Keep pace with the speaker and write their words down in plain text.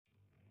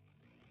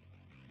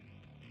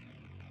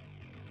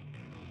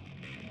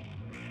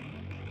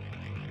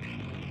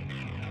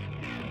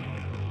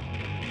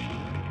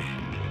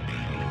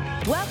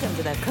Welcome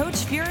to the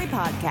Coach Fury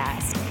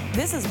Podcast.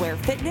 This is where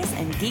fitness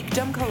and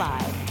geekdom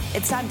collide.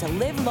 It's time to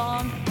live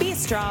long, be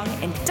strong,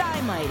 and die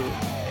mighty.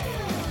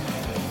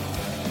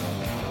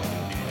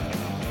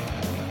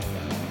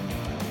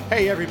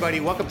 Hey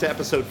everybody, welcome to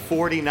episode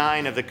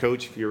 49 of the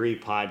Coach Fury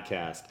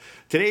Podcast.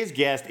 Today's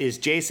guest is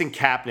Jason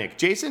Kapnick.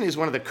 Jason is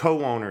one of the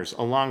co-owners,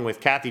 along with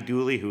Kathy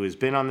Dooley, who has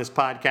been on this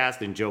podcast,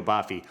 and Joe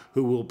Buffy,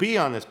 who will be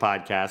on this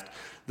podcast,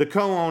 the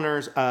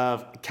co-owners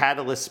of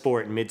Catalyst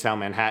Sport in Midtown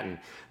Manhattan.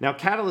 Now,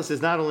 Catalyst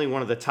is not only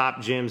one of the top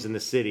gyms in the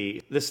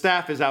city, the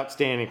staff is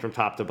outstanding from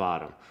top to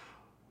bottom.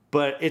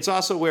 But it's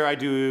also where I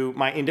do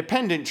my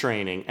independent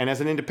training. And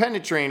as an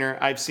independent trainer,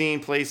 I've seen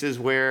places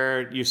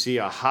where you see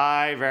a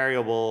high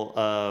variable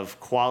of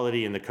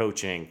quality in the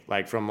coaching,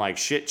 like from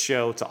shit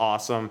show to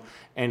awesome.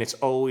 And it's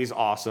always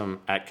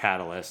awesome at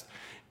Catalyst.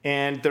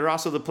 And they're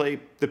also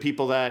the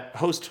people that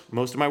host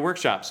most of my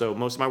workshops. So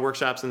most of my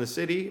workshops in the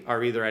city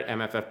are either at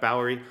MFF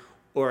Bowery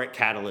or at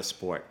Catalyst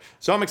Sport.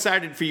 So I'm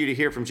excited for you to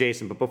hear from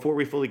Jason. But before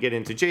we fully get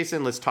into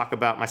Jason, let's talk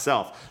about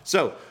myself.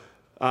 So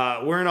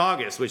we're in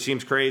August, which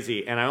seems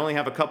crazy, and I only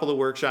have a couple of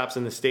workshops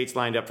in the States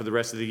lined up for the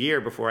rest of the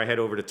year before I head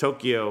over to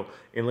Tokyo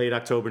in late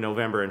October,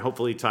 November, and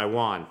hopefully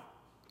Taiwan.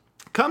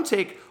 Come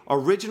take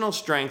Original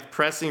Strength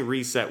Pressing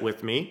Reset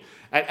with me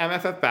at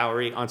MFF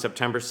Bowery on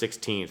September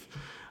 16th.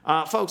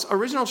 Folks,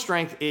 Original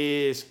Strength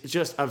is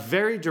just a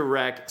very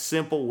direct,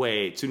 simple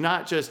way to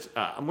not just,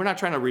 we're not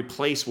trying to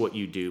replace what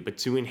you do, but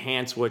to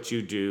enhance what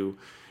you do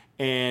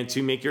and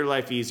to make your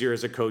life easier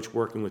as a coach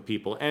working with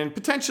people. And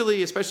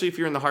potentially, especially if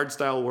you're in the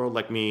hardstyle world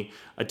like me,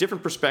 a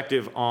different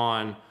perspective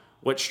on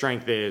what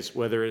strength is,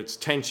 whether it's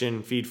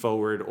tension, feed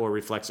forward, or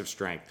reflexive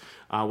strength.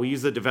 We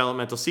use the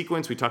developmental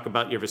sequence. We talk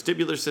about your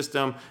vestibular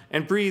system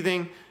and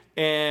breathing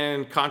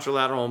and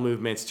contralateral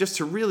movements just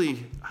to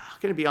really, I'm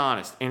going to be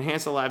honest,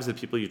 enhance the lives of the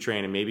people you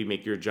train and maybe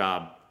make your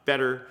job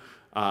better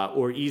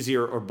or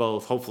easier or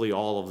both, hopefully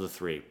all of the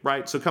three,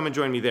 right? So come and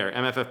join me there.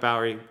 MFF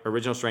Bowery,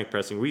 Original Strength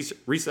Pressing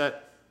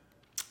Reset,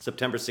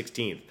 September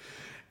 16th.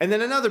 And then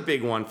another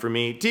big one for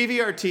me,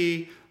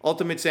 DVRT,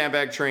 Ultimate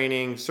Sandbag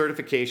Training,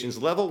 certifications,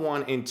 level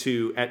 1 and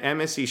 2 at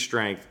MSC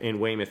Strength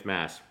in Weymouth,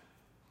 Mass.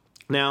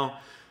 Now,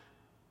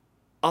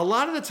 a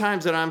lot of the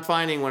times that I'm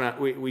finding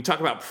when we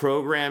talk about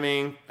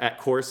programming at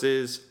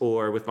courses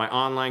or with my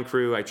online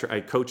crew, I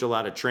coach a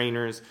lot of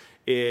trainers,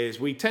 is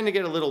we tend to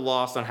get a little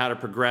lost on how to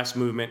progress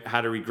movement,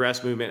 how to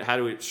regress movement, how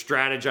to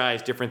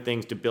strategize different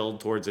things to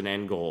build towards an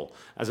end goal,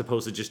 as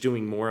opposed to just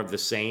doing more of the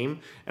same.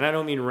 And I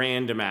don't mean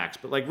random acts,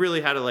 but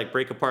really how to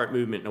break apart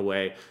movement in a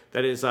way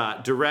that is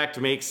direct,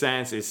 makes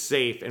sense, is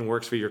safe, and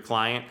works for your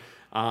client.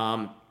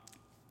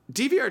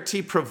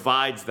 DVRT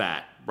provides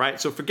that.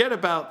 Right? So forget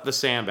about the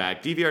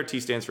sandbag.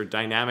 DVRT stands for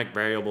Dynamic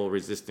Variable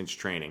Resistance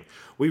Training.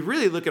 We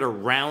really look at a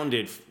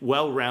rounded,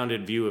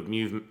 well-rounded view of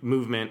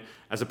movement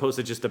as opposed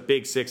to just a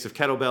big 6 of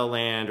kettlebell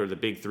land or the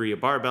big 3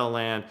 of barbell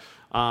land.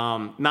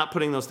 Not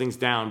putting those things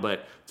down,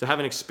 but to have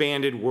an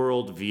expanded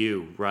world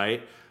view,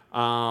 right?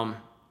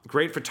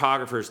 Great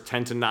photographers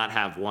tend to not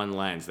have one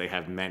lens. They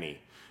have many.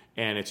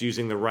 And it's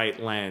using the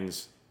right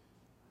lens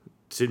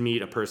to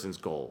meet a person's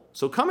goal.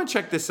 So come and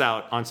check this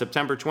out on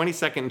September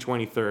 22nd and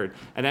 23rd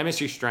at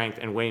MSC Strength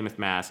in Weymouth,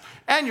 Mass.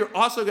 And you're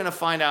also going to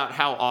find out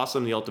how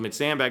awesome the Ultimate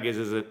Sandbag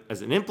is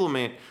as an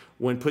implement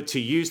when put to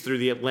use through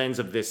the lens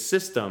of this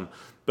system.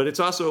 But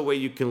it's also a way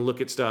you can look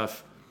at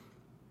stuff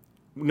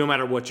no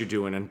matter what you're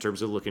doing in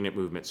terms of looking at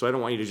movement. So I don't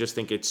want you to just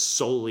think it's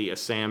solely a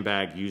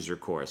sandbag user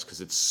course,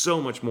 because it's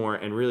so much more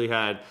and really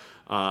had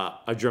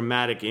a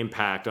dramatic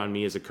impact on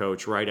me as a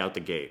coach right out the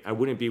gate. I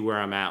wouldn't be where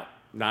I'm at,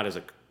 not as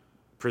a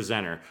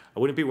presenter. I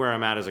wouldn't be where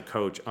I'm at as a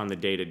coach on the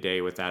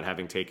day-to-day without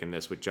having taken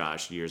this with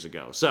Josh years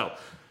ago. So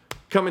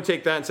come and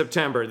take that in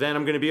September. Then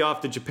I'm going to be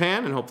off to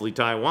Japan and hopefully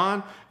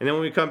Taiwan. And then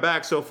when we come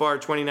back, so far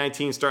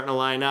 2019 starting to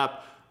line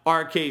up,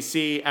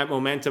 RKC at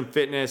Momentum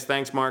Fitness.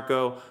 Thanks,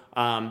 Marco.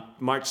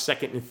 March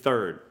 2nd and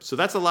 3rd. So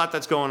that's a lot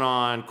that's going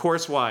on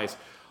course-wise.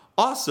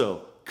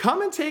 Also,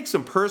 come and take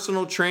some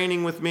personal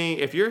training with me.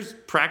 If you're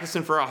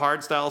practicing for a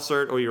hardstyle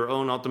cert or your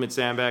own Ultimate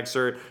Sandbag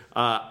cert,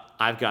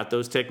 I've got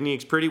those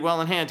techniques pretty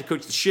well in hand to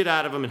coach the shit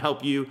out of them and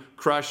help you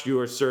crush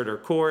your cert or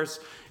course.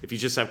 If you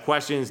just have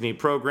questions, need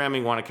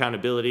programming, want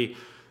accountability.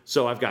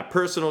 So I've got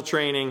personal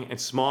training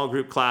and small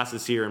group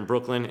classes here in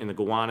Brooklyn, in the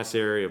Gowanus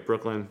area of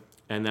Brooklyn.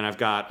 And then I've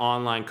got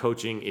online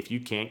coaching if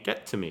you can't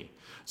get to me.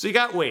 So you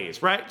got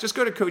ways, right? Just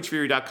go to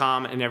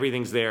CoachFury.com and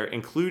everything's there,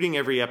 including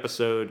every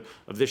episode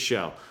of this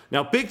show.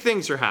 Now, big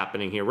things are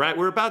happening here, right?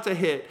 We're about to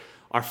hit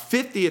our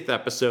 50th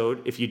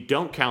episode, if you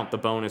don't count the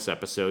bonus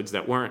episodes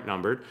that weren't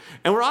numbered.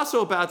 And we're also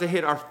about to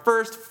hit our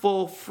first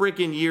full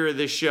freaking year of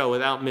this show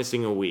without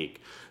missing a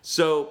week.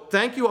 So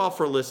thank you all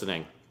for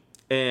listening.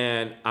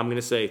 And I'm going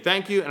to say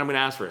thank you, and I'm going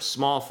to ask for a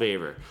small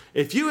favor.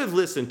 If you have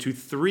listened to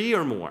 3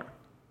 or more,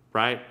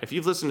 right? If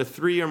you've listened to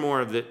 3 or more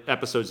of the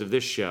episodes of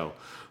this show,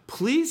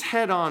 please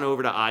head on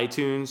over to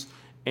iTunes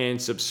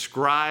and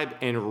subscribe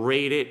and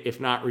rate it, if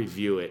not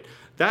review it.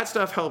 That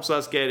stuff helps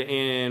us get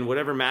in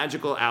whatever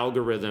magical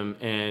algorithm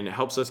and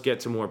helps us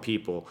get to more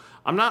people.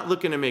 I'm not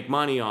looking to make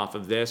money off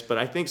of this, but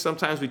I think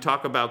sometimes we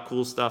talk about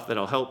cool stuff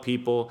that'll help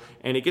people,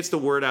 and it gets the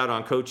word out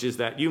on coaches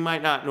that you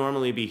might not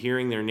normally be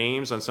hearing their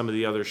names on some of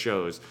the other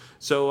shows.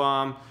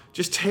 So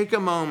just take a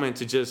moment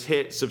to just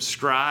hit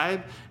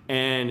subscribe,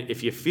 and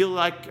if you feel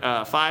like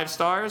 5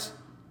 stars,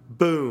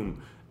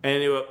 boom.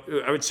 And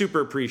I would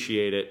super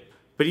appreciate it.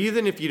 But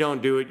even if you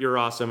don't do it, you're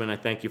awesome, and I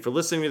thank you for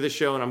listening to the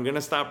show, and I'm going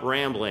to stop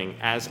rambling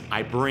as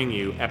I bring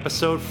you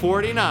episode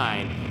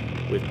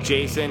 49 with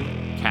Jason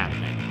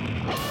Kapnick.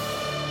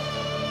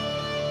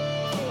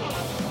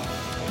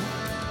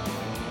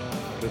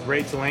 With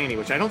Ray Delaney,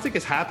 which I don't think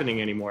is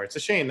happening anymore. It's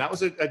a shame. That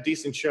was a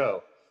decent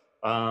show.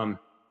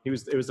 It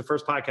was the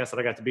first podcast that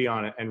I got to be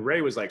on it, and Ray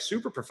was like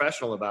super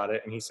professional about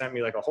it, and he sent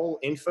me like a whole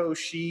info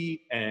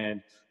sheet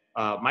and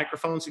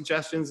microphone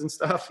suggestions and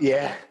stuff.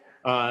 Yeah.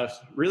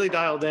 Really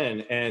dialed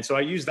in. And so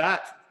I used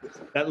that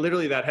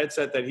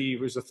headset that he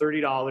was a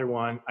 $30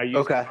 one. I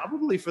used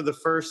probably for the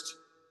first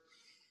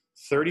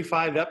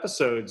 35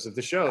 episodes of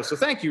the show. So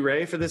thank you,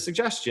 Ray, for the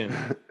suggestion.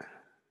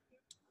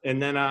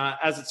 And then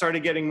as it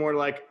started getting more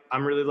like,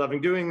 I'm really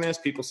loving doing this,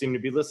 people seem to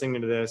be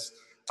listening to this.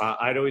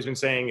 I'd always been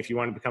saying, if you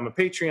want to become a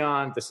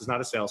Patreon, this is not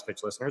a sales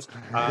pitch, listeners.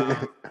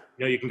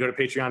 You can go to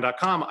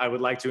patreon.com. I would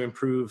like to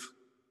improve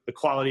the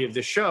quality of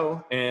this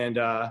show. And,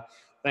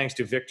 thanks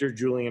to Victor,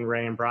 Julian,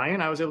 Ray, and Brian,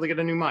 I was able to get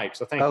a new mic.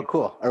 So thank you. Oh,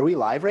 cool. Are we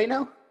live right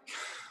now?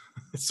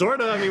 Sort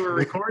of. I mean, we're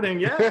recording.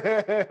 Yeah.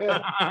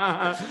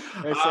 I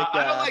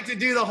don't like to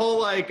do the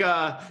whole,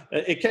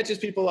 it catches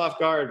people off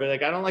guard, but I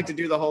don't like to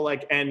do the whole,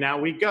 and now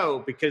we go,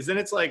 because then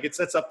it's it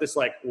sets up this,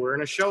 we're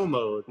in a show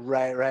mode.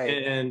 Right.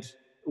 And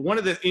one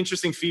of the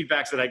interesting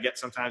feedbacks that I get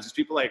sometimes is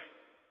people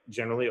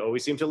generally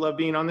always seem to love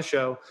being on the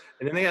show.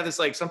 And then they have this,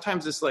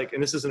 sometimes this,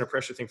 and this isn't a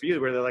pressure thing for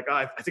you, where they're like, oh,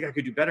 I think I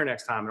could do better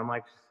next time. And I'm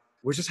like,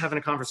 we're just having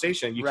a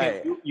conversation.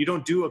 You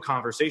don't do a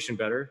conversation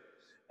better.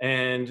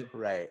 And,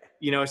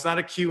 it's not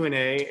a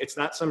Q&A. It's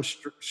not some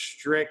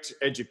strict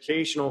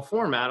educational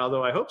format,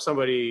 although I hope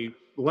somebody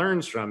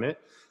learns from it.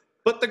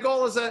 But the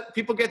goal is that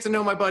people get to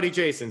know my buddy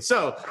Jason.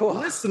 So,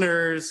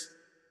 listeners,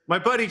 my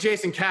buddy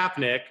Jason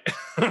Kapnick,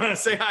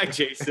 say hi,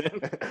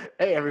 Jason.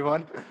 Hey,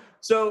 everyone.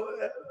 So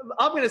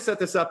I'm going to set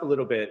this up a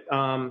little bit.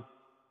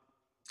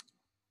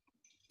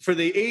 For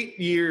the 8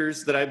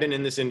 years that I've been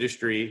in this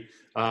industry,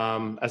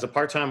 as a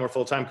part-time or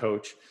full-time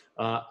coach,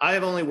 I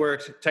have only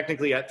worked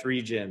technically at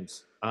 3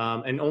 gyms,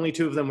 and only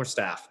 2 of them were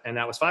staff. And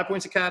that was 5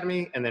 Points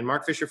Academy and then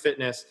Mark Fisher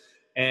Fitness.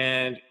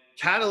 And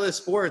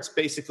Catalyst Sports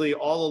basically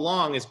all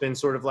along has been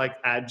sort of like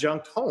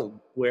adjunct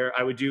home, where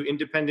I would do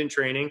independent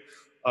training,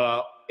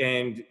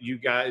 and you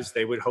guys,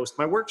 they would host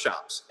my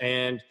workshops.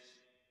 And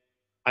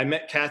I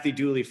met Kathy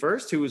Dooley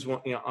first, who was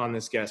on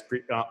this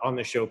on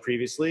the show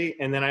previously.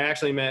 And then I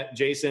actually met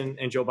Jason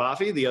and Joe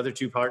Boffey, the other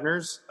 2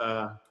 partners,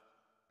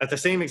 at the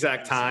same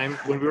exact time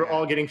when we were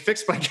all getting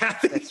fixed by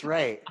Kathy. That's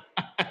right.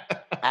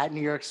 At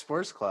New York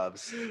sports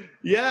clubs.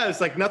 Yeah, it's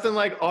nothing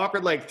like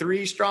awkward,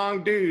 3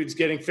 strong dudes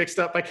getting fixed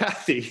up by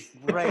Kathy.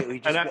 Right. We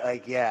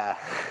just yeah.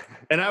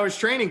 And I was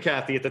training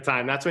Kathy at the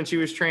time. That's when she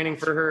was training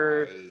for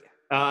her,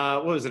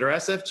 what was it, her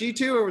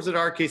SFG2 or was it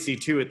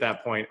RKC2 at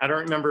that point? I don't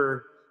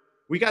remember.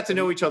 We got to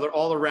know each other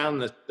all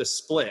around the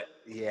split.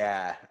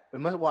 Yeah.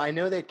 Well, I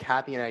know that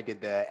Kathy and I did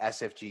the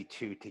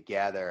SFG2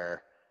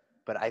 together,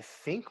 but I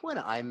think when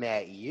I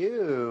met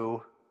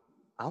you,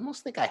 I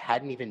almost think I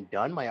hadn't even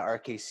done my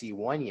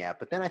RKC1 yet,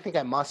 but then I think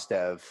I must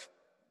have.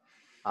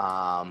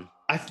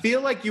 I feel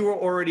like you were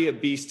already a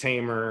beast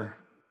tamer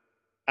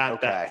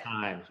at that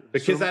time,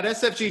 because that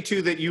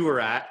SFG2 that you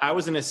were at, I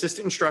was an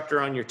assistant instructor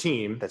on your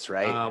team. That's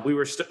right. We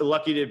were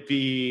lucky to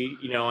be,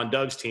 on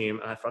Doug's team.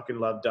 I fucking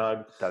love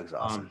Doug. Doug's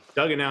awesome.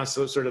 Doug announced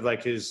sort of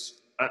his,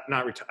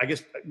 I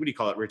guess, what do you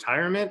call it?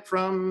 Retirement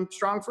from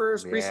Strong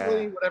First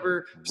recently,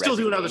 whatever. Still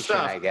doing other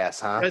stuff. I guess,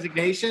 huh?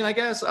 Resignation, I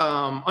guess.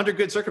 Under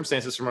good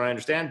circumstances from what I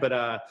understand.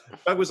 But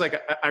Doug was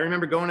I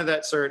remember going to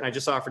that cert and I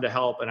just offered to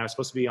help, and I was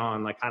supposed to be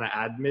on kind of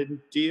admin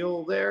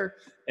deal there.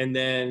 And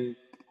then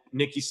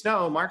Nikki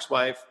Snow, Mark's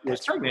wife,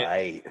 was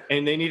pregnant,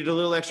 and they needed a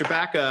little extra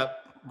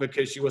backup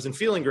because she wasn't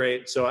feeling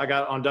great. So I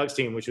got on Doug's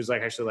team, which was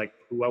actually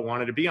who I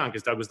wanted to be on,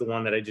 because Doug was the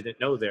one that I didn't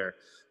know there.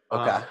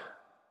 Okay.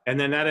 And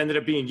then that ended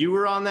up being, you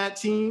were on that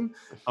team.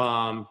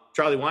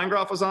 Charlie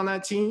Weingroff was on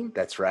that team.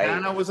 That's right.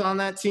 Anna was on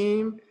that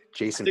team.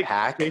 Jason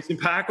Pack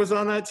was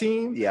on that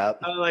team.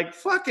 Yep.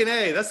 Fucking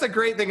A. That's the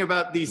great thing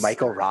about these.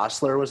 Michael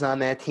Rossler was on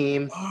that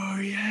team. Oh,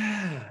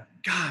 yeah.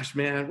 Gosh,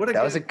 man.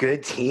 That was a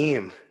good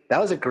team. That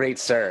was a great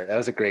cert. That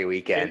was a great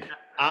weekend.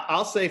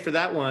 I'll say for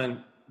that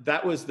one,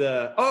 that was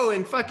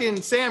and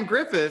fucking Sam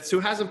Griffiths, who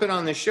hasn't been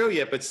on this show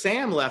yet, but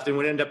Sam left and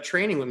would end up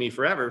training with me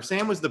forever.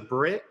 Sam was the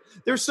Brit.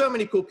 There's so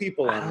many cool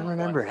people. I don't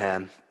remember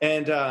him.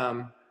 And,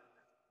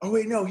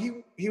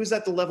 he was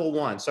at the level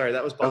 1. Sorry,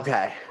 that was Buffalo.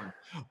 Okay.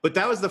 But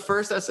that was the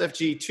first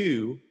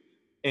SFG2.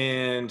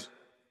 And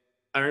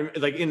I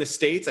remember, in the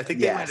States, I think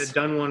they might have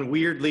done one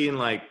weirdly in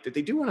did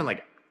they do one in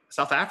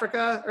South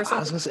Africa or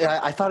something?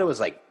 I thought it was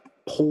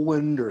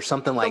Poland or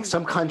something like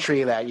some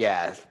country that,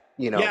 Yeah,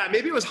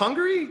 maybe it was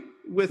Hungary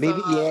with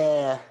maybe,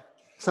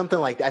 something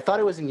like that. I thought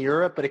it was in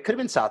Europe, but it could have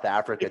been South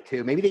Africa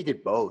too. Maybe they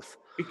did both.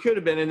 It could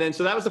have been. And then,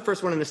 so that was the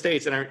first one in the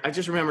States. And I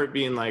just remember it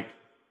being like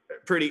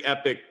a pretty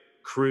epic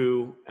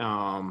crew.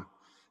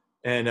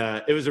 And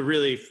it was a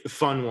really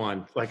fun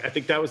one. Like, I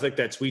think that was like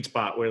that sweet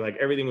spot where like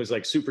everything was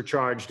like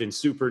supercharged and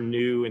super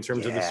new in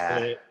terms of the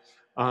split.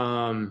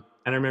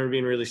 And I remember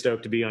being really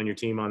stoked to be on your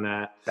team on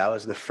that. That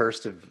was the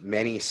first of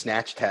many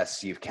snatch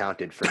tests you've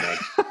counted for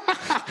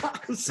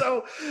me.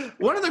 So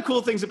one of the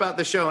cool things about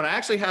the show, and I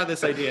actually had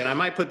this idea, and I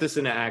might put this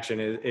into action,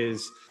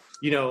 is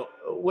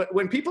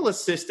when people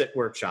assist at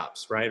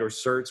workshops, right, or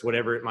certs,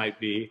 whatever it might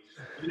be,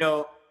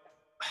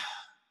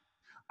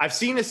 I've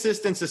seen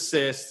assistants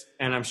assist,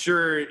 and I'm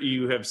sure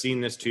you have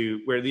seen this too,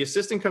 where the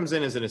assistant comes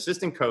in as an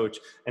assistant coach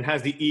and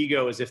has the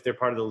ego as if they're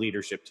part of the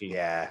leadership team.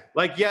 Yeah.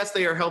 Like, yes,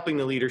 they are helping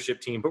the leadership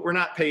team, but we're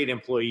not paid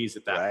employees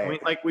at that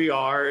point. Like, we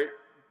are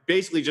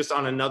basically just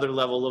on another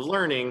level of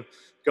learning,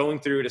 going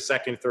through it a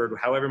second, third,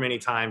 however many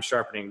times,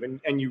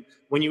 sharpening. And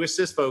when you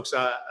assist folks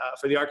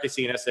for the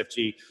RKC and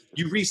SFG,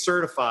 you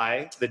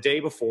recertify the day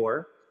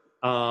before.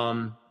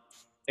 And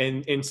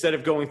instead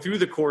of going through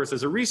the course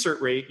as a recert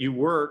rate, you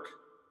work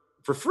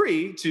for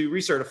free to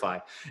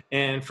recertify.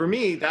 And for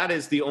me, that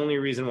is the only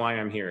reason why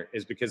I'm here,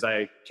 is because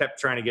I kept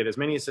trying to get as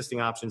many assisting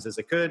options as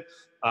I could,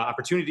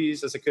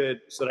 opportunities as I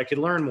could, so that I could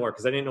learn more,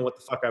 because I didn't know what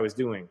the fuck I was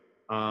doing,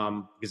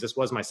 because this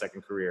was my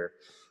second career.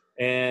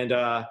 And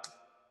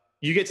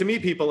you get to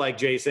meet people like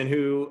Jason,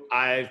 who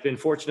I've been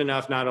fortunate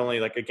enough, not only,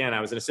 like, again,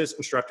 I was an assist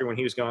instructor when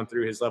he was going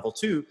through his level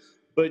 2,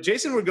 but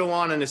Jason would go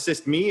on and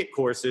assist me at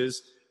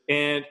courses.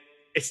 And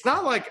it's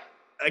not like,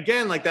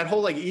 again, like that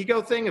whole like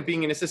ego thing of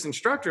being an assistant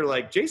instructor,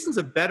 like Jason's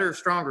a better,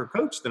 stronger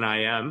coach than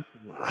I am,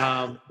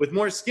 with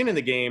more skin in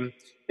the game.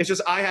 It's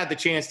just, I had the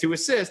chance to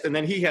assist, and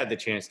then he had the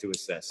chance to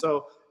assist.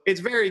 So it's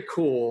very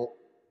cool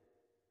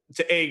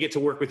to get to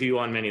work with you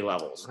on many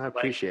levels. I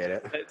appreciate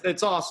it.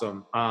 It's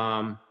awesome.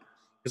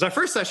 Because our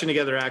first session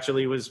together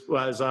actually was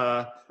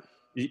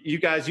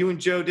you and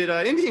Joe did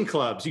Indian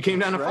clubs. You came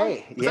down to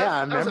right.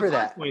 I remember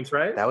that. 5 points,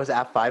 right? That was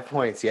at 5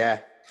 points. Yeah.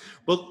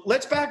 Well,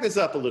 let's back this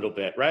up a little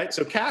bit, right?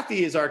 So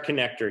Kathy is our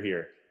connector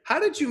here. How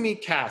did you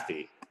meet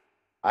Kathy?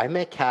 I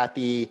met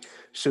Kathy.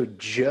 So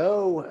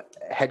Joe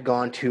had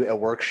gone to a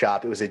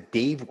workshop. It was a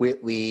Dave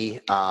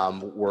Whitley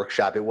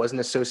workshop. It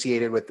wasn't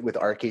associated with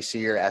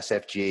RKC or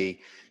SFG.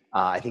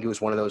 I think it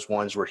was one of those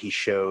ones where he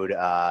showed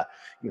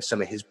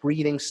some of his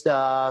breathing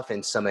stuff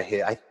and some of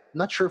his, I'm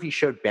not sure if he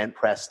showed bent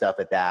press stuff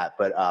at that,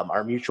 but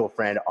our mutual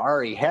friend,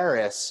 Ari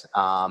Harris,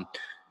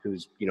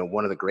 who's,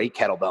 one of the great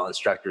kettlebell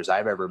instructors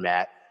I've ever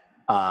met,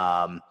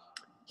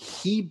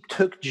 he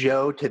took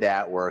Joe to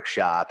that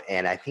workshop,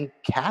 and I think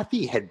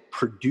Kathy had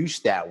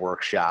produced that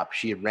workshop.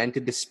 She had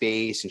rented the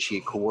space, and she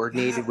had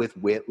coordinated with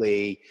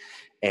Whitley,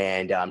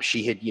 and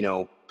she had,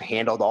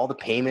 handled all the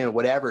payment,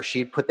 whatever. She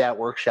had put that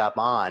workshop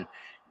on.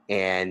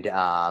 And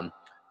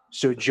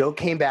so Joe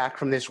came back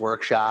from this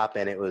workshop,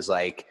 and it was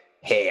like,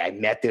 hey, I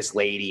met this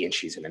lady, and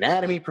she's an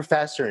anatomy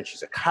professor, and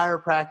she's a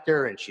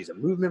chiropractor, and she's a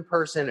movement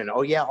person. And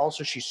oh yeah,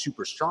 also she's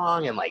super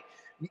strong. And like,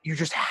 you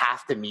just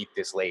have to meet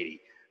this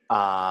lady.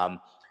 And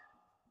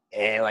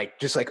like,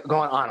 just like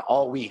going on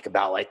all week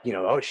about like,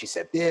 oh, she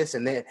said this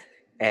and that.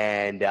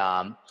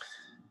 And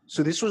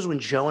so this was when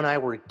Joe and I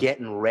were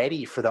getting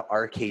ready for the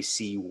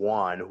RKC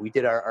 1. We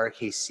did our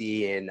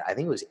RKC in, I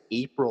think it was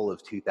April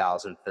of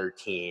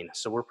 2013.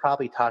 So we're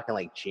probably talking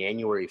like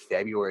January,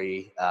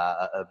 February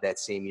of that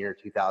same year,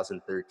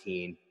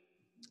 2013.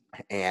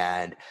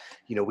 And,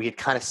 we had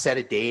kind of set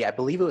a date. I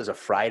believe it was a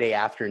Friday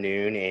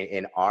afternoon,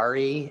 and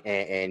Ari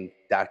and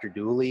Dr.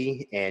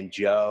 Dooley and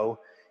Joe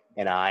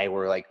and I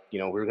were like,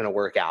 we were going to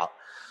work out.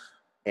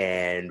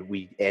 And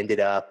we ended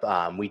up,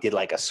 we did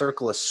like a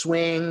circle of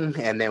swing,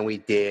 and then we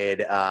did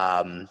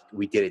a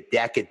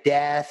deck of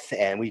death.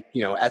 And we,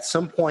 at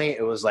some point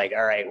it was like,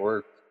 all right,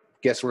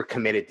 guess we're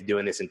committed to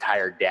doing this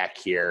entire deck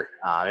here.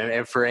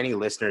 And for any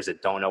listeners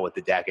that don't know what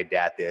the deck of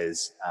death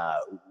is,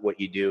 what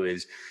you do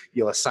is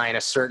you'll assign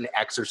a certain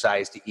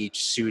exercise to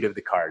each suit of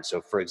the card.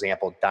 So for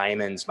example,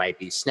 diamonds might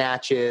be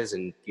snatches,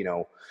 and,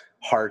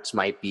 hearts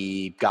might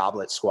be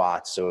goblet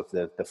squats. So if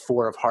the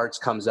 4 of hearts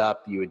comes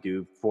up, you would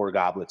do 4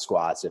 goblet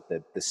squats. If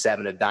the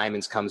 7 of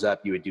diamonds comes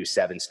up, you would do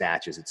 7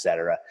 snatches,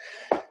 etc.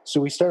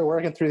 So we started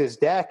working through this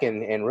deck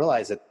and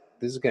realized that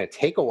this is going to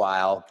take a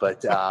while,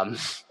 but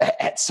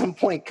at some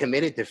point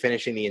committed to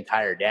finishing the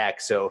entire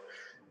deck. So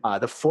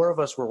the 4 of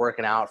us were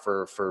working out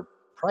for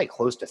probably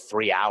close to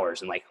 3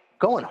 hours, and like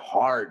going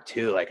hard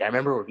too. Like I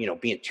remember,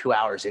 being 2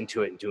 hours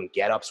into it and doing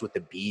get-ups with the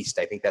beast.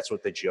 I think that's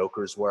what the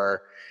jokers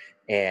were.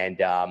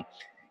 And,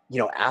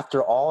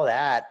 after all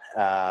that,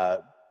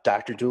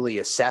 Dr. Dooley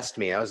assessed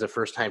me. That was the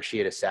first time she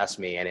had assessed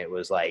me. And it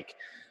was like,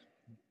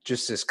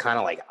 just this kind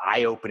of like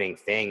eye-opening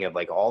thing of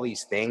like all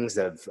these things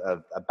of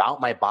about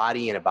my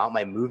body and about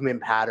my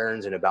movement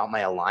patterns and about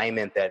my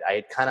alignment that I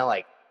had kind of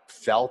like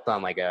felt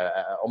on like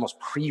a almost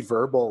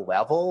pre-verbal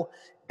level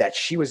that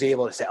she was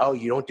able to say, oh,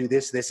 you don't do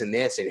this, this, and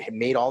this, and it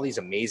made all these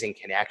amazing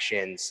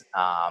connections.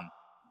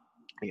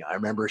 I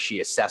remember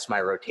she assessed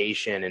my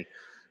rotation and,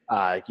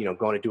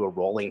 going to do a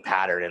rolling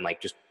pattern and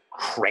like just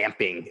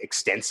cramping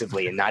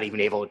extensively and not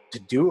even able to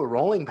do a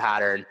rolling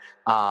pattern.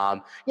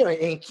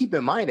 And keep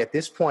in mind at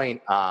this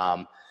point,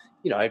 I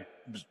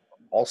was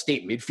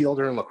all-state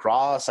midfielder in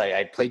lacrosse.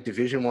 I played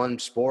Division I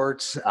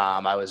sports.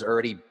 I was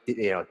already,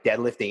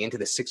 deadlifting into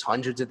the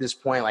 600s at this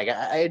point. Like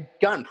I had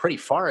gotten pretty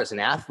far as an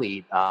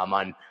athlete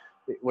on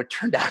what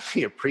turned out to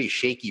be a pretty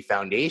shaky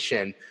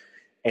foundation.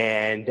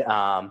 And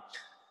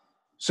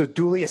so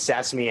Dooley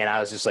assessed me, and I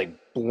was just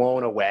like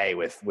blown away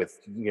with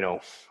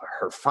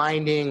her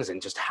findings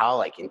and just how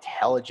like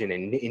intelligent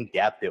and in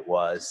depth it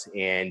was.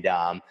 And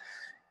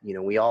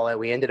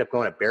we ended up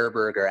going to Bear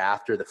Burger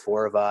after, the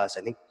four of us.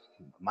 I think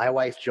my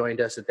wife joined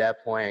us at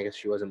that point. I guess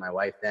she wasn't my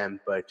wife then,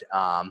 but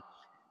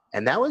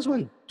and that was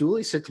when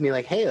Dooley said to me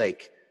like, hey,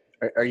 like,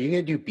 are you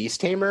going to do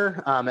Beast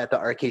Tamer at the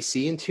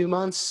RKC in 2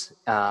 months?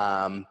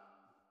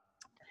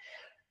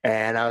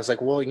 And I was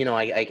like, well,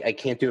 I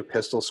can't do a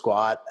pistol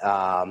squat.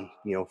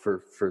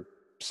 For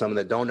some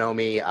that don't know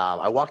me,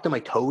 I walked on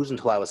my toes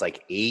until I was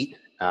like 8.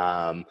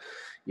 I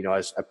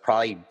was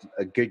probably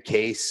a good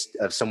case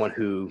of someone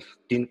who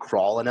didn't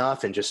crawl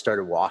enough and just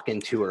started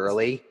walking too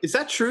early. Is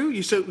that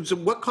true? So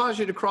what caused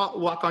you to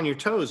walk on your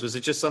toes? Was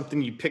it just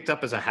something you picked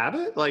up as a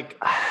habit? Like,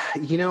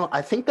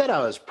 I think that I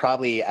was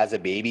probably as a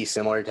baby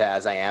similar to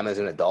as I am as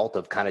an adult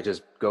of kind of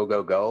just go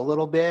a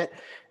little bit.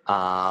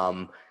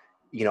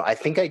 I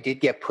think I did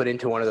get put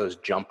into one of those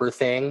jumper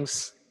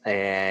things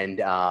and,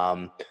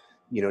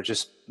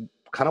 just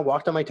kind of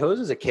walked on my toes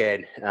as a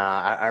kid.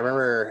 I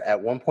remember at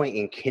one point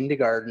in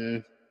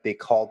kindergarten, they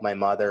called my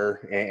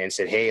mother and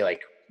said, hey,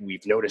 like,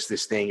 we've noticed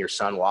this thing, your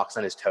son walks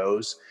on his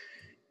toes.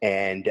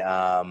 And,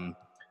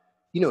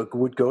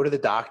 would go to the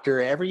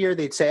doctor every year.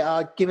 They'd say,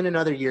 give it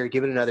another year.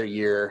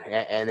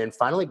 And then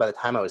finally, by the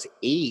time I was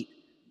 8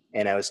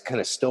 and I was kind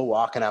of still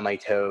walking on my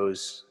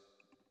toes,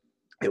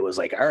 it was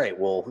like, all right,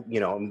 well,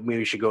 maybe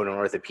we should go to an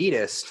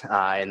orthopedist.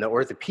 And the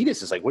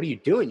orthopedist is like, what are you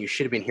doing? You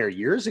should have been here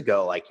years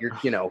ago. Like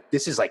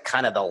this is like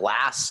kind of the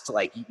last,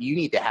 like you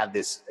need to have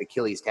this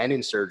Achilles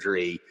tendon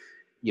surgery,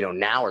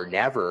 now or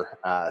never.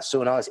 So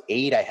when I was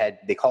 8,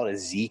 they call it a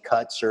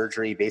Z-cut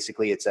surgery.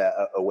 Basically it's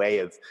a way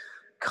of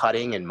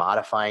cutting and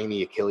modifying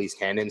the Achilles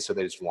tendon so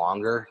that it's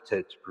longer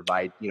to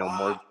provide,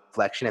 more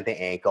flexion at the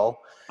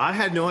ankle. I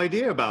had no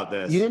idea about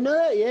this. You didn't know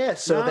that? Yeah.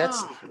 So No.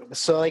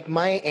 so like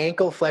my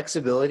ankle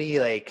flexibility,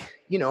 like,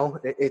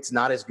 it's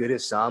not as good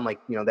as some, like,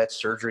 that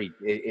surgery,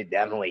 it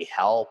definitely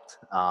helped.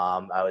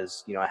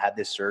 I had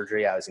this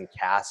surgery. I was in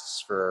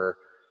casts for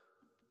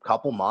a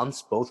couple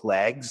months, both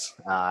legs.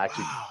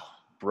 Actually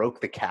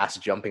broke the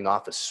cast jumping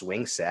off a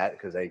swing set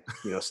because I,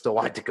 still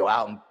wanted to go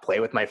out and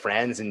play with my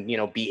friends and,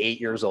 be 8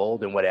 years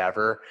old and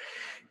whatever.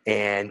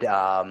 And,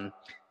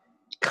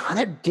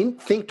 kind of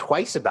didn't think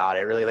twice about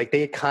it really. Like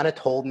they had kind of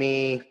told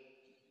me,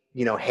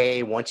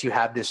 hey, once you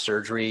have this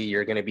surgery,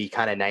 you're going to be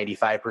kind of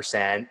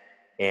 95%.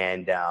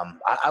 And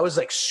I was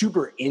like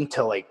super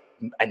into like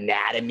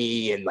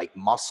anatomy and like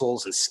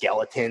muscles and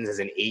skeletons as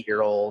an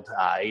 8-year-old.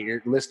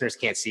 Your listeners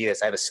can't see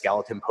this. I have a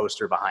skeleton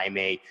poster behind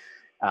me.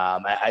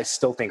 I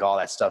still think all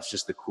that stuff's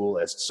just the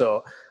coolest.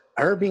 So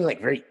I remember being like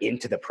very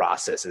into the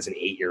process as an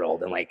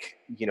 8-year-old, and like,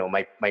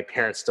 my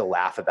parents still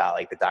laugh about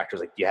like the doctor's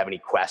like, do you have any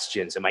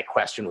questions? And my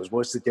question was,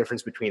 what's the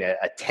difference between a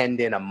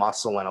tendon, a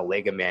muscle, and a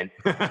ligament?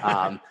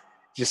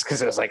 Just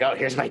because I was like, oh,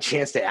 here's my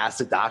chance to ask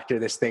the doctor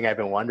this thing I've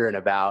been wondering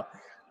about.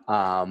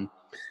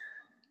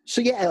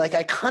 So yeah, like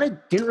I kind of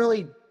didn't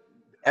really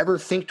ever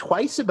think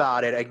twice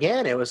about it.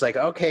 Again, it was like,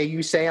 okay,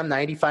 you say I'm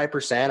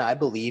 95%, I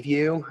believe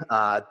you.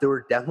 There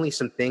were definitely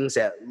some things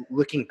that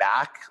looking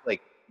back,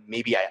 like,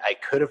 maybe I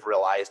could have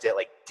realized it.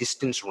 Like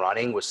distance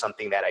running was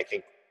something that I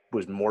think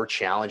was more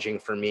challenging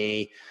for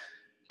me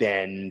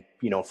than,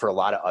 for a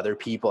lot of other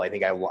people. I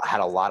think I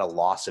had a lot of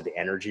loss of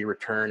energy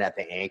return at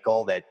the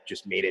ankle that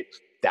just made it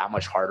that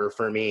much harder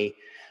for me.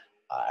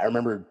 I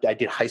remember I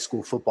did high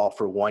school football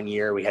for 1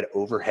 year. We had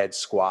overhead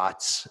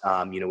squats,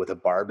 with a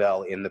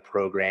barbell in the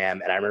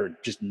program. And I remember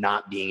just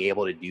not being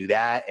able to do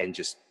that and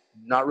just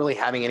not really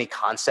having any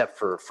concept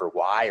for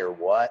why or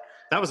what.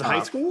 That was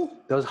high school?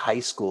 That was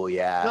high school,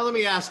 yeah. Now, let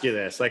me ask you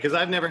this, like, because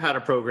I've never had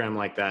a program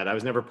like that. I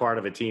was never part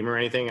of a team or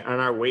anything. On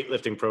our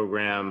weightlifting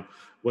program,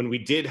 when we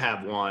did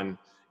have one,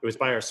 it was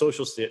by our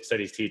social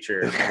studies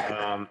teacher.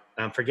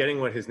 I'm forgetting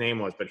what his name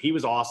was, but he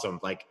was awesome.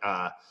 Like,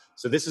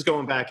 so this is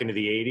going back into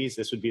the 80s.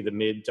 This would be the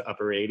mid to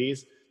upper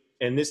 80s.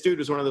 And this dude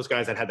was one of those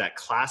guys that had that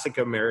classic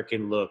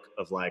American look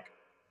of like,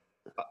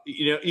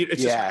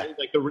 it's just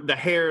like the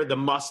hair, the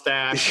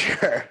mustache.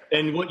 Sure.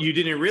 And what you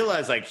didn't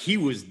realize, like, he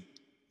was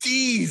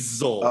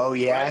diesel. Oh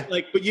yeah. Right?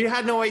 Like, but you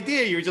had no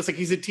idea. You were just like,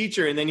 he's a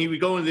teacher. And then he would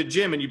go into the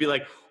gym and you'd be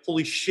like,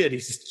 holy shit,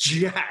 he's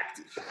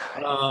jacked.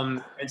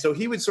 And so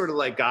he would sort of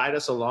like guide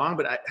us along,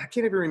 but I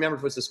can't even remember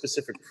if it was a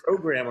specific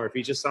program or if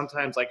he just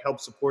sometimes like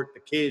helped support the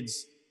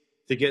kids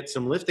to get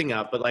some lifting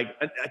up. But like,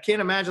 I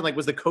can't imagine, like,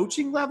 was the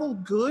coaching level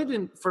good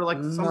and for like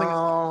something?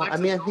 No, I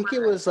mean, I think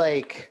it was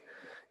like,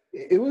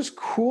 It was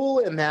cool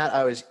in that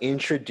I was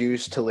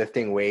introduced to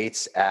lifting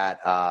weights at,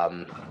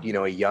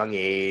 a young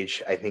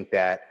age. I think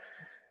that,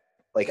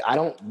 like, I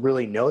don't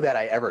really know that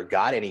I ever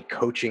got any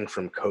coaching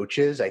from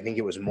coaches. I think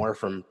it was more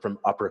from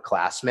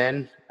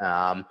upperclassmen,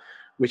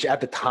 which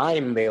at the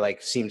time they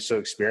like seemed so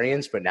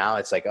experienced, but now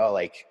it's like, oh,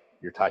 like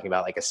you're talking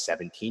about like a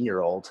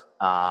 17-year-old.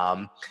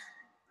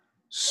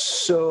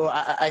 So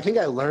I think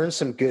I learned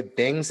some good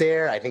things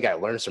there. I think I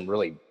learned some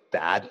really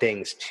bad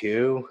things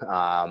too.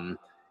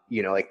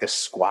 Like the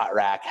squat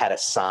rack had a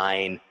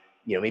sign,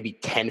 maybe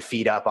 10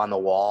 feet up on the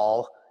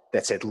wall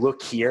that said,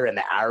 look here. And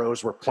the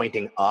arrows were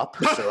pointing up.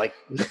 So like,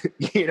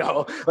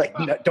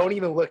 don't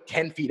even look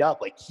 10 feet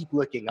up, like keep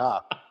looking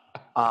up.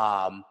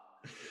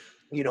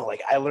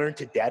 Like I learned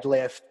to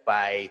deadlift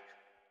by,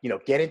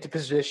 get into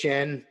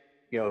position,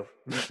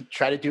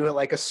 try to do it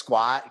like a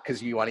squat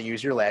because you want to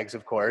use your legs,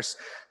 of course.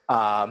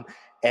 And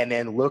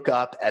then look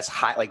up as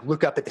high, like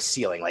look up at the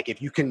ceiling. Like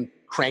if you can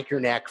crank your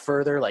neck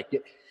further,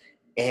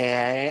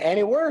 and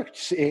it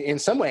worked in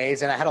some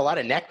ways. And I had a lot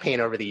of neck pain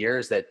over the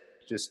years that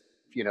just,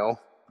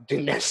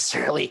 didn't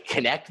necessarily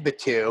connect the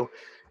two.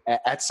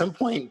 At some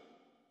point,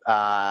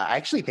 I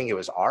actually think it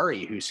was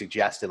Ari who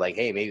suggested like,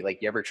 hey, maybe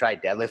like you ever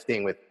tried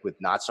deadlifting with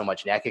not so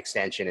much neck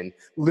extension? And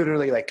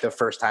literally like the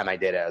first time I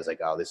did it, I was like,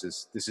 oh, this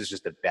is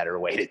just a better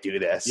way to do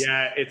this.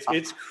 Yeah.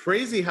 It's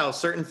crazy how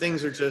certain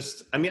things are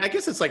just, I mean, I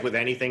guess it's like with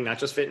anything, not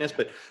just fitness,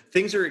 but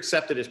things are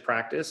accepted as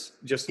practice.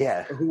 Just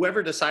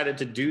whoever decided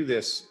to do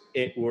this,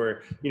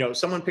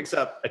 someone picks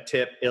up a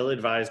tip,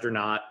 ill-advised or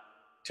not,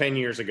 10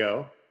 years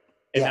ago.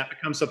 And that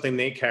becomes something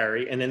they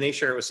carry, and then they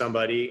share it with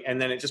somebody,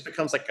 and then it just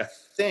becomes like a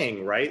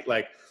thing, right?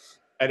 Like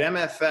at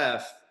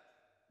MFF,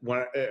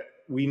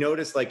 we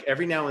noticed like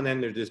every now and then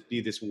there'd just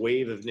be this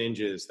wave of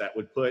ninjas that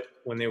would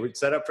when they would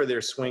set up for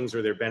their swings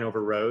or their bent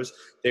over rows,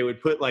 they would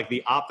put like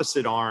the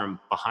opposite arm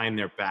behind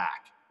their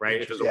back,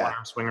 right? If it was a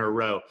one-arm swing or a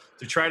row,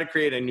 to try to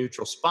create a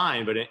neutral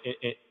spine, but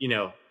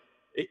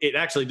it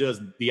actually does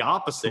the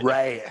opposite.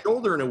 Right.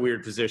 Shoulder in a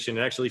weird position.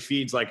 It actually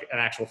feeds like an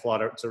actual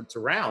flutter to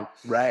round.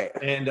 Right.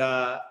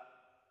 And,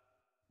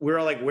 we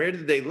were like, where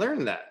did they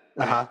learn that?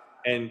 Uh-huh.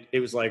 And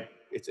it was like,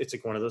 it's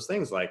like one of those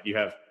things. Like you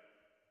have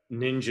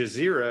Ninja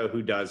Zero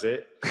who does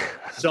it.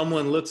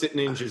 Someone looks at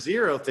Ninja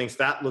Zero, thinks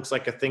that looks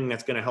like a thing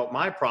that's going to help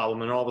my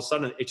problem. And all of a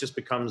sudden it just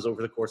becomes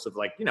over the course of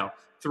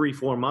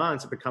 3-4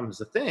 months, it becomes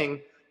a thing.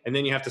 And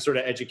then you have to sort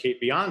of educate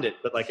beyond it.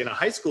 But like in a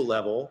high school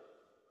level,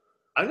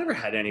 I've never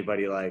had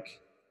anybody like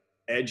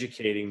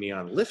educating me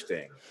on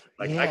lifting.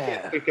 Like I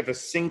can't think of a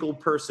single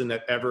person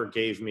that ever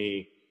gave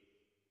me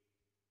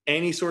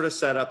any sort of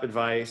setup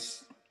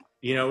advice.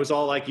 It was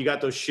all like, you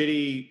got those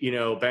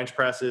shitty, bench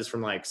presses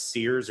from like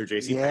Sears or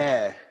JC.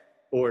 Yeah.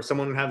 Or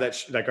someone would have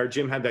that, like our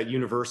gym had that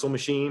universal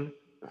machine,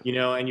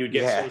 and you would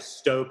get so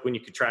stoked when you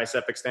could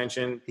tricep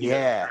extension,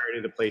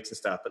 the plates and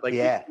stuff. But like,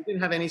 you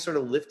didn't have any sort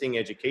of lifting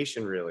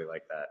education really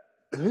like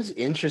that. It was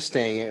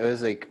interesting. It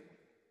was like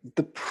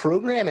the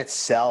program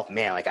itself,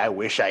 man, like I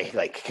wish I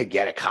could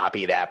get a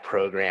copy of that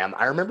program.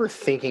 I remember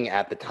thinking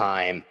at the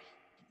time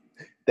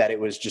that it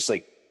was just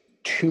like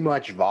too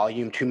much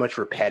volume, too much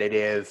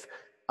repetitive.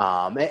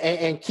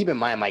 And keep in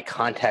mind my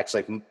context,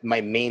 like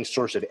my main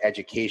source of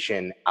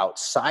education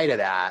outside of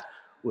that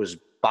was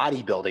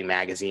bodybuilding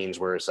magazines,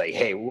 where it's like,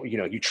 hey,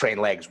 you train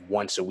legs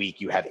once a week,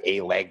 you have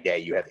a leg day,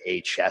 you have a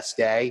chest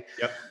day.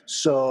 Yep.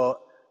 So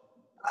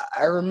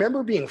I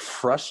remember being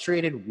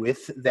frustrated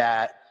with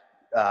that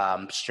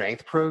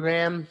strength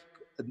program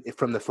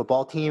from the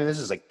football team. And this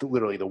is like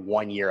literally the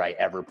 1 year I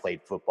ever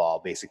played football.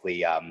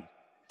 Basically,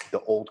 the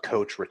old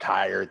coach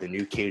retired, the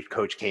new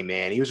coach came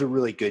in. He was a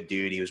really good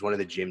dude. He was one of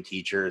the gym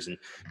teachers, and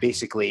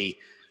basically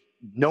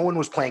no one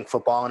was playing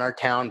football in our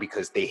town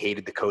because they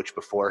hated the coach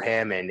before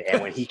him. And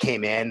when he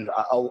came in,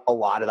 a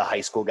lot of the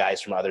high school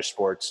guys from other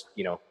sports,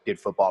 did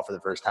football for the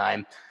first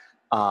time.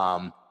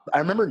 I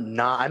remember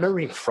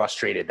being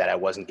frustrated that I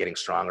wasn't getting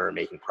stronger or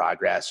making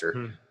progress,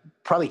 or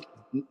probably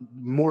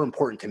more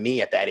important to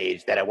me at that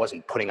age, that I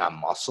wasn't putting on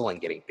muscle and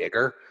getting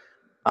bigger.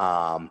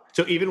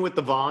 So even with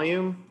the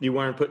volume, you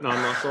weren't putting on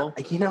muscle?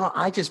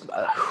 I just,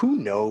 who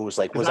knows?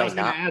 Like, was I going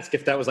to ask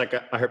if that was like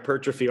a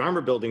hypertrophy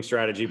armor building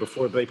strategy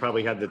before they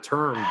probably had the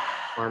term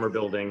armor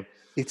building.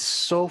 It's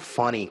so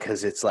funny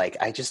because it's like,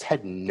 I just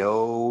had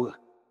no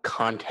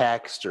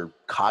context or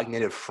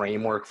cognitive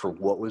framework for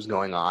what was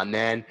going on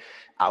then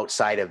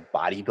outside of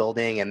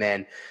bodybuilding. And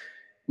then,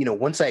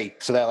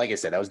 like I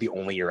said, that was the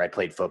only year I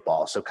played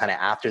football. So kind of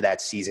after that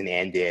season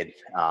ended,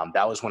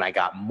 that was when I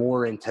got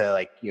more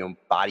into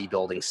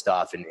bodybuilding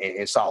stuff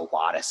and saw a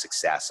lot of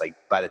success. Like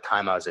by the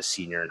time I was a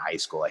senior in high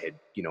school, I had,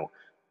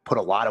 put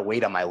a lot of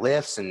weight on my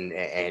lifts and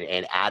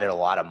added a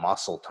lot of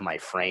muscle to my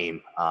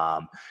frame. I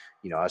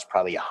was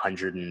probably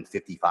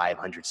 155,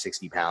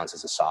 160 pounds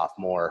as a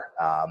sophomore.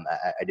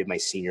 I did my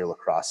senior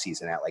lacrosse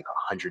season at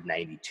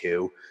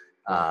 192.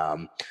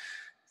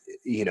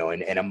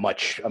 And a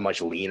much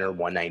leaner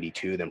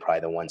 192 than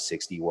probably the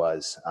 160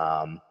 was.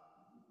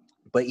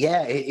 But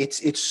yeah,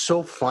 it's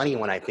so funny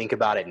when I think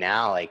about it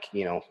now,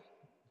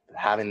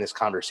 having this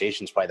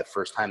conversation is probably the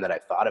first time that I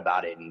thought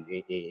about it in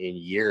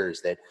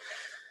years, that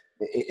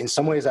in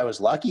some ways I was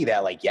lucky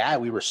that like, yeah,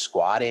 we were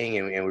squatting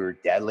and we were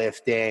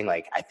deadlifting.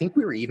 Like, I think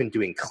we were even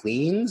doing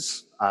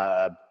cleans,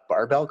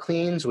 barbell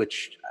cleans,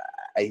 which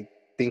I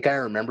think I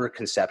remember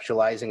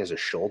conceptualizing as a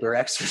shoulder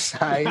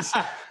exercise.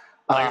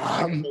 Like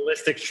a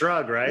ballistic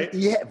shrug, right?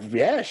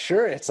 Yeah,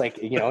 sure. It's like,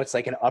 it's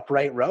like an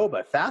upright row,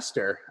 but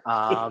faster.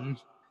 And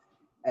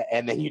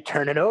then you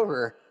turn it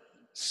over.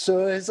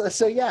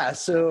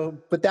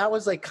 But that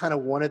was like kind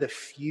of one of the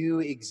few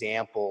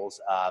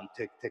examples,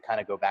 to kind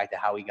of go back to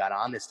how we got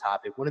on this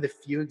topic. One of the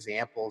few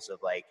examples of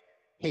like,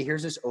 hey,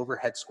 here's this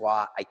overhead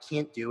squat. I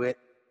can't do it.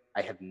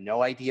 I have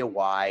no idea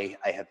why.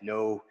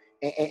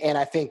 And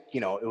I think,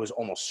 it was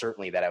almost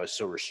certainly that I was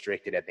so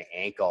restricted at the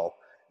ankle.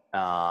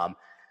 And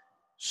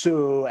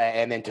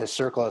then to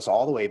circle us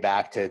all the way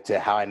back to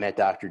how I met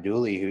Dr.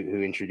 Dooley,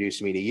 who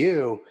introduced me to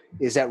you,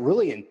 is that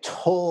really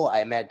until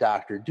I met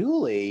Dr.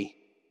 Dooley,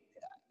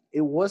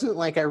 it wasn't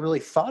like I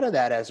really thought of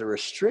that as a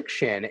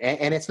restriction.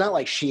 And it's not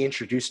like she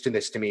introduced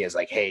this to me as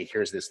like, hey,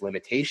 here's this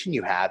limitation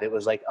you have. It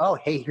was like, oh,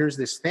 hey, here's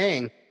this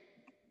thing.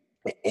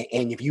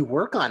 And if you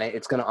work on it,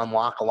 it's going to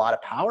unlock a lot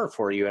of power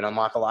for you and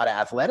unlock a lot of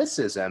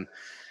athleticism.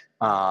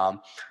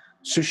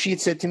 So she had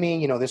said to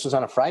me, this was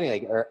on a Friday,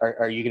 like,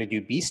 are you going to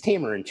do Beast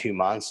Tamer in 2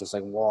 months? It's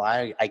like, well,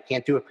 I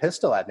can't do a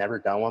pistol. I've never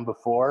done one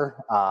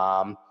before.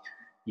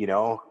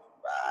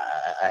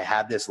 I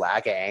have this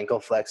lack of ankle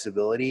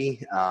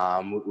flexibility,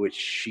 which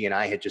she and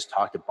I had just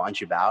talked a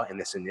bunch about in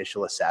this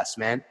initial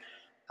assessment.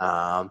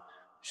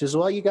 She says,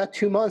 well, you got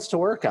 2 months to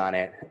work on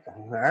it.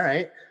 All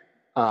right.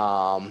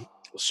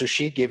 So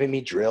she'd given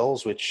me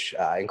drills, which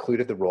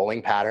included the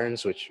rolling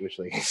patterns, which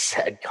like I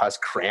said,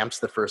 caused cramps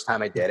the first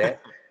time I did it.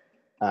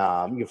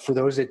 For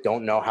those that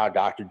don't know how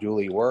Dr.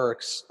 Dooley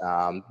works,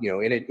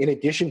 in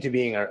addition to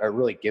being a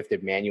really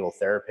gifted manual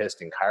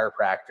therapist and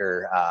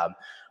chiropractor,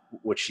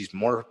 what she's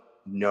more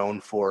known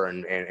for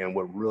and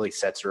what really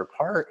sets her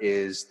apart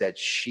is that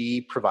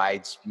she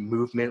provides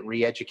movement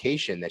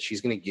re-education, that she's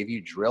going to give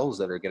you drills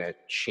that are going to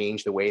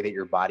change the way that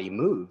your body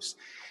moves.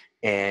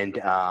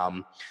 And,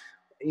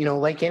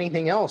 like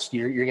anything else,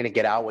 you're going to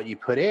get out what you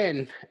put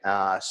in.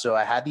 So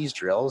I had these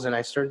drills and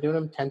I started doing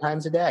them 10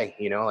 times a day,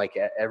 like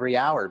every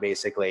hour,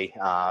 basically.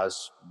 I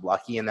was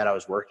lucky in that I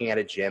was working at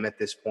a gym at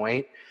this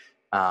point.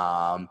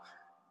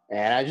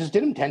 And I just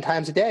did them 10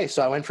 times a day.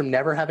 So I went from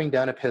never having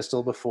done a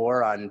pistol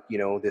before on,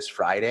 this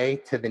Friday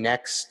to the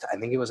next, I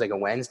think it was like a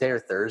Wednesday or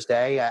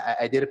Thursday.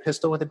 I did a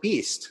pistol with a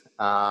beast.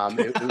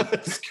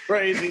 It's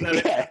crazy.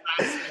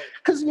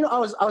 Because,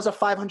 I was a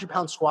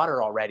 500-pound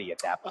squatter already at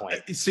that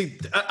point. See,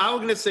 I was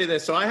going to say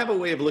this. So I have a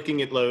way of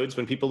looking at loads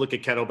when people look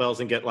at kettlebells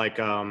and get like,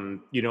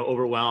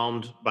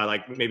 overwhelmed by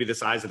like maybe the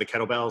size of the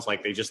kettlebells.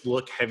 Like they just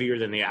look heavier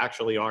than they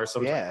actually are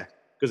sometimes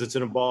because it's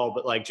in a ball.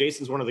 But like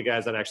Jason's one of the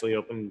guys that actually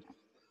opened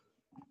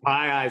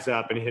my eyes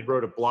up, and he had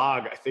wrote a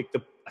blog. I think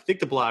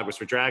the blog was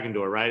for Dragon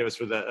Door, right? It was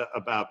for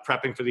about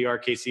prepping for the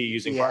RKC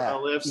using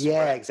barbell lifts.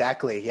 Yeah, right?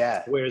 exactly.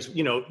 Yeah. Whereas,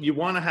 you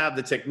want to have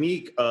the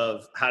technique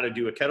of how to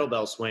do a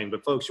kettlebell swing,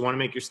 but folks, you want to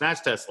make your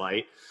snatch test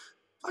light.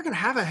 Fucking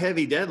have a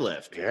heavy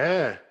deadlift.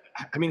 Yeah.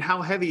 I mean,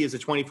 how heavy is a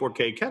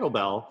 24K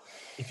kettlebell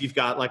if you've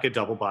got like a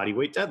double body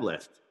weight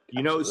deadlift?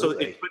 Absolutely. So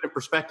it's put in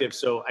perspective.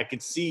 So I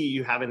could see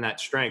you having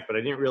that strength, but I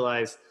didn't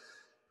realize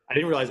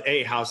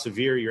how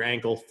severe your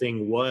ankle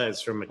thing was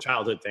from a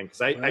childhood thing.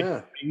 Cause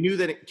I knew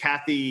that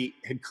Kathy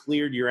had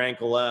cleaned your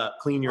ankle up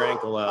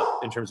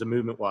in terms of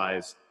movement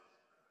wise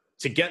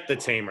to get the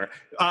tamer.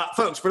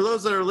 Folks, for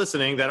those that are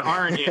listening that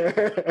aren't in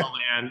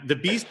land, the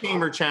Beast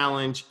Tamer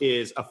Challenge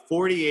is a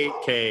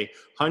 48K,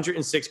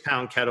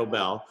 106-pound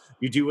kettlebell.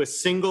 You do a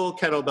single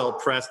kettlebell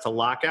press to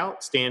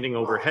lockout, standing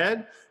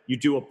overhead. You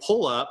do a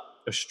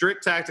pull-up, a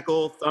strict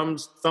tactical,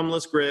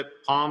 thumbless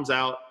grip, palms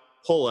out,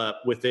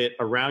 pull-up with it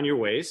around your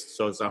waist.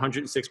 So it's a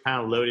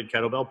 106-pound loaded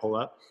kettlebell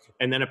pull-up.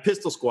 And then a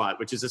pistol squat,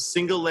 which is a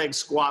single leg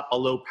squat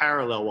below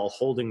parallel while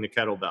holding the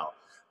kettlebell.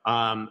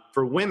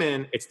 For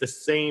women, it's the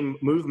same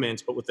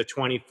movements, but with the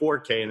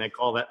 24K, and they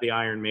call that the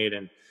Iron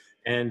Maiden.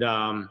 And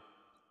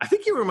I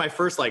think you were my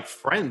first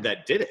friend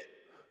that did it.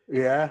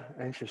 Yeah,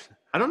 interesting.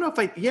 I don't know if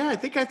I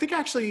think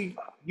actually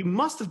you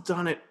must have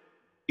done it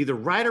either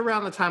right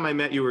around the time I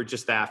met you or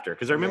just after.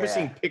 Cause I remember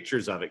seeing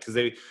pictures of it. Cause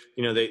they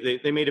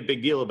made a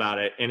big deal about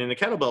it. And in the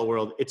kettlebell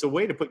world, it's a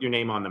way to put your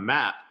name on the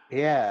map.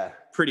 Yeah.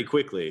 Pretty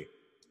quickly.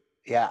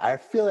 Yeah, I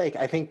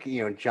think,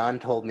 John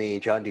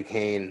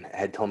Duquesne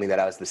had told me that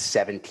I was the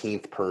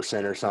 17th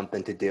person or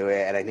something to do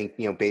it. And I think,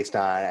 based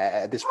on,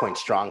 at this point,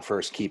 Strong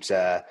First keeps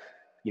a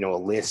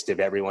list of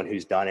everyone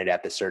who's done it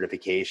at the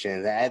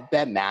certification.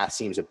 That math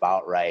seems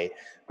about right.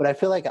 But I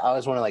feel like I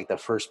was one of the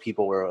first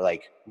people where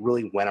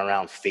really went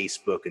around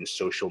Facebook and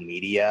social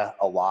media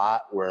a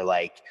lot, where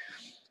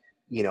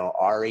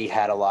Ari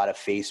had a lot of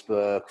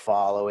Facebook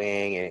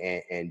following,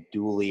 and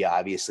Dooley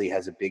obviously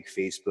has a big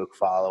Facebook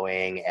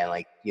following,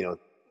 and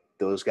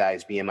those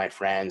guys being my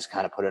friends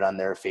kind of put it on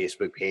their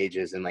Facebook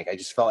pages. And I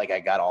just felt like I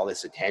got all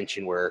this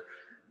attention where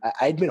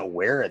I'd been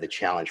aware of the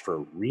challenge for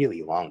a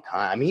really long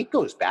time. I mean, it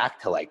goes back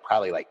to like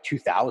probably like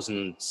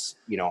 2000s,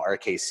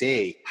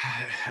 RKC.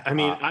 I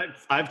mean,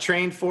 I've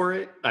trained for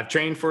it. I've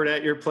trained for it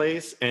at your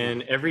place,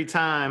 and every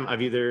time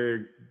I've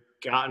either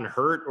gotten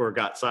hurt or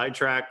got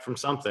sidetracked from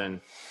something.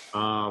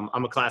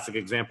 I'm a classic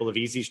example of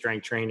easy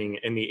strength training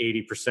in the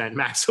 80%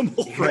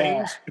 maximal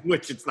range,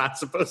 which it's not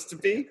supposed to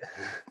be.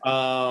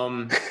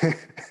 And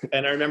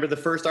I remember the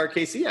first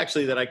RKC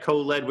actually that I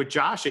co-led with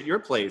Josh at your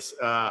place.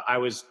 I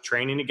was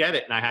training to get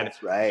it, and I had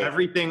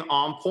everything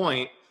on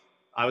point.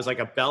 I was like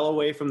a bell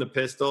away from the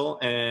pistol,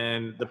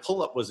 and the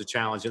pull-up was a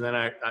challenge. And then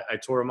I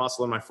tore a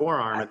muscle in my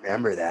forearm. I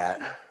remember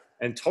that.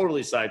 And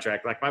totally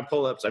sidetracked. Like my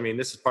pull-ups, I mean,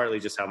 this is partly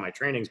just how my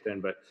training's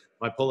been, but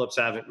my pull-ups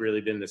haven't really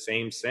been the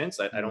same since.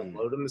 I don't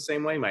load them the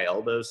same way. My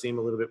elbows seem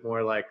a little bit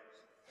more like,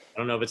 I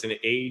don't know if it's an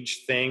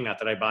age thing, not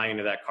that I buy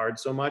into that card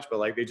so much, but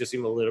like they just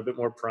seem a little bit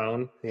more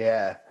prone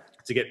to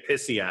get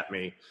pissy at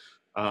me.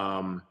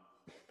 I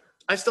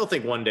still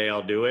think one day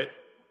I'll do it.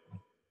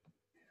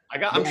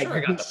 I'm sure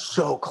I got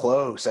so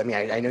close. I mean,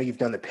 I know you've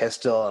done the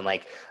pistol, and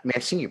like, I mean,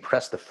 I've seen you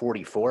press the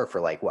 44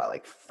 for like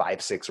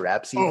 5-6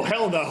 reps. Even. Oh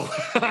hell no!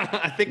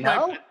 I think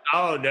no.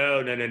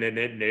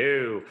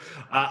 No.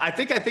 I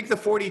think the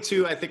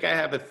 42. I think I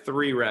have a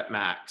 3-rep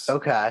max.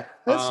 Okay,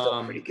 that's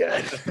still pretty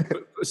good.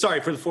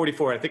 Sorry for the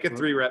 44. I think a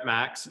 3-rep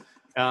max.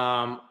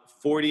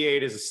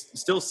 48 is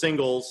still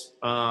singles.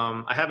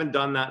 I haven't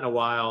done that in a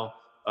while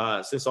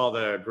since all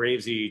the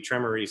Gravesy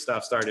tremory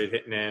stuff started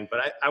hitting in.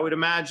 But I would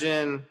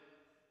imagine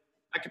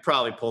I could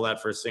probably pull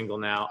that for a single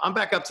now. I'm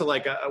back up to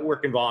like a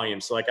working volume.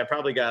 So like I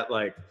probably got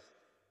like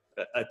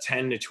a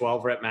 10 to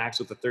 12 rep max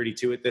with the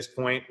 32 at this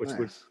point, which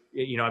would,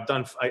 I've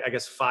done, I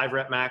guess 5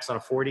 rep max on a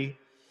 40.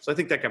 So I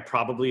think that could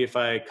probably, if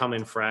I come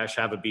in fresh,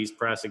 have a beast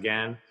press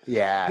again.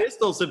 Yeah.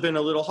 Pistols have been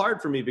a little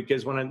hard for me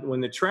because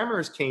when the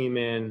tremors came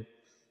in,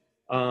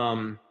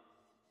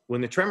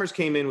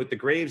 with the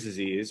Graves'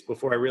 disease,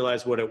 before I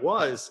realized what it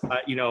was,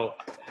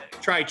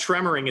 try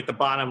tremoring at the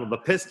bottom of a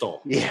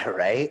pistol. Yeah,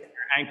 right.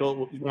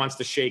 Ankle wants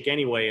to shake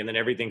anyway, and then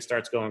everything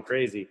starts going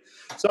crazy.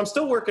 So I'm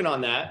still working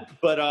on that.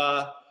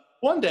 But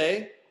one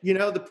day,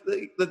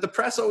 the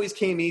press always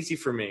came easy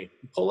for me.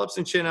 Pull-ups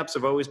and chin-ups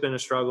have always been a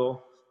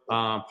struggle.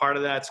 Part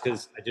of that's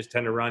because I just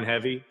tend to run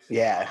heavy.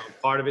 Yeah.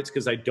 Part of it's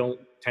because I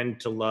don't tend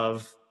to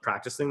love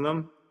practicing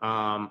them.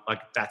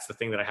 Like that's the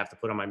thing that I have to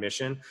put on my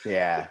mission.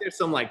 Yeah. There's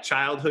some like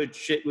childhood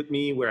shit with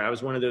me where I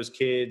was one of those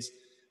kids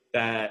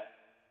that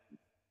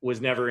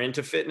was never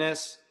into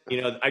fitness.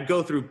 I'd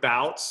go through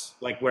bouts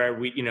like where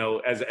we,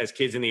 as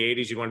kids in the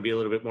 80s, you want to be a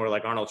little bit more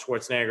like Arnold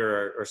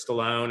Schwarzenegger or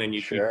Stallone, and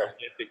you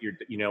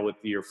with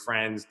your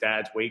friend's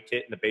dad's weight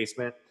kit in the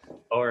basement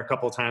or a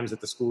couple of times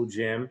at the school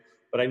gym.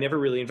 But I never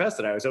really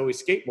invested. I was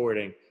always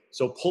skateboarding.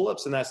 So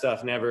pull-ups and that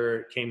stuff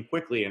never came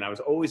quickly. And I was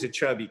always a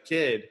chubby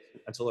kid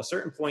until a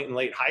certain point in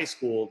late high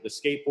school, the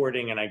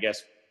skateboarding, and I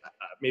guess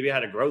maybe I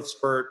had a growth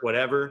spurt,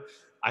 whatever.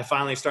 I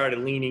finally started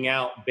leaning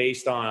out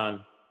based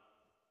on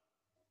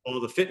all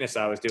the fitness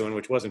I was doing,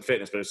 which wasn't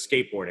fitness, but it was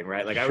skateboarding,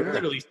 right? Like I would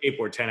literally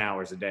skateboard 10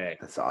 hours a day.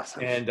 That's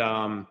awesome.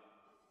 And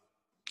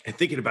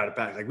thinking about it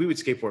back, like we would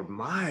skateboard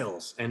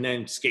miles and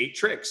then skate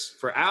tricks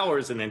for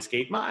hours and then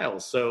skate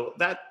miles. So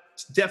that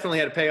definitely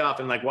had to pay off.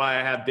 And like why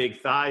I have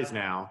big thighs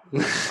now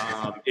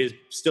is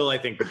still, I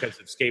think, because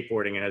of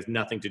skateboarding. It has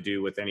nothing to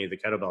do with any of the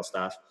kettlebell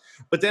stuff.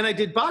 But then I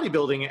did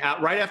bodybuilding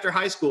right after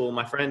high school.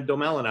 My friend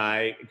Domel and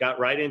I got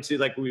right into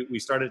like, we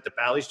started at the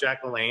Bally's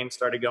Jack LaLanne,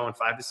 started going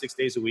 5 to 6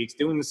 days a week,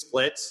 doing the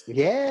splits.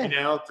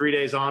 Yeah. 3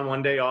 days on,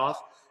 1 day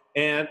off.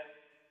 And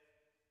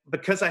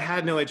because I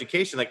had no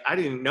education, like I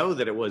didn't know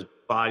that it was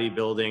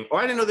bodybuilding, or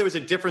I didn't know there was a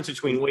difference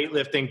between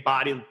weightlifting,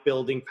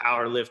 bodybuilding,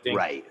 powerlifting.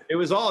 Right. It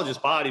was all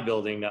just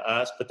bodybuilding to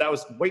us, but that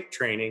was weight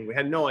training. We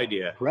had no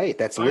idea. Right.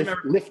 That's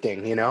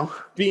lifting,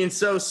 Being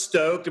so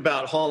stoked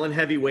about hauling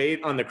heavy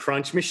weight on the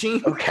crunch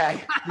machine.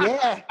 Okay.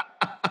 Yeah.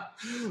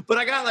 But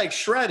I got like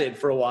shredded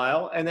for a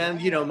while. And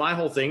then, my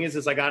whole thing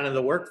is I got into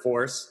the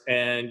workforce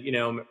and,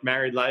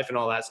 married life and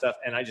all that stuff.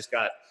 And I just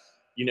got,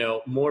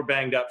 more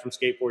banged up from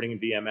skateboarding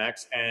and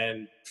BMX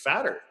and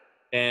fatter.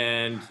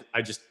 And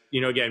I just,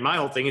 again, my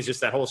whole thing is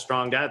just that whole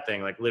strong dad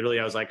thing. Like literally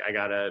I was like, I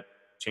got to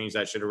change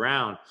that shit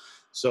around.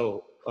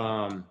 So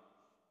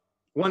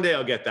one day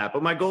I'll get that.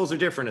 But my goals are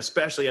different,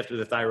 especially after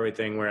the thyroid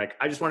thing where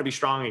I just want to be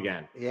strong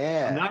again.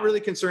 Yeah. I'm not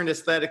really concerned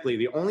aesthetically.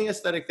 The only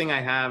aesthetic thing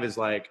I have is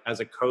like, as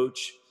a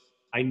coach,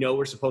 I know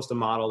we're supposed to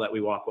model that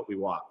we walk what we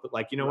walk. But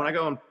like, when I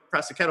go and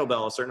press a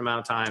kettlebell a certain amount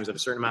of times at a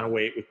certain amount of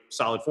weight with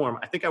solid form,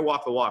 I think I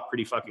walk the walk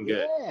pretty fucking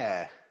good.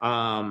 Yeah.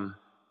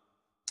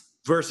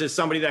 Versus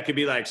somebody that could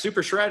be like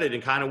super shredded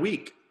and kind of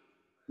weak,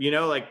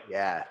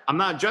 yeah, I'm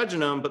not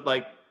judging them, but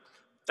like,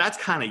 that's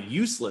kind of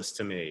useless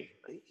to me.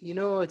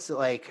 It's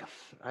like,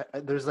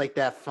 there's like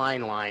that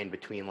fine line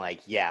between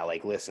like,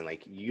 listen,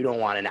 like you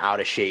don't want an out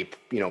of shape,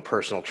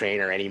 personal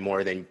trainer any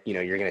more than,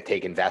 you're going to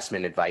take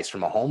investment advice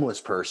from a homeless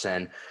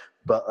person.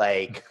 But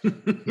like, I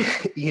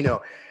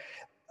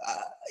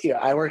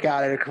work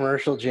out at a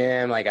commercial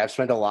gym. Like I've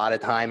spent a lot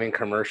of time in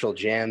commercial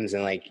gyms,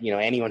 and like,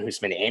 anyone who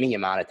spent any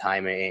amount of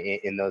time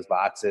in those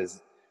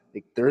boxes,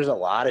 like, there's a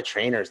lot of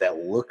trainers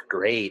that look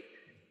great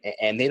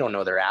and they don't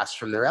know their ass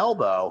from their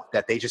elbow,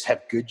 that they just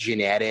have good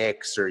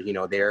genetics, or,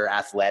 they're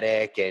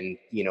athletic and,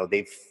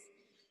 they've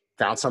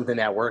found something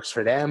that works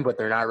for them, but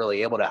they're not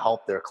really able to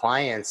help their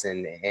clients.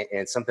 And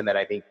something that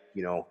I think,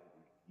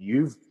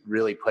 you've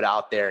really put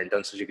out there and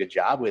done such a good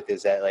job with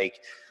is that,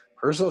 like,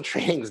 personal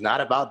training is not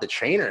about the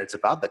trainer. It's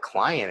about the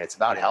client. It's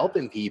about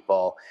helping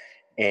people.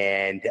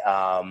 And,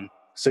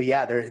 so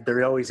yeah,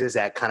 there always is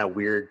that kind of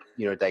weird,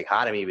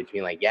 dichotomy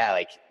between, like, yeah,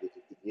 like,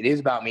 it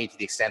is about me to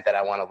the extent that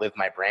I want to live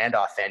my brand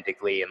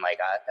authentically. And, like,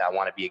 I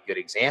want to be a good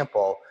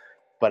example,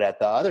 but at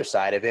the other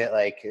side of it,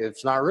 like,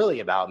 it's not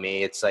really about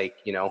me. It's like,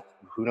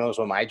 who knows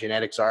what my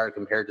genetics are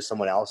compared to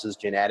someone else's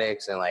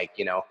genetics. And, like,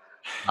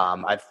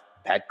 I've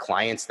had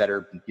clients that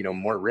are,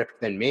 more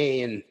ripped than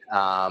me, and,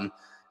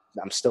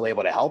 I'm still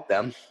able to help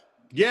them.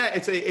 Yeah.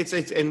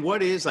 It's and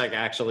what is, like,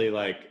 actually,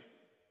 like,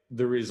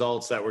 the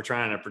results that we're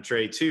trying to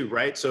portray too,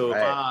 right? So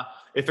right.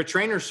 If a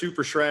trainer's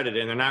super shredded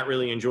and they're not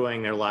really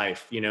enjoying their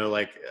life,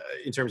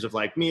 in terms of,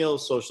 like,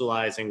 meals,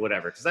 socializing,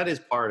 whatever, because that is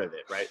part of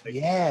it, right? Like,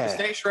 yeah. To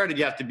stay shredded,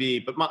 you have to be,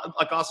 but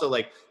like, also,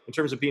 like, in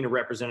terms of being a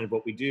representative of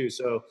what we do.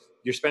 So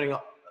you're spending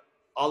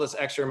all this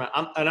extra amount,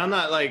 and I'm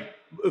not, like,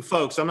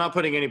 folks, I'm not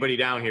putting anybody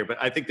down here, but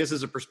I think this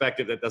is a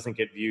perspective that doesn't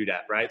get viewed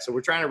at, right? So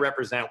we're trying to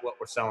represent what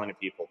we're selling to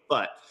people.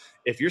 But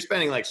if you're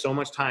spending, like, so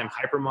much time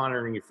hyper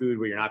monitoring your food,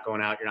 where you're not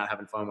going out, you're not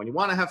having fun when you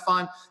want to have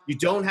fun, you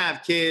don't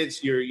have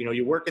kids,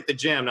 you work at the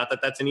gym, not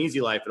that that's an easy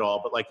life at all,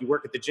 but, like, you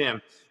work at the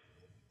gym,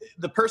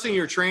 the person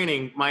you're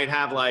training might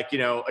have, like,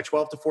 a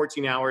 12 to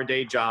 14 hour a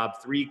day job,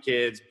 3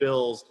 kids,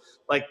 bills,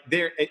 like,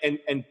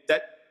 and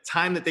that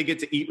time that they get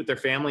to eat with their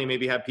family and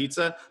maybe have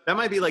pizza, that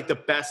might be, like, the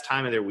best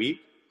time of their week.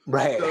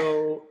 Right.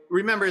 So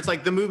remember, it's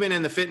like the movement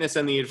and the fitness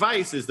and the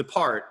advice is the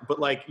part, but,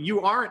 like,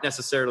 you aren't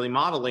necessarily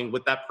modeling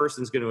what that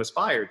person's going to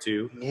aspire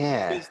to.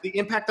 Yeah. Because the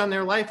impact on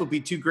their life will be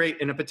too great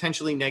in a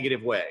potentially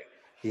negative way.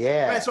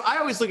 Yeah. Right? So I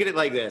always look at it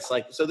like this,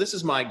 like, so this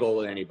is my goal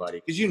with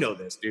anybody, because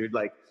this, dude,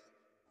 like,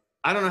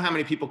 I don't know how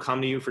many people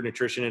come to you for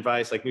nutrition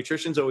advice. Like,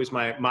 nutrition's always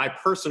my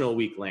personal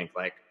weak link.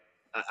 Like,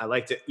 I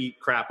like to eat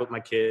crap with my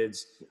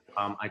kids.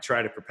 I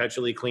try to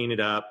perpetually clean it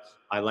up.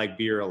 I like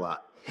beer a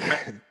lot.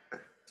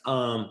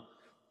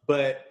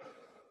 But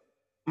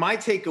my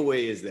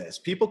takeaway is this: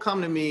 people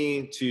come to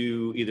me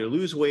to either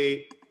lose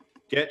weight,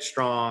 get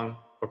strong,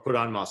 or put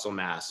on muscle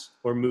mass,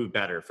 or move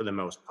better for the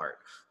most part.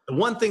 The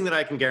one thing that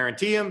I can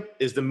guarantee them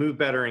is to move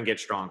better and get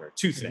stronger.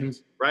 2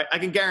 things, right? I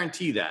can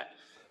guarantee that.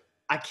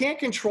 I can't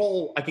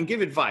control, I can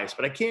give advice,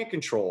 but I can't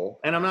control,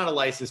 and I'm not a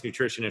licensed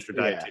nutritionist or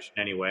dietitian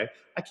anyway,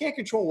 I can't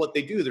control what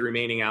they do the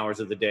remaining hours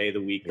of the day,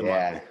 the week, the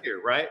month, the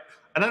year, right?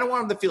 And I don't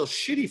want them to feel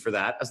shitty for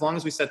that, as long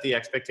as we set the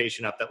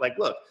expectation up that, like,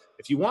 look,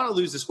 if you want to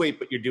lose this weight,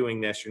 but you're doing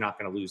this, you're not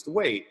going to lose the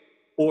weight,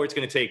 or it's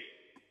going to take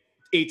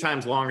 8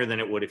 times longer than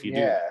it would if you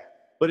do.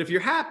 But if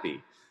you're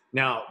happy.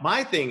 Now,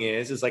 my thing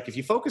is like, if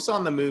you focus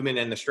on the movement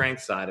and the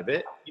strength side of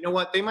it, you know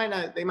what? They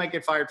might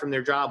get fired from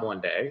their job one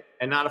day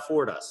and not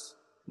afford us.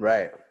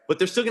 Right. But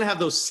they're still going to have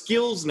those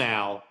skills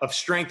now of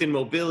strength and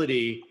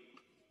mobility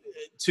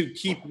to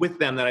keep with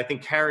them that I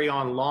think carry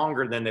on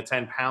longer than the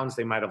 10 pounds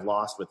they might have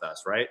lost with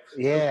us, right?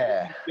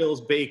 Yeah. Those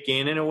skills bake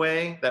in a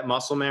way, that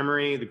muscle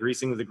memory, the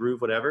greasing of the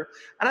groove, whatever.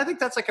 And I think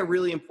that's, like, a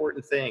really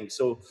important thing.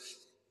 So,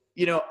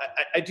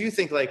 I do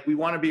think, like, we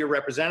want to be a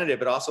representative,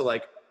 but also,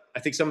 like, I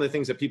think some of the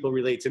things that people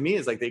relate to me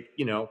is, like, they,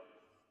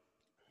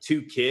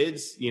 2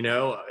 kids,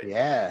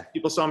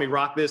 people saw me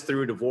rock this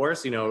through a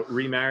divorce,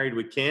 remarried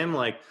with Kim.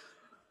 Like,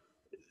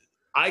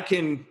 I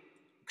can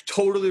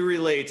totally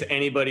relate to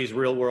anybody's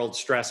real world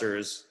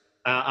stressors.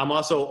 I'm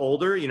also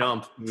older,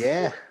 I'm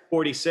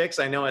 46.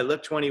 I know I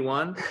look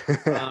 21,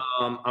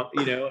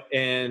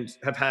 and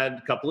have had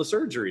a couple of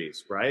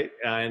surgeries, right?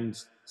 And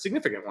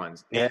significant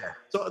ones. Yeah.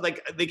 So,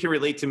 like, they can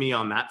relate to me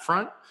on that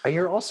front. But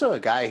you're also a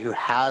guy who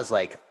has,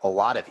 like, a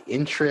lot of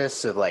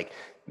interests of, like,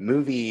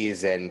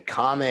 movies and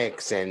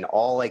comics and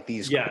all, like,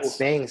 these cool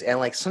things. And,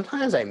 like,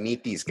 sometimes I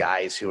meet these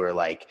guys who are,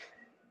 like,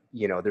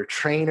 they're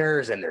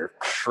trainers and they're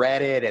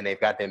shredded and they've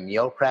got their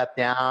meal prep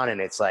down, and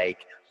it's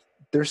like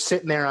they're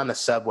sitting there on the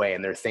subway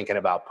and they're thinking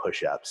about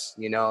push-ups.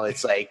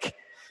 It's like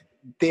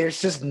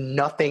there's just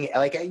nothing,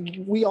 like,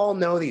 we all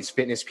know these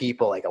fitness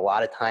people, like, a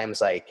lot of times,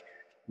 like,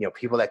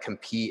 people that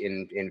compete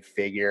in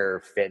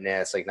figure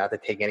fitness, like, not to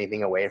take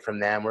anything away from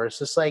them, where it's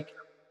just like,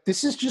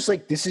 this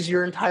is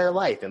your entire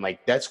life, and,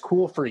 like, that's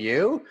cool for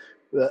you.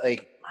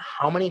 Like,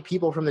 how many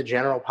people from the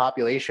general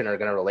population are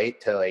going to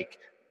relate to, like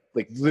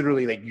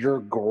literally, like, your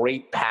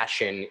great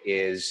passion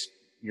is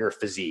your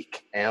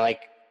physique, and,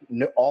 like,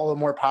 all the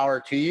more power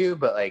to you,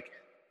 but, like,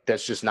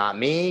 that's just not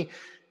me.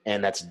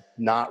 And that's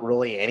not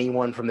really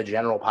anyone from the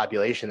general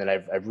population that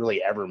I've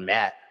really ever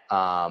met,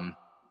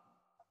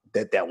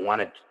 that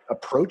want to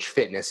approach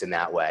fitness in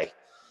that way.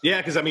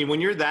 Yeah. Cause I mean, when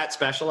you're that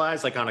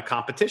specialized, like, on a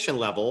competition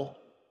level,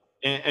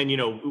 and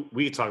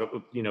we talk,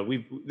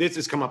 this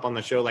has come up on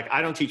the show. Like,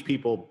 I don't teach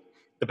people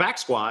the back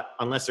squat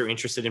unless they're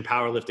interested in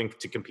powerlifting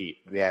to compete.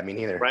 Yeah, me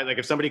neither. Right? Like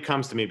if somebody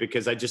comes to me,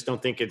 because I just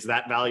don't think it's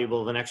that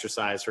valuable of an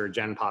exercise for a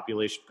gen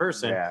population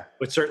person. Yeah.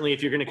 But certainly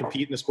if you're going to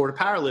compete in the sport of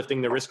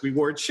powerlifting, the risk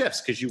reward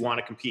shifts because you want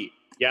to compete.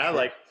 Yeah.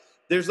 Like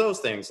there's those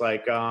things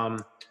like,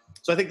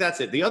 so I think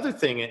that's it. The other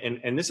thing,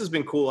 and this has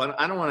been cool.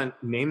 I don't want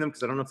to name them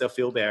because I don't know if they'll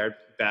feel bad,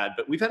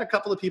 but we've had a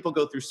couple of people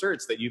go through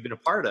certs that you've been a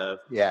part of.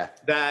 Yeah.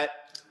 That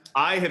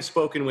I have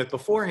spoken with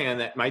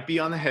beforehand that might be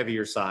on the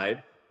heavier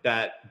side,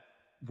 that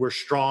were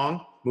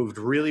strong, moved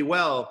really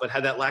well, but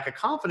had that lack of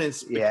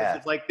confidence because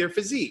of like their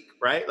physique,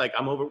 right? Like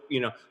I'm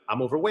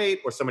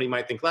overweight, or somebody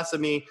might think less of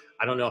me.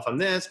 I don't know if I'm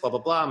this, blah, blah,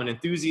 blah. I'm an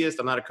enthusiast.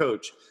 I'm not a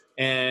coach.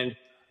 And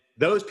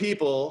those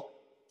people,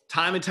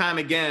 time and time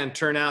again,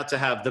 turn out to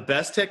have the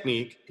best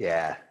technique,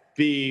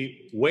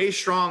 be way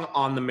strong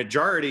on the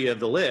majority of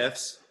the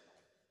lifts,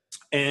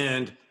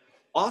 and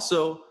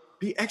also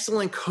be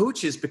excellent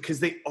coaches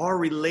because they are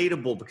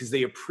relatable, because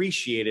they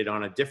appreciate it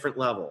on a different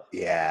level.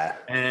 Yeah.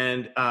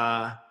 And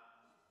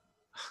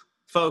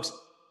folks,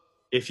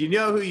 if you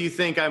know who you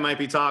think I might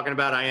be talking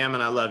about, I am,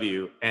 and I love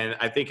you. And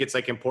I think it's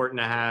like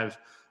important to have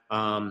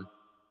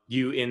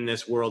you in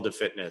this world of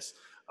fitness,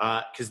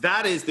 because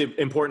that is the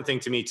important thing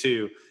to me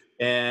too.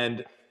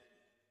 And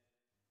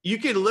you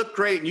can look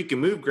great and you can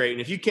move great,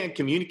 and if you can't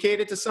communicate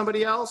it to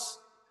somebody else,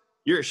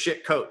 you're a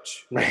shit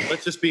coach.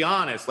 Let's just be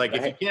honest. Like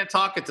if you can't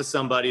talk it to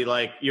somebody,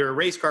 like you're a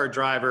race car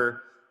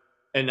driver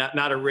and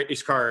not a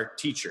race car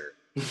teacher.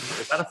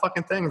 Is that a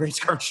fucking thing? Race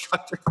car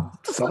instructor?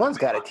 Someone's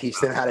got to teach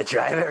them how to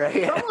drive it,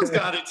 right? Someone's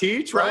got to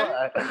teach,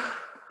 right?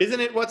 Isn't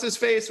it? What's his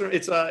face?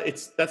 It's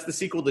that's the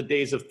sequel to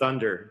Days of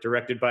Thunder,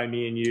 directed by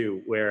me and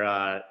you, where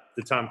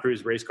the Tom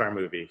Cruise race car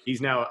movie.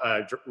 He's now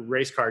a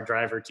race car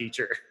driver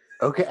teacher.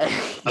 Okay. I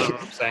don't know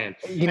what I'm saying.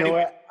 You know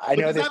what? I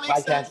know this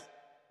podcast.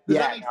 Does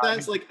that make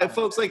sense? Like,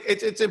 folks, like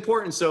it's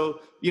important.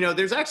 So,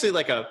 there's actually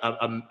like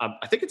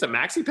I think it's a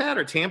maxi pad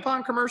or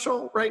tampon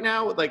commercial right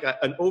now with like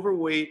an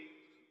overweight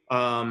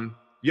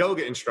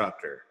yoga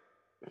instructor.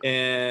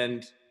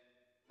 And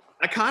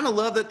I kind of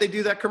love that they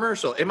do that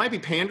commercial. It might be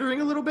pandering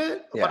a little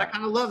bit, but I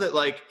kind of love that.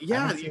 Like, I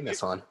haven't seen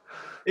this one.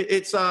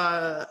 It's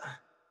I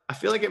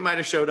feel like it might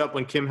have showed up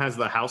when Kim has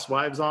the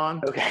Housewives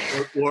on,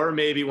 or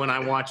maybe when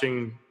I'm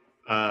watching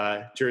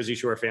Jersey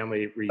Shore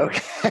Family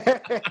reunion.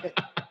 Okay.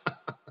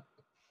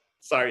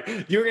 Sorry,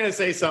 you were gonna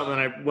say something,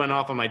 and I went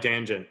off on my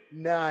tangent.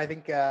 No, I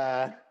think.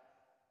 I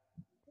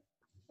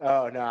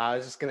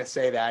was just gonna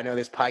say that I know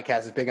this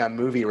podcast is big on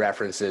movie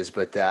references,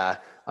 but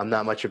I'm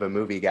not much of a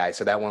movie guy,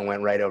 so that one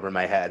went right over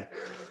my head.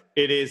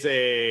 It is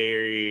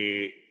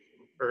a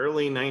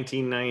early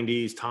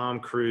 1990s Tom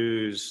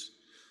Cruise,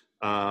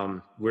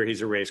 where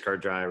he's a race car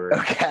driver.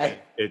 Okay.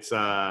 It's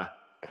I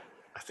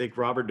think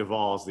Robert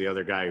Duvall is the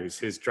other guy who's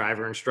his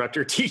driver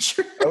instructor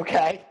teacher.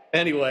 Okay.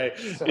 Anyway,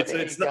 so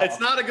it's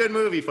not a good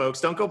movie, folks.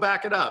 Don't go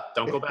back it up.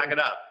 Don't go back it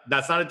up.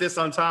 That's not a diss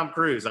on Tom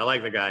Cruise. I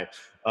like the guy.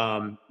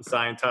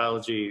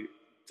 Scientology,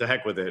 to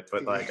heck with it.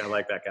 But like, I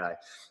like that guy.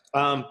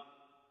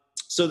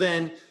 So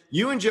then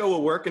you and Joe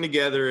were working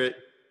together at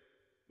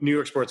New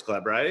York Sports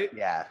Club, right?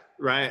 Yeah.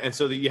 Right. And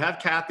so that you have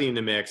Kathy in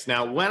the mix.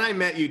 Now, when I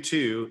met you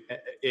too,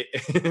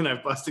 and I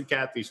busted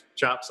Kathy's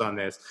chops on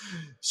this,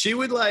 she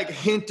would like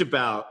hint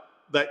about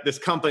that this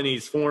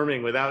company's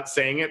forming without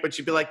saying it, but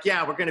she'd be like,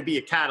 yeah, we're going to be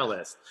a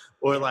catalyst,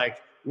 or like,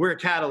 we're a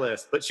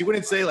catalyst, but she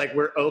wouldn't say like,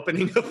 we're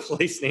opening a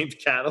place named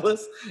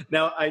Catalyst.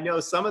 Now I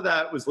know some of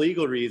that was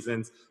legal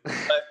reasons,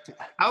 but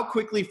how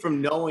quickly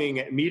from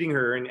meeting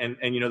her and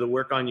the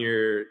work on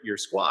your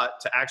squat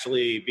to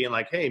actually being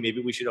like, hey,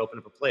 maybe we should open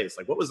up a place.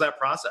 Like, what was that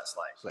process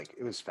like?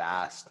 It was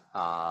fast.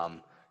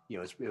 It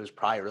was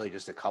probably really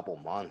just a couple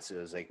months. It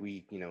was like,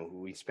 we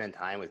spent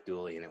time with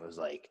Dooley, and it was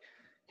like,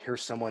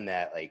 here's someone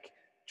that like,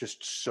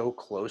 just so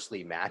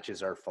closely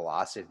matches our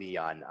philosophy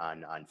on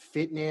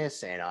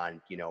fitness and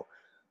on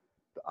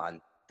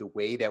the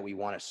way that we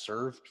want to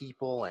serve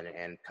people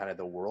and kind of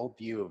the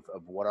worldview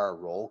of what our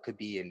role could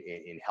be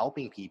in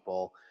helping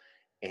people.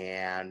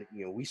 And,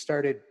 we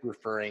started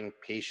referring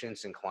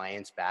patients and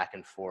clients back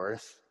and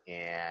forth.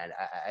 And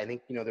I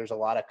think, there's a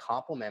lot of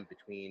complement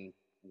between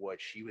what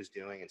she was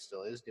doing and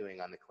still is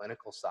doing on the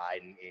clinical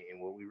side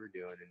and what we were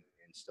doing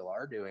and still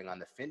are doing on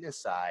the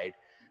fitness side.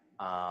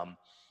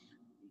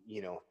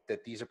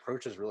 That these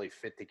approaches really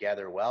fit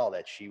together well,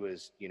 that she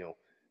was,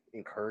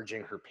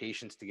 encouraging her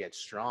patients to get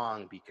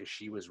strong because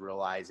she was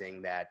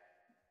realizing that,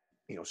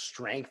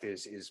 strength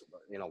is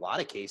in a lot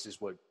of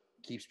cases what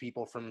keeps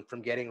people from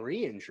getting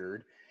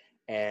re-injured.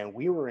 And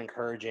we were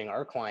encouraging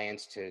our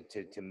clients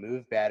to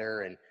move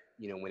better. And,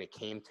 when it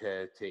came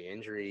to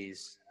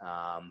injuries,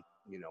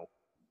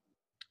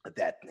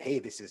 that, hey,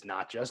 this is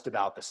not just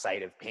about the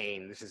site of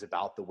pain. This is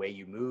about the way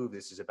you move.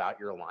 This is about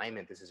your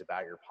alignment. This is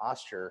about your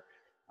posture.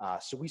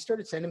 So we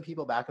started sending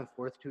people back and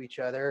forth to each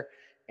other,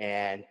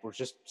 and we're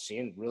just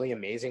seeing really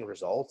amazing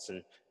results.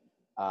 And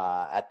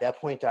at that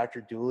point,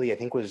 Dr. Dooley, I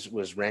think,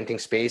 was renting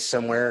space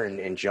somewhere,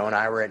 and Joe and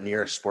I were at New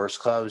York Sports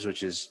Clubs,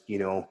 which is,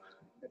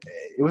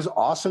 it was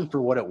awesome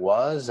for what it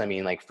was. I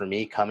mean, like for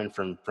me, coming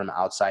from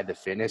outside the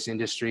fitness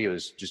industry, it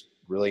was just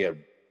really a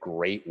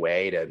great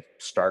way to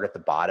start at the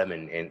bottom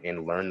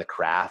and learn the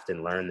craft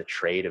and learn the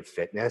trade of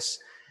fitness.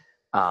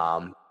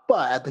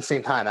 But at the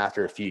same time,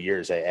 after a few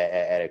years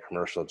at a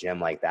commercial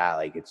gym like that,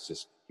 like it's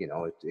just,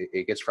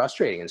 it gets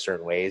frustrating in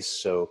certain ways.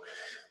 So,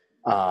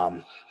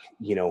 at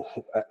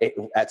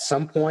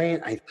some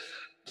point, I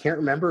can't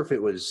remember if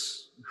it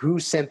was who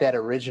sent that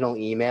original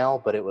email,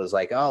 but it was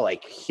like, oh,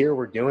 like here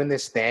we're doing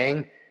this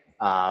thing.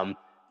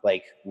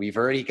 Like we've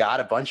already got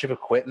a bunch of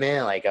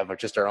equipment, like of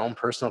just our own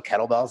personal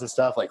kettlebells and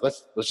stuff. Like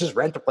let's just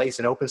rent the place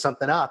and open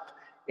something up.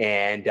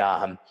 And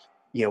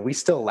we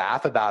still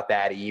laugh about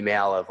that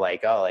email of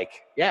like, oh,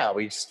 like, yeah,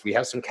 we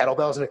have some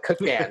kettlebells and a cook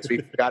van. So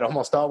we've got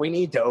almost all we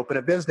need to open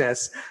a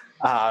business.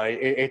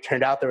 It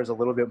turned out there was a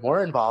little bit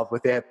more involved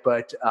with it,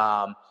 but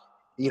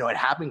it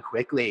happened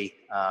quickly.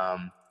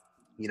 I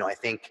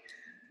think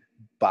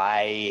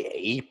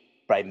by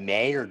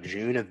May or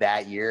June of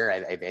that year,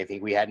 I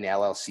think we had an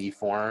LLC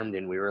formed,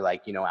 and we were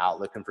like, out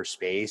looking for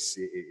space.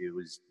 It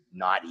was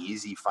not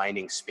easy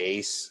finding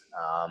space,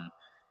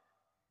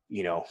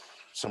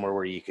 somewhere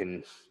where you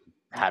can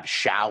have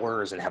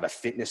showers and have a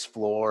fitness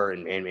floor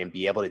and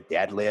be able to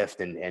deadlift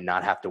and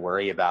not have to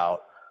worry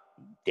about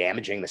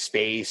damaging the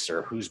space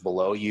or who's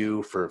below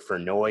you for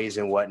noise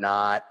and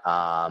whatnot.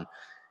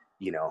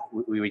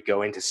 We would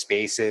go into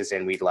spaces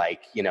and we'd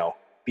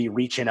be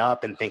reaching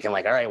up and thinking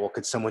like, all right, well,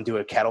 could someone do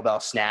a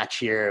kettlebell snatch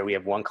here? We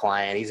have one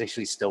client, he's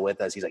actually still with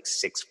us. He's like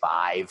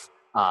 6'5".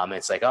 And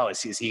it's like, oh,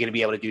 is he going to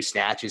be able to do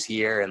snatches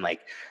here? And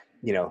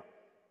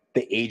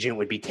the agent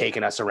would be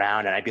taking us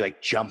around and I'd be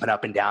like jumping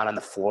up and down on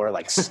the floor,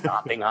 like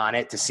stomping on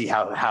it to see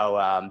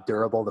how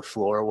durable the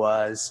floor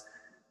was.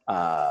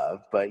 But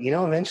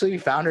eventually we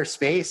found our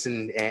space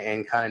and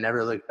kind of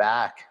never looked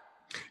back.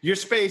 Your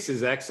space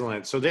is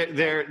excellent. So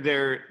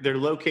they're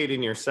located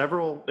near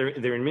several. They're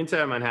in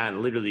Midtown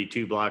Manhattan, literally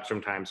 2 blocks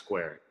from Times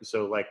Square.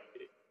 So like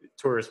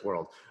tourist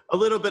world. A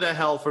little bit of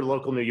hell for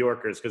local New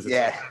Yorkers because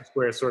Times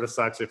Square sort of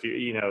sucks if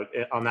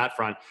on that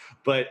front.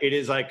 But it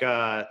is like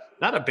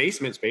not a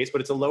basement space, but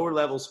it's a lower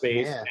level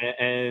space. Yeah.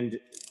 And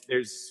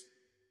there's,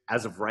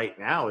 as of right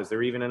now, is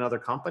there even another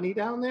company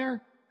down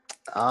there?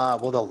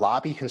 Well, the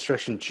lobby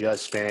construction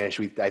just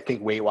finished. I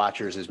think Weight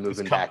Watchers is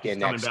moving back in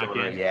next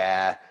door.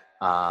 Yeah.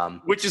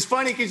 Which is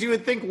funny because you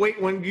would think,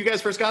 when you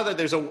guys first got that,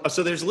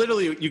 there's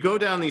literally, you go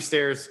down these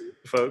stairs,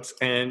 folks,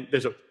 and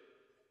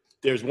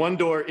there's one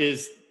door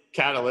is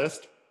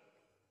Catalyst.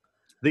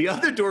 The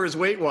other door is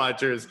Weight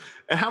Watchers.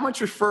 And how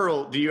much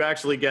referral do you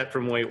actually get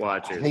from Weight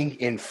Watchers? I think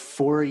in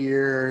 4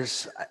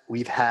 years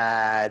we've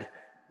had,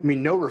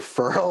 no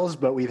referrals,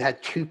 but we've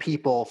had 2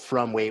 people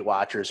from Weight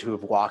Watchers who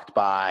have walked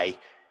by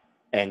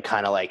and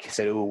kind of like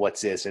said, "Ooh,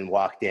 what's this?" and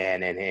walked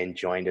in and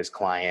joined as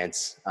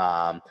clients.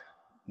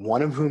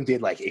 One of whom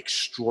did like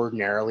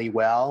extraordinarily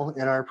well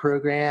in our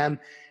program,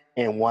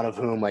 and one of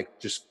whom like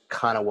just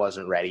kind of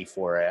wasn't ready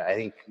for it. I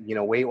think,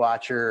 Weight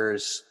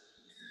Watchers,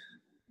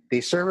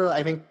 they serve,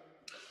 I think,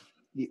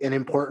 an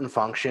important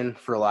function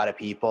for a lot of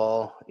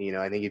people.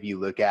 I think if you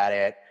look at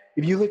it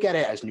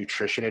as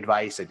nutrition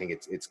advice, I think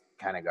it's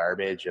kind of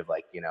garbage of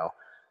like,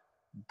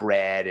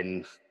 bread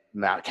and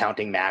not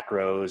counting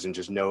macros and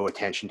just no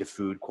attention to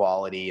food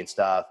quality and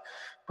stuff.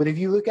 But if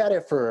you look at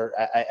it for,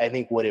 I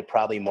think what it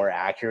probably more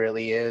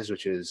accurately is,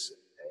 which is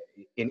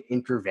an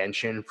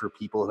intervention for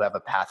people who have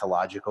a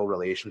pathological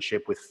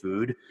relationship with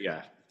food.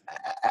 Yeah.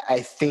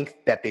 I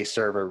think that they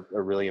serve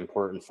a really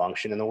important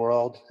function in the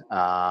world.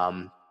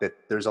 That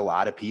there's a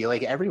lot of people,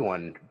 like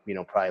everyone,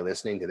 probably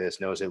listening to this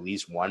knows at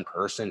least one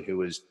person who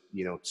was,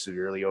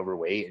 severely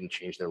overweight and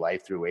changed their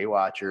life through Weight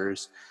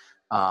Watchers.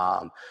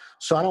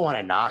 So I don't want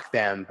to knock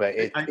them, but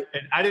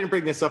I didn't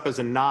bring this up as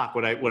a knock.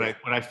 What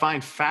I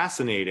find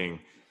fascinating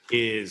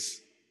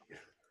is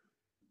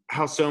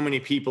how so many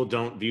people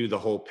don't view the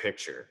whole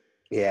picture.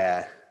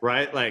 Yeah.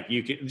 Right. Like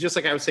you can, just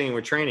like I was saying,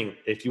 with training,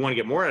 if you want to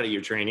get more out of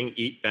your training,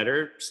 eat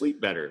better, sleep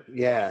better.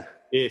 Yeah.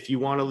 If you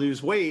want to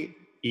lose weight,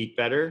 eat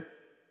better,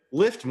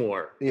 lift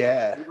more.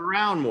 Yeah. Move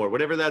around more,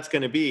 whatever that's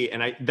going to be.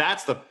 And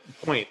that's the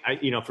point.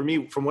 For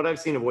me, from what I've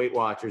seen of Weight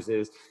Watchers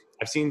is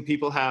I've seen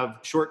people have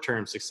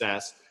short-term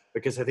success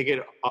because I think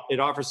it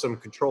offers some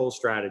control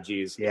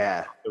strategies.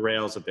 Yeah. The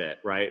rails a bit,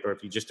 right? Or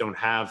if you just don't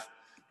have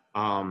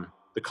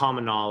the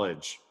common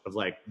knowledge of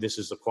like, this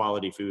is a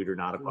quality food or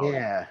not a quality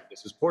food.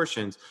 This is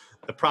portions.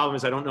 The problem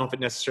is I don't know if it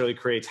necessarily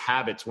creates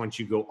habits once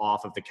you go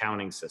off of the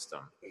counting system.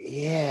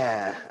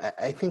 Yeah.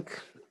 I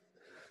think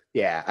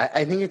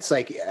it's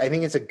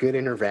a good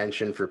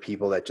intervention for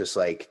people that just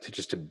like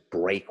to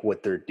break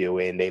what they're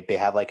doing. They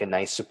have like a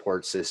nice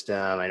support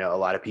system. I know a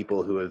lot of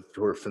people who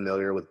are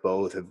familiar with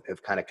both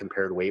have kind of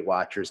compared Weight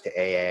Watchers to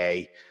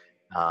AA.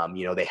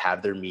 They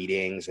have their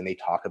meetings and they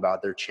talk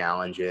about their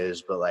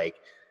challenges, but like,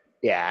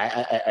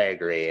 yeah, I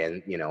agree.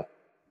 And,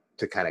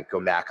 to kind of go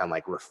back on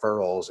like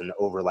referrals and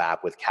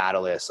overlap with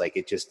Catalyst, like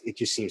it just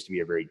seems to be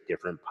a very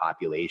different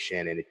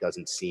population. And it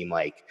doesn't seem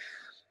like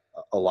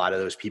a lot of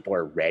those people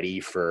are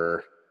ready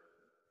for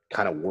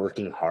kind of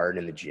working hard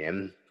in the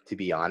gym, to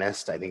be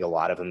honest. I think a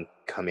lot of them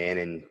come in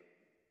and,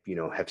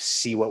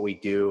 see what we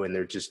do and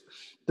they're just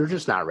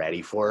not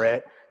ready for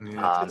it.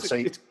 Yeah,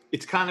 So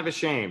it's kind of a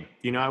shame.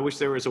 You know, I wish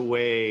there was a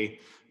way,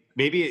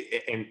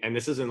 maybe, and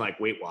this isn't like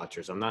Weight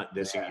Watchers. I'm not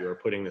dissing you or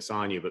putting this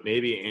on you, but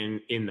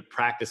maybe in the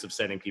practice of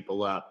setting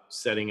people up,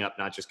 setting up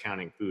not just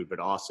counting food, but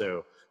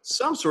also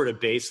some sort of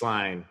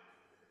baseline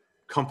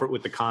comfort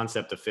with the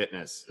concept of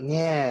fitness.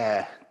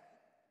 yeah.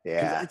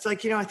 It's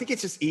like, you know, I think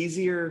it's just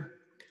easier.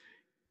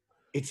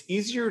 It's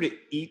easier to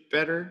eat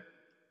better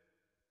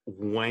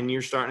when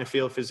you're starting to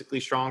feel physically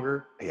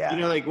stronger. Yeah.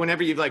 You know, like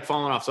whenever you've like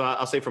fallen off. So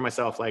I'll say for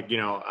myself, like, you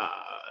know,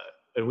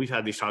 and we've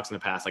had these talks in the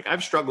past, like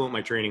I've struggled with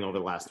my training over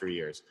the last 3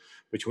 years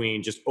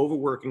between just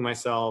overworking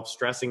myself,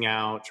 stressing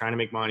out, trying to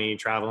make money,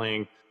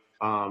 traveling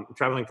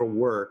for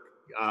work,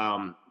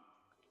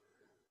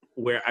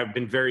 where I've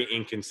been very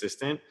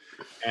inconsistent.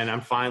 And I'm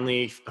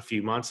finally a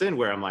few months in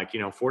where I'm like, you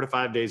know, 4 to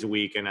 5 days a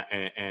week.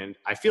 And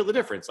I feel the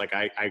difference. Like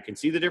I can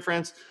see the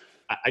difference.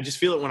 I just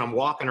feel it when I'm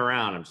walking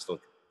around. I'm just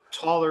like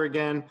taller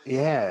again.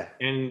 Yeah.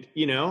 And,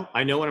 you know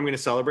when I'm going to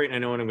celebrate, and I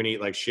know when I'm going to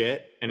eat like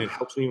shit, and it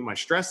helps me with my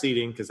stress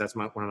eating. Cause that's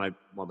one of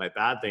my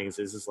bad things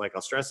is like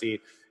I'll stress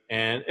eat,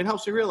 and it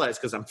helps me realize,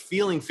 cause I'm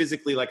feeling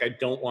physically like I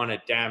don't want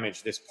to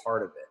damage this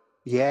part of it.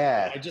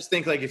 Yeah. I just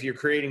think like if you're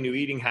creating new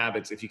eating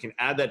habits, if you can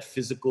add that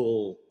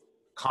physical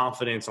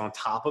confidence on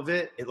top of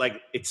it,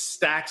 it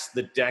stacks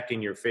the deck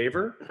in your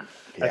favor,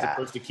 as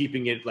opposed to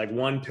keeping it like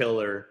one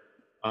pillar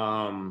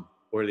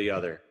or the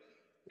other.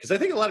 Because I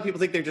think a lot of people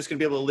think they're just going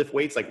to be able to lift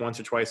weights like once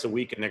or twice a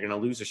week and they're going to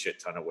lose a shit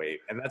ton of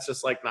weight. And that's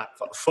just like, not,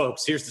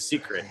 folks, here's the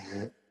secret.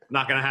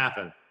 Not going to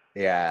happen.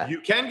 Yeah.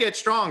 You can get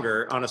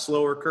stronger on a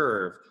slower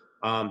curve.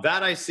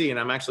 That I see. And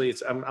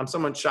I'm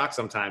somewhat shocked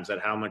sometimes at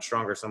how much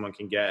stronger someone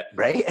can get.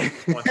 Right.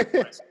 Once or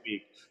twice a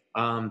week.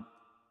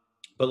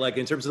 But like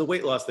in terms of the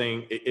weight loss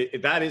thing,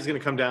 that is going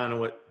to come down to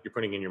what you're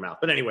putting in your mouth.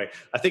 But anyway,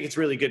 I think it's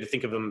really good to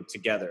think of them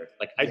together.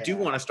 Like I do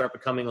want to start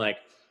becoming like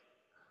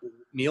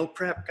meal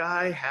prep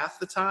guy half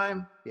the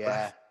time.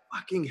 Yeah. I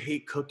fucking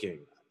hate cooking.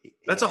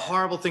 That's a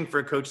horrible thing for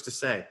a coach to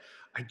say.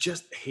 I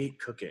just hate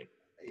cooking.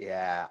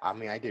 Yeah. I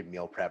mean, I did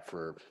meal prep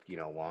for,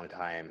 a long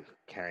time,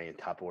 carrying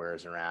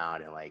Tupperwares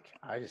around, and like,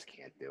 I just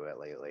can't do it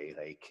lately.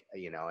 Like,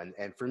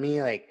 and for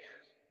me, like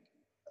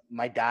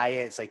my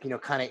diet, it's like,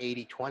 kind of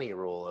 80-20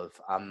 rule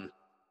of,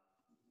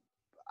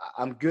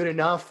 I'm good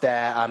enough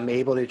that I'm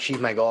able to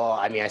achieve my goal.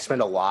 I mean, I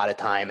spend a lot of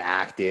time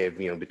active,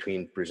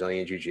 between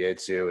Brazilian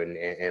Jiu-Jitsu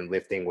and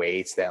lifting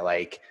weights, that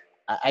like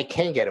I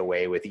can get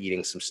away with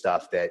eating some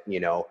stuff that,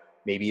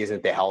 maybe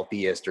isn't the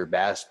healthiest or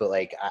best, but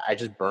like I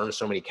just burn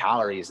so many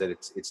calories that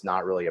it's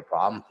not really a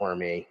problem for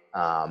me.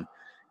 And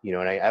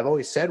I've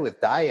always said with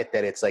diet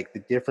that it's like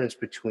the difference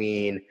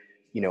between,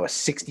 a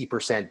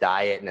 60%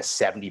 diet and a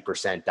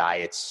 70%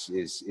 diet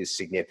is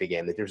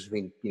significant. The difference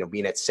between,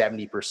 being at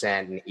 70%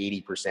 and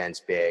 80% is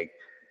big.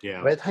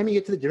 Yeah. By the time you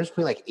get to the difference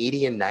between like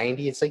 80 and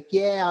 90, it's like,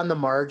 yeah, on the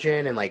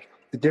margin. And like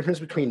the difference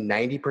between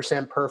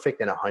 90%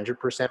 perfect and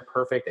 100%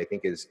 perfect, I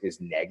think is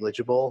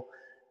negligible.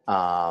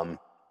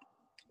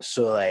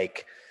 So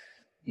like,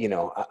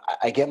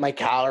 I get my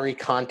calorie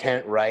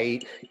content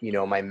right.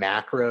 My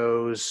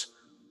macros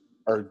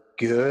are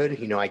good.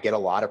 I get a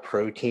lot of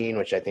protein,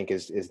 which I think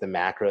is the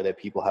macro that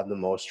people have the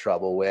most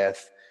trouble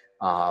with.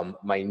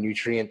 My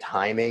nutrient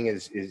timing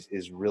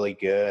is really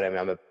good. I mean,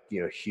 I'm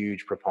a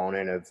huge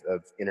proponent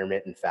of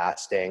intermittent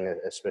fasting,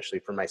 especially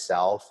for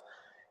myself.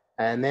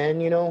 And then,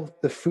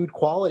 the food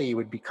quality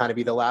would be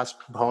the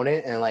last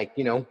component. And like,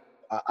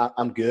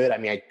 I'm good. I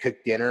mean, I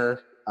cook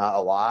dinner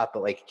a lot,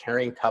 but like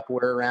carrying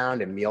Tupperware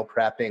around and meal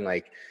prepping,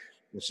 like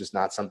it's just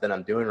not something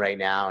I'm doing right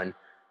now. And,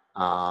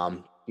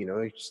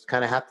 you just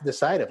kind of have to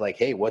decide of like,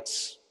 hey,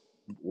 what's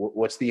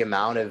the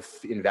amount of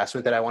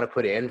investment that I want to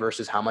put in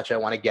versus how much I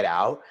want to get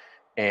out.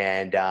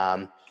 And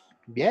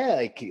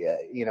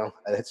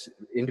it's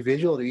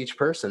individual to each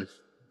person.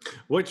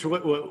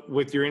 What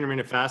with your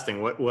intermittent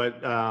fasting, what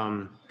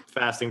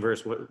fasting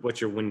versus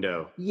what's your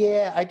window?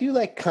 Yeah, I do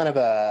like kind of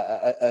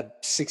a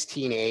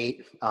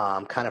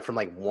 16-8, kind of from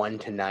like 1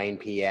 to 9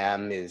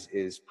 p.m.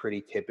 is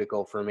pretty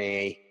typical for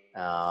me.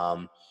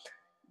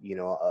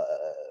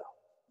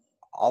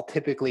 I'll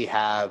typically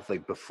have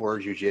like before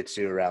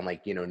jiu-jitsu around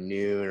like,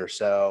 noon or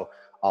so,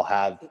 I'll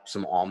have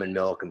some almond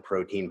milk and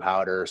protein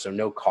powder. So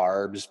no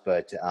carbs,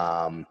 but,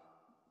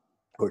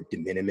 or de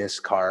minimis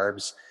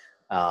carbs.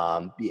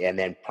 And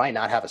then probably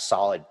not have a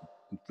solid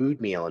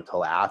food meal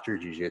until after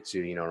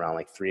jiu-jitsu, around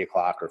like 3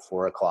 o'clock or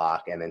 4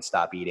 o'clock, and then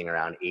stop eating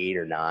around 8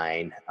 or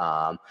 9.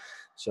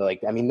 So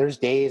like, I mean, there's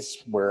days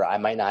where I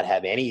might not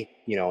have any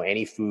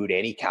food,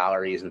 any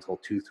calories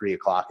until 2-3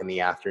 o'clock in the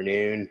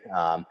afternoon.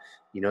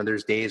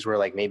 There's days where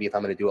like, maybe if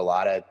I'm going to do a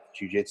lot of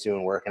jiu-jitsu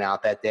and working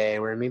out that day,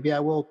 where maybe I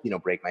will,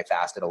 break my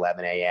fast at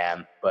 11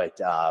 a.m. But,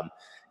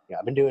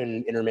 I've been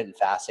doing intermittent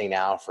fasting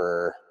now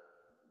for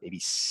maybe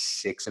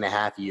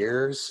 6.5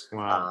 years.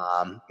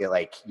 Wow.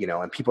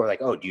 And people are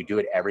like, oh, do you do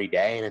it every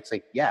day? And it's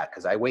like, yeah,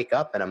 cause I wake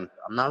up and I'm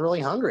not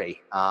really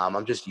hungry.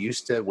 I'm just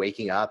used to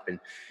waking up and,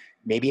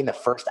 maybe in the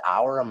first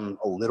hour, I'm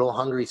a little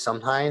hungry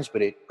sometimes,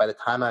 but by the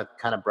time I've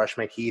kind of brushed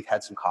my teeth,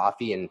 had some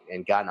coffee and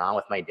gotten on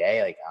with my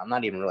day, like I'm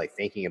not even really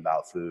thinking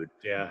about food.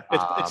 Yeah,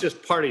 it's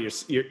just part of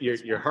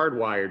you're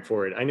hardwired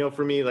for it. I know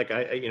for me, like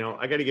I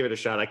got to give it a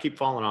shot. I keep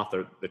falling off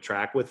the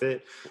track with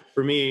it.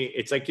 For me,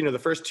 it's like, the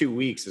first 2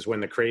 weeks is when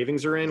the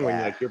cravings are in, when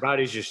Yeah. like your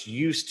body's just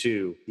used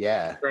to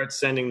Yeah. start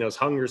sending those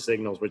hunger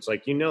signals, which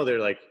like, they're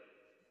like,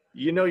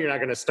 you're not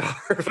going to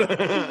starve.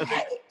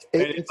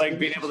 And it's like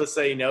being able to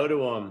say no to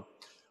them.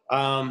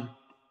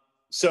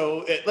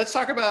 So let's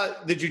talk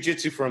about the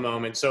jiu-jitsu for a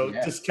moment. So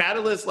does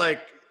Catalyst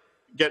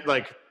get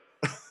like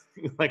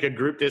a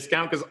group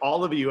discount? Because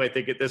all of you, I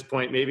think at this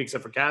point, maybe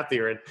except for Kathy,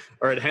 are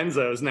at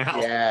Henzo's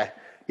now. Yeah.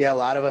 A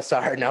lot of us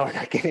are. No, we're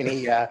not getting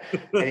any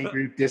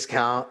group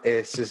discount.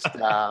 It's just,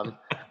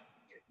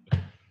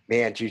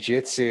 man,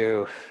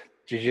 jiu-jitsu's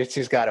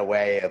got a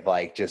way of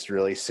like just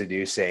really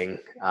seducing.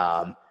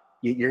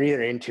 You're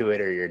either into it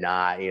or you're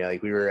not.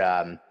 Like we were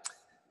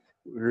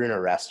in a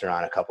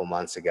restaurant a couple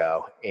months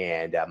ago,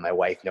 and my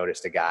wife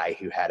noticed a guy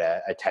who had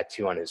a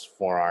tattoo on his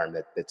forearm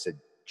that said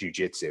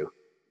jiu-jitsu.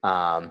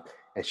 And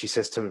she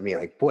says to me,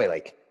 like, boy,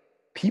 like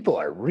people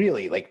are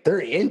really like, they're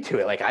into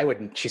it. Like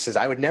she says,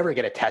 I would never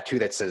get a tattoo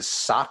that says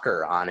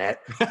soccer on it,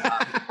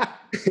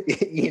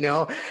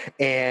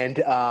 and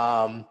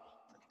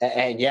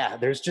yeah,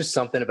 there's just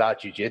something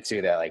about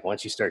jiu-jitsu that like,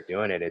 once you start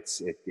doing it,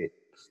 it's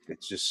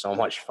just so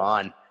much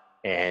fun.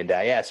 And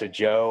so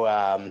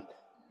Joe,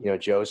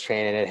 Joe's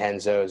training at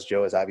Henzo's.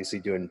 Joe is obviously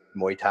doing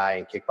Muay Thai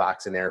and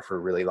kickboxing there for a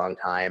really long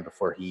time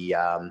before he,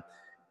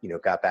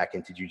 got back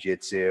into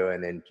jiu-jitsu.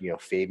 And then,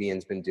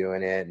 Fabian's been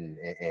doing it,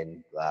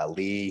 and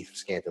Lee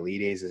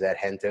Scantilides is at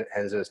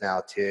Henzo's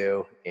now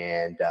too.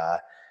 And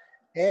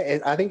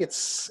I think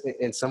it's,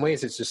 in some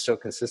ways, it's just so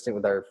consistent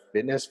with our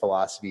fitness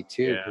philosophy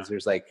too, because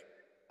there's like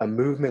a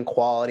movement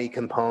quality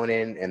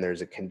component, and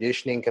there's a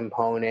conditioning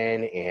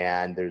component,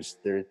 and there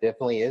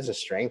definitely is a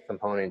strength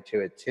component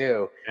to it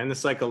too, and the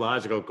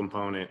psychological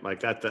component, like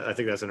that. I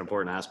think that's an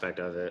important aspect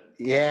of it.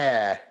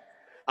 Yeah,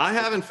 I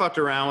haven't fucked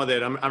around with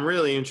it. I'm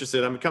really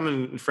interested. I'm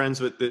becoming friends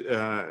with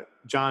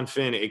John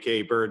Finn,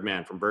 aka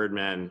Birdman, from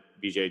Birdman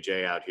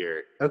BJJ out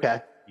here.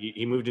 Okay.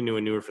 He moved into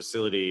a newer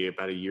facility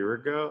about a year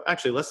ago,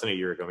 actually less than a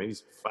year ago, maybe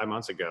 5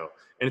 months ago.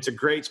 And it's a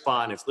great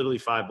spot, and it's literally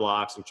 5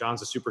 blocks, and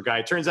John's a super guy.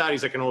 It turns out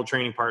he's like an old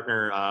training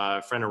partner,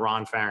 friend of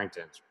Ron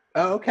Farrington's.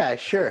 Oh, okay,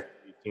 sure.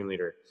 Team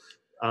leader.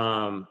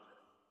 And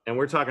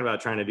we're talking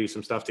about trying to do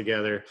some stuff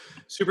together.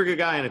 Super good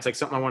guy, and it's like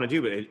something I want to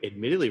do, but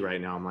admittedly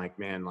right now I'm like,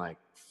 man, like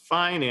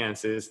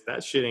finances,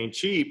 that shit ain't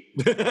cheap.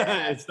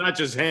 It's not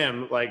just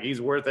him, like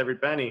he's worth every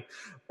penny.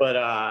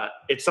 But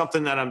it's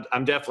something that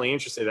I'm definitely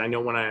interested in. I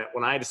know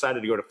when I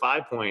decided to go to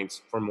 5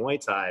 points for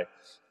Muay Thai,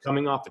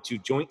 coming off the 2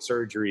 joint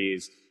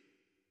surgeries,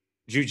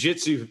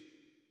 jiu-jitsu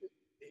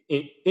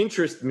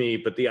interests me,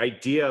 but the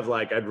idea of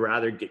like I'd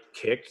rather get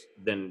kicked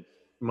than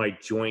my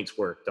joints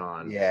worked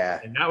on.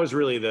 Yeah. And that was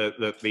really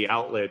the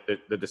outlet,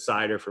 the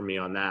decider for me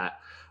on that.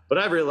 But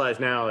I've realized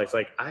now, it's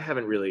like I've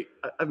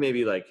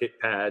maybe like hit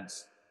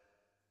pads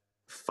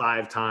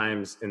 5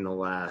 times in the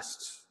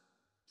last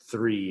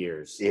 3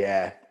 years.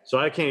 Yeah. So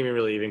I can't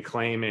even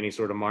claim any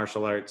sort of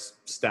martial arts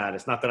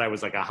status. Not that I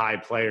was like a high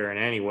player in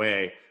any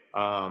way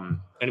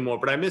anymore,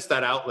 but I miss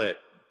that outlet.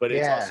 But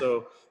it's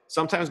also,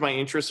 sometimes my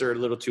interests are a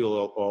little too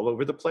all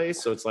over the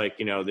place. So it's like,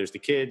 there's the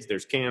kids,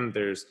 there's Kim,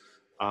 there's,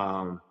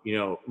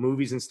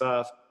 movies and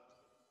stuff.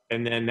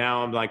 And then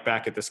now I'm like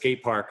back at the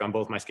skate park on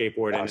both my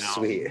skateboard. And now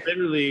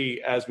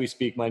literally as we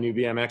speak, my new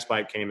BMX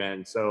bike came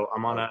in. So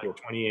I'm on a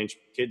 20-inch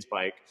kids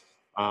bike.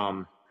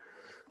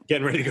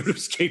 Getting ready to go to a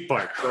skate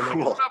park. So I'm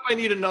like, I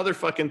need another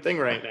fucking thing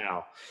right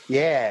now.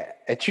 Yeah.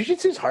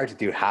 Jiu-jitsu is hard to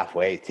do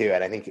halfway too.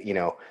 And I think,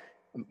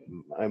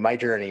 my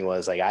journey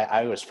was like,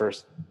 I was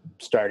first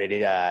started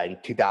in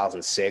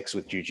 2006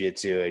 with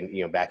jiu-jitsu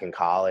and, back in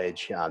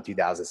college,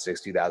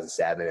 2006,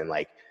 2007. And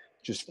like,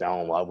 just fell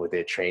in love with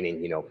it,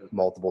 training,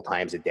 multiple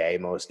times a day,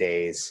 most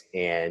days.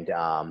 And,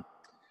 then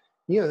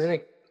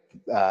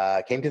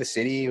I came to the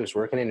city, was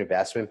working in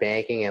investment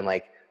banking. And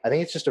like, I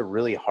think it's just a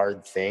really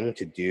hard thing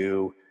to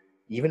do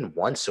even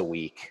once a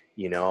week,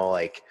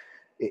 like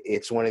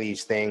it's one of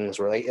these things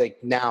where like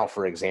now,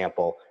 for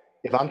example,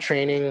 if I'm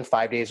training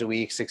 5 days a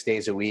week, 6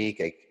 days a week,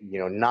 like,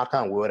 knock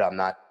on wood, I'm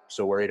not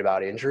so worried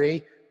about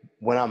injury.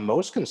 When I'm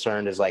most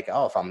concerned is like,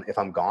 if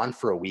I'm gone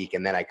for a week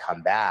and then I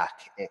come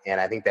back.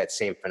 And I think that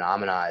same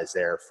phenomena is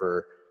there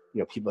for,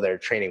 people that are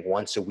training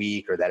once a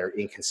week or that are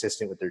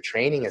inconsistent with their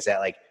training, is that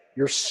like,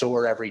 you're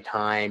sore every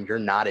time, you're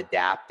not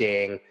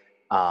adapting.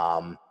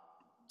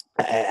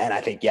 And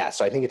I think,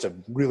 so I think it's a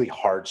really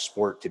hard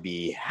sport to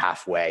be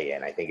halfway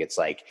in. I think it's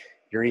like,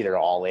 you're either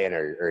all in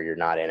or you're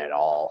not in at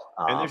all.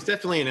 And there's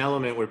definitely an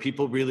element where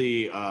people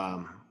really,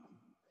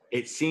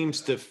 it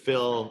seems to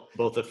fill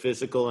both a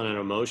physical and an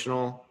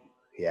emotional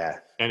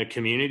and a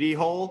community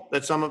hole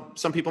that some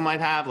people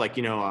might have, like,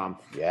 from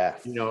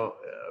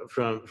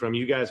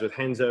you guys with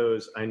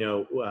Henzo's, I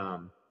know,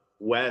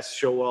 Wes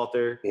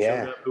Showalter,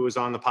 who was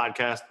on the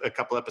podcast a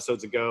couple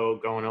episodes ago,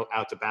 going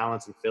out to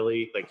Balance in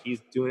Philly. Like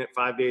he's doing it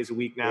 5 days a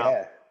week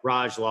now.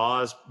 Raj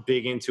Law's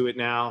big into it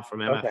now from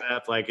MFF. Okay.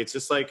 Like, it's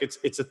just like,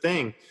 it's a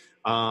thing.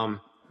 I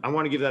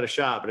want to give that a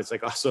shot, but it's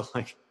like also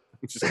like,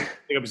 I think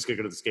I'm just going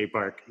to go to the skate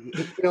park.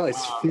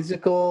 It's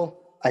physical.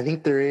 I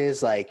think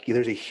there's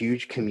a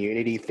huge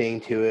community thing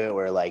to it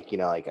where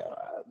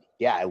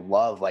I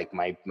love like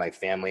my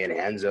family at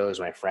Enzo's,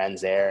 my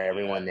friends there,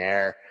 everyone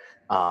there.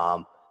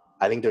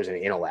 I think there's an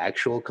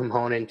intellectual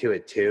component to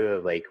it too,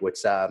 of like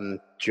what's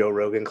Joe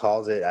Rogan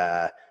calls it,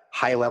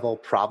 high level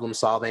problem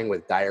solving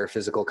with dire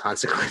physical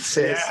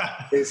consequences.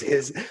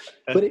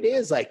 But it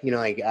is like,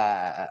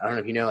 I don't know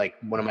if you know, like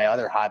one of my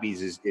other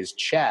hobbies is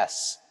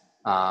chess.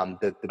 I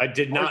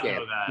did not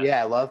know that.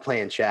 Yeah, I love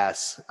playing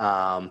chess.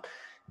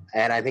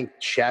 And I think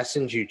chess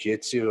and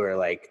jiu-jitsu are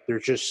like, they're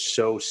just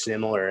so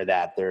similar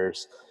that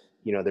there's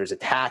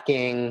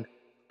attacking,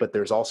 but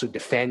there's also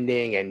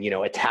defending, and,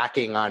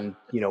 attacking on,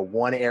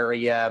 one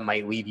area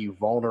might leave you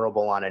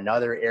vulnerable on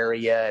another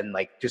area. And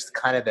like, just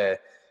kind of the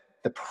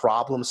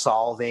problem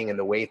solving and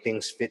the way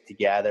things fit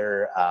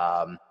together.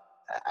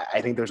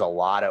 I think there's a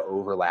lot of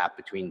overlap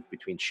between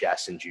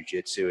chess and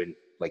jiu-jitsu, and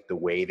like the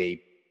way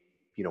they,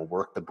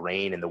 work the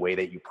brain and the way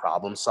that you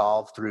problem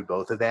solve through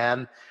both of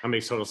them. That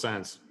makes total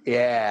sense.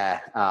 Yeah.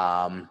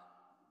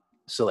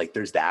 So like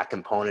there's that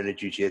component of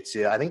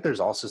jiu-jitsu. I think there's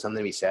also something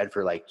to be said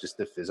for like just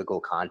the physical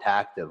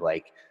contact of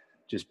like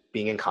just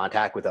being in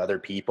contact with other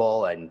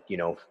people, and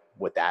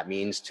what that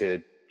means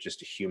to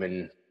just a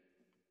human.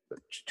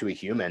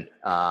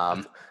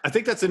 I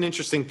think that's an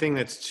interesting thing.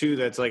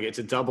 That's like, it's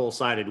a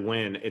double-sided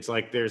win. It's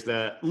like, there's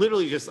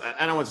literally just,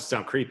 I don't want to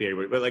sound creepy,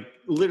 but like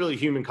literally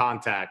human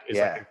contact is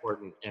like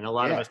important. And a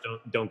lot of us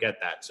don't get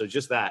that. So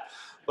just that.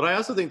 But I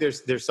also think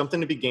there's something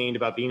to be gained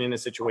about being in a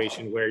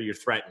situation where you're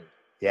threatened.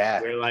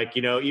 Yeah. Where like,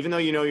 even though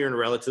you're in a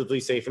relatively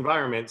safe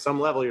environment, some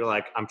level you're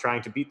like, I'm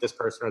trying to beat this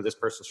person, or this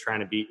person's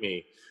trying to beat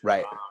me.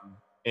 Right.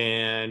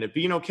 And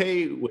being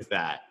okay with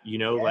that,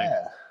 like,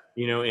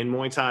 in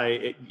Muay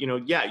Thai,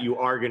 you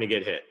are going to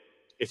get hit.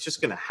 It's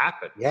just going to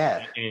happen.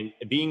 Yeah. And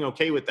being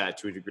okay with that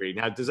to a degree.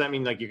 Now, does that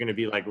mean like you're going to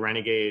be like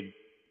renegade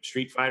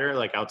street fighter,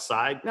 like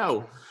outside?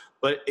 No,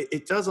 but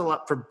it does a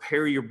lot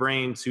prepare your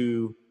brain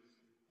to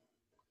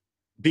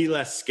be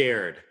less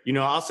scared.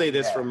 I'll say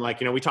this from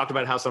like, we talked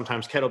about how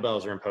sometimes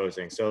kettlebells are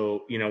imposing.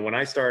 So, when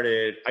I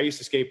started, I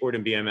used to skateboard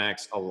and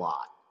BMX a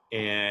lot.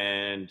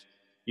 And,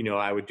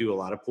 I would do a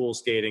lot of pool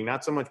skating,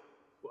 not so much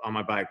on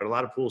my bike, but a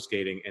lot of pool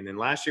skating. And then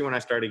last year when I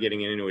started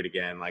getting into it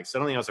again, like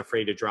suddenly I was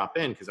afraid to drop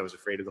in because I was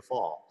afraid of the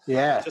fall.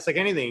 Yeah. It's just like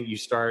anything, you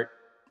start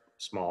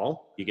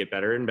small, you get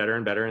better and better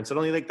and better. And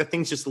suddenly like the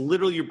things just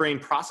literally your brain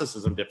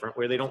processes them different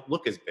where they don't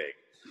look as big.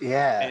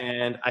 Yeah.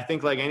 And I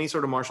think like any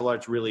sort of martial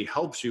arts really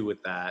helps you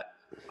with that.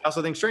 I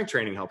also think strength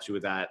training helps you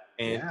with that.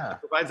 And it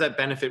provides that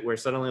benefit where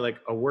suddenly like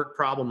a work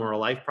problem or a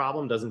life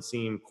problem doesn't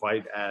seem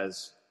quite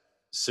as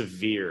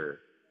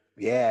severe.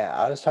 Yeah,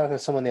 I was talking to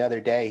someone the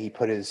other day. He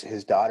put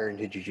his daughter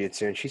into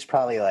jiu-jitsu, and she's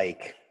probably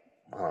like,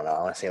 I don't know,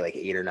 I want to say like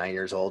 8 or 9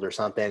 years old or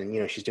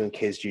something. She's doing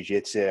kids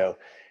jiu-jitsu,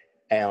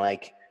 and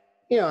like,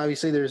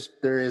 obviously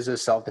there is a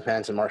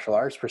self-defense and martial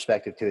arts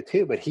perspective to it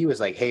too. But he was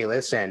like, hey,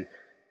 listen,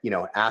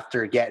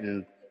 after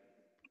getting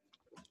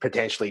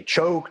potentially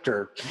choked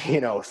or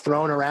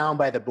thrown around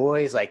by the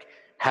boys, like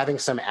having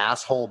some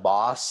asshole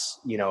boss,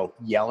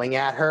 yelling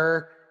at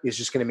her is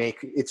just going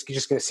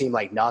to seem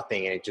like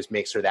nothing. And it just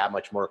makes her that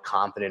much more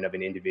confident of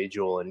an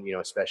individual. And,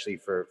 especially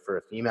for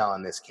a female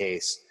in this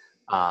case.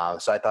 So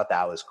I thought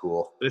that was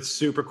cool. It's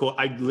super cool.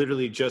 I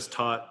literally just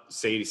taught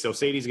Sadie. So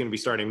Sadie's going to be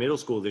starting middle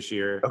school this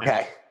year.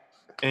 Okay.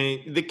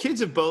 And the kids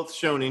have both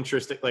shown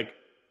interest, like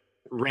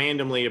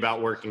randomly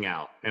about working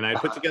out. And I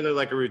put together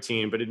like a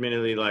routine, but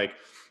admittedly, like,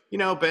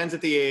 Ben's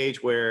at the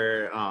age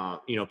where,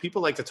 people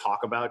like to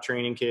talk about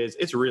training kids.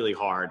 It's really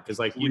hard because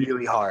like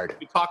really hard.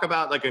 You talk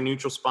about like a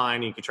neutral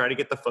spine, you can try to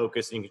get the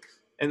focus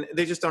and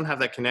they just don't have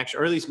that connection,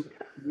 or at least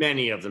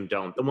many of them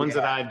don't. The ones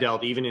that I've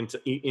dealt even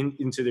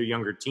into their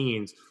younger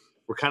teens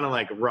were kind of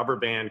like rubber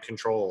band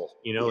control,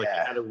 like you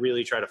had to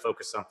really try to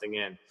focus something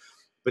in.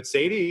 But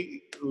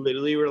Sadie,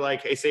 literally we're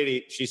like, hey,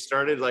 Sadie, she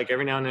started like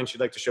every now and then she'd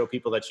like to show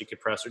people that she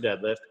could press or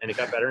deadlift, and it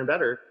got better and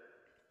better.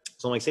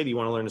 So I'm like, Sadie, you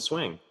want to learn to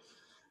swing?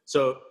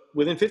 So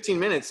within 15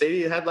 minutes,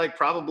 Sadie had like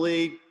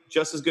probably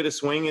just as good a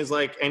swing as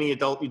like any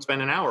adult you'd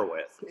spend an hour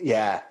with.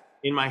 Yeah.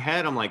 In my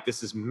head, I'm like,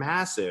 this is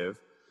massive.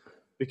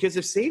 Because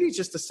if Sadie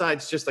just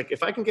decides just like,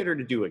 if I can get her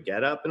to do a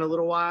get up in a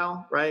little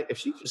while, right? If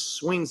she just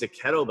swings a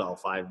kettlebell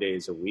 5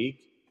 days a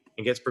week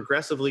and gets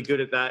progressively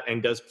good at that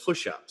and does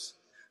push-ups,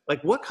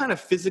 like what kind of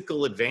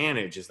physical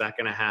advantage is that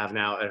going to have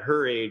now at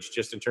her age,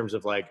 just in terms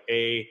of like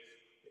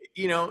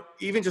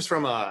even just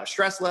from a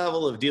stress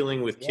level of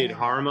dealing with kid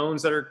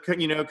hormones that are,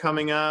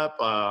 coming up,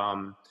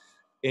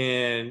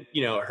 and,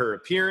 her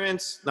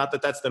appearance, not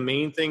that that's the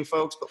main thing,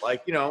 folks, but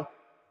like,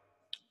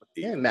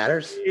 it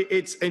matters.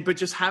 But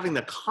just having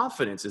the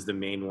confidence is the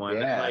main one.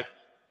 Yeah. Like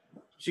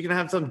she can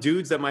have some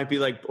dudes that might be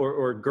like,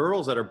 or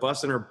girls that are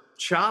busting her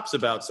chops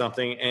about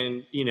something.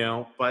 And,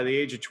 by the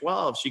age of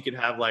 12, she could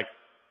have like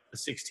a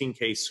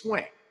 16K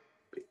swing.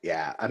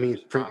 Yeah, I mean,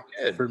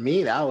 Good. for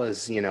me, that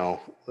was,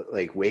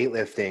 like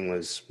weightlifting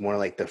was more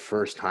like the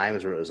first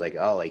times where it was like,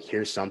 oh, like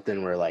here's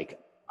something where like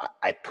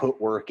I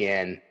put work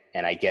in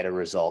and I get a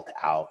result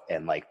out,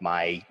 and like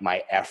my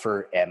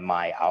effort and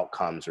my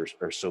outcomes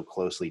are so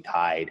closely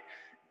tied.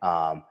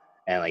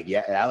 And like,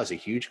 yeah, that was a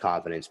huge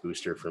confidence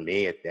booster for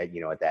me at that,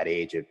 at that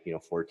age of,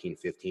 14,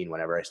 15,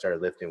 whenever I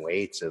started lifting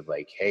weights of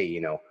like,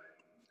 hey,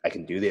 I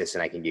can do this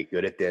and I can get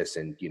good at this,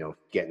 and,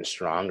 getting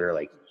stronger,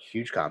 like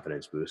huge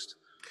confidence boost.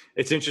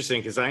 It's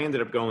interesting because I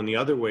ended up going the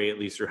other way, at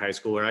least through high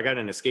school, where I got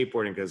into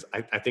skateboarding because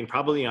I think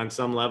probably on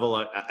some level,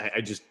 I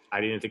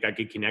didn't think I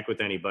could connect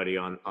with anybody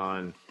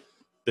on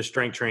the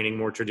strength training,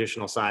 more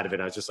traditional side of it.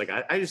 I was just like,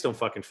 I just don't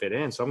fucking fit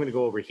in. So I'm going to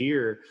go over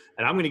here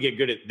and I'm going to get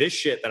good at this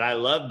shit that I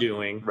love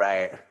doing.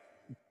 Right.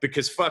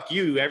 Because fuck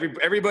you,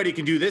 everybody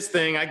can do this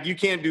thing. You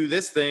can't do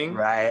this thing.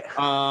 Right.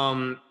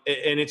 And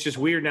it's just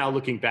weird now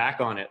looking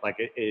back on it. Like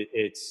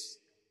it's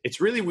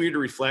really weird to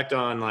reflect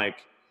on like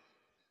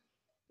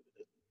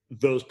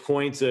those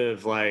points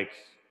of like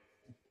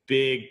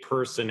big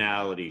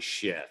personality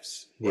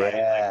shifts, right?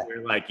 Yeah. Like,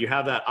 where like you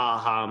have that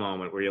aha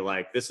moment where you're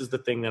like, this is the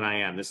thing that I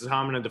am. This is how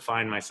I'm going to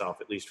define myself,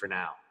 at least for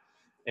now.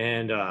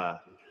 And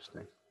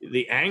Interesting.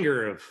 the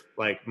anger of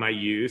like my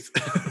youth,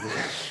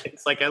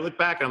 it's like I look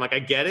back and I'm like, I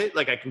get it.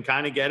 Like I can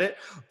kind of get it,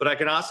 but I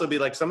can also be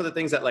like, some of the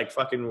things that like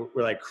fucking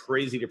were like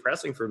crazy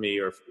depressing for me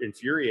or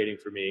infuriating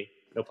for me,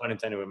 no pun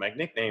intended with my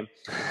nickname,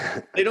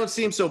 they don't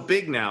seem so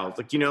big now.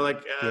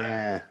 Like,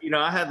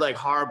 I had like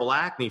horrible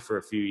acne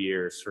for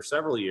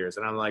several years.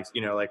 And I'm like,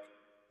 like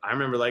I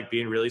remember like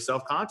being really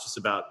self-conscious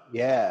about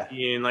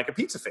being like a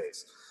pizza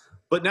face.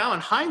 But now in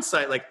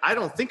hindsight, like I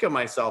don't think of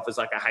myself as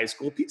like a high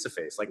school pizza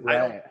face. Like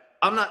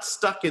I'm not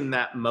stuck in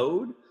that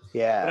mode.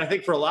 Yeah. But I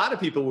think for a lot of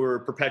people, we're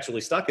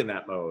perpetually stuck in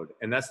that mode.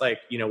 And that's like,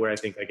 where I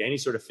think like any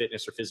sort of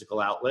fitness or physical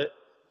outlet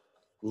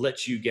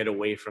lets you get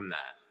away from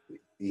that.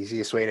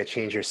 Easiest way to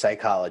change your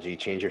psychology,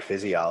 change your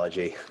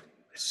physiology.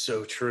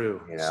 So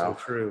true. So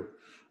true.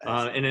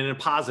 And in a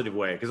positive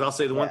way. Because I'll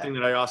say the one thing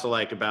that I also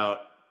like about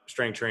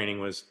strength training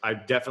was I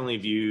definitely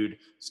viewed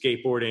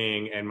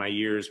skateboarding and my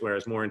years where I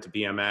was more into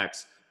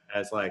BMX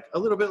as like a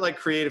little bit like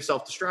creative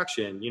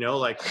self-destruction,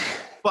 like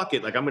fuck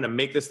it. Like I'm going to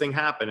make this thing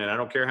happen. And I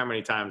don't care how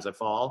many times I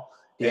fall.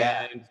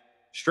 Yeah. And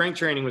strength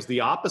training was the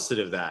opposite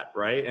of that.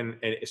 Right. And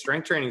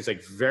strength training is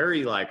like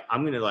very like,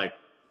 I'm going to like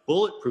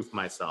bulletproof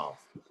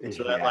myself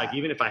so that like,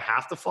 even if I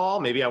have to fall,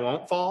 maybe I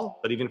won't fall,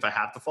 but even if I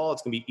have to fall,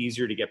 it's gonna be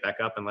easier to get back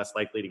up and less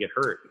likely to get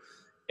hurt.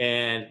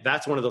 And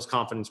that's one of those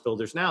confidence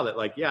builders now that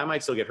like, I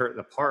might still get hurt in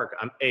the park.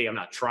 I'm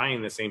not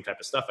trying the same type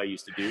of stuff I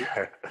used to do,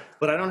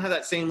 but I don't have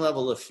that same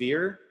level of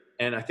fear.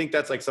 And I think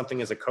that's like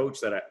something as a coach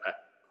that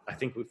I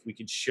think if we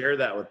could share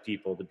that with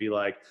people to be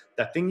like,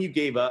 that thing you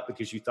gave up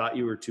because you thought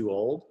you were too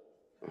old,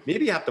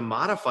 maybe you have to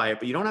modify it,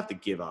 but you don't have to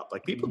give up.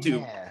 Like people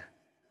do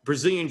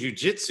Brazilian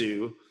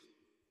jiu-jitsu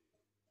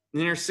in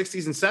their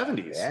 60s and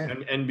 70s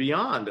and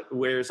beyond,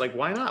 where it's like,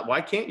 why not?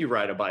 Why can't you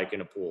ride a bike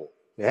in a pool?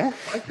 Yeah.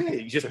 Why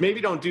can't you? Just maybe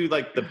don't do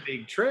like the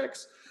big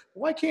tricks.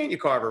 Why can't you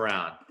carve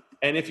around?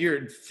 And if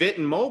you're fit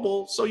and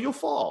mobile, so you'll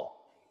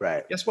fall.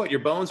 Right. Guess what? Your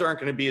bones aren't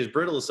going to be as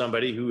brittle as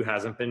somebody who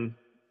hasn't been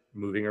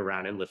moving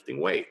around and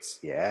lifting weights.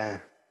 Yeah.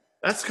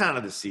 That's kind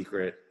of the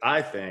secret,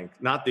 I think.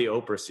 Not the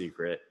Oprah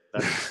secret.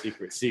 That's the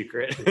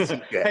secret.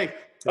 Hey,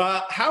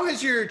 how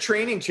has your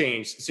training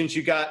changed since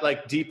you got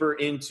like deeper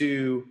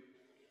into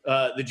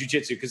the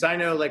jiu-jitsu? Because I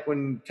know like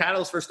when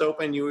Catalyst first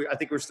opened, I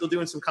think we were still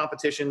doing some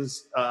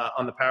competitions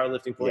on the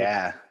powerlifting plate.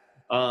 Yeah.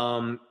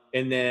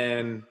 And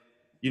then,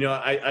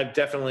 I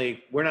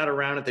definitely, we're not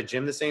around at the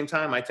gym the same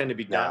time. I tend to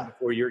be done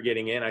before you're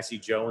getting in. I see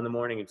Joe in the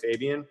morning and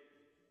Fabian.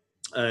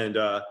 And,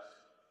 but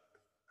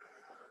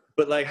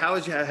like, how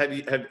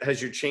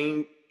has your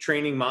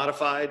training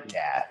modified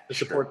to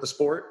support the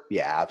sport?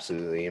 Yeah,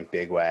 absolutely. In a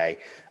big way.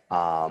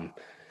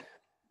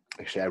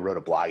 Actually, I wrote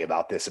a blog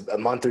about this a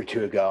month or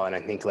two ago. And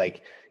I think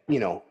like,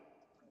 in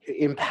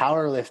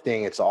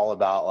powerlifting, it's all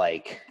about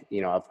like,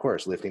 of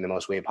course, lifting the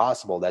most weight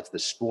possible. That's the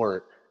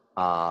sport.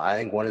 I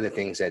think one of the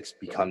things that's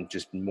become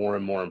just more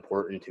and more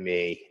important to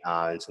me,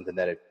 and something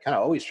that I kind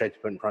of always tried to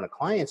put in front of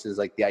clients, is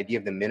like the idea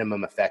of the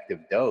minimum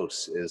effective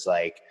dose. Is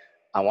like,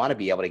 I want to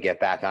be able to get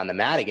back on the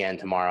mat again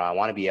tomorrow. I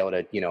want to be able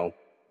to,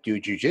 do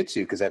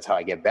jujitsu because that's how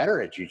I get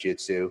better at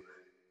jujitsu.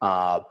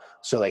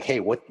 So like, hey,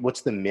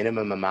 what's the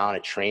minimum amount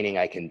of training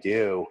I can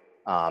do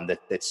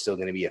that's still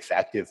going to be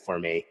effective for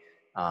me?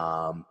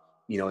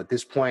 At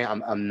this point,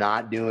 I'm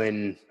not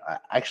doing. I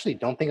actually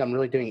don't think I'm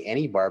really doing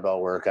any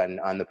barbell work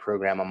on the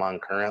program I'm on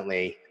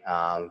currently.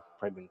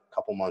 Probably been a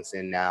couple months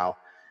in now.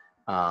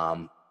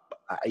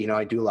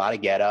 I do a lot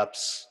of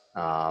get-ups.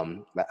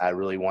 I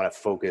really want to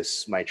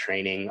focus my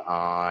training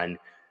on,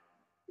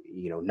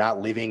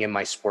 not living in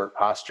my sport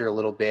posture a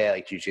little bit.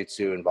 Like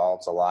jiu-jitsu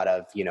involves a lot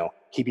of,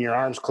 keeping your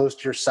arms close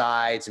to your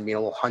sides and being a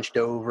little hunched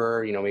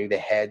over, maybe the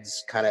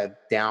head's kind of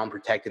down,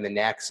 protecting the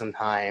neck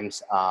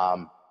sometimes.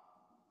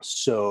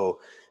 So,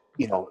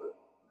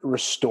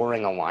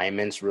 restoring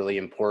alignment's really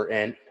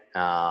important.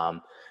 I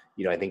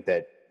think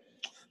that,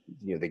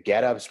 the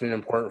get up's been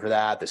important for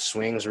that. The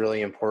swing's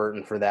really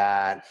important for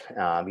that.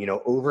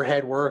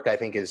 Overhead work, I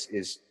think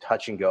is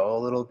touch and go a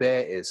little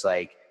bit. It's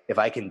like, if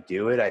I can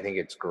do it, I think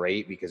it's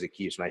great because it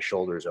keeps my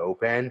shoulders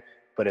open.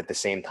 But at the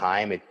same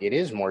time, it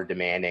is more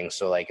demanding.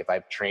 So like if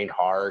I've trained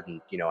hard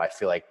and, I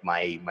feel like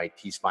my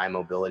T-spine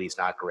mobility is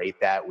not great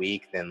that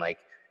week, then like,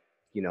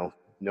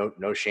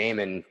 no shame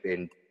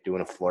in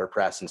doing a floor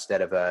press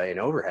instead of an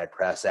overhead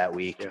press that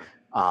week.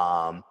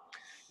 Yeah.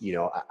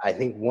 I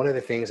think one of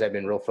the things I've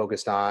been real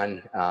focused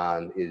on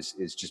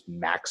is just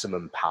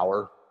maximum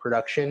power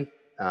production.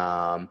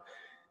 I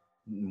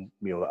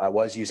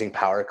was using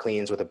power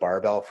cleans with a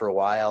barbell for a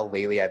while.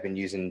 Lately, I've been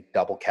using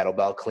double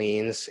kettlebell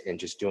cleans and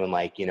just doing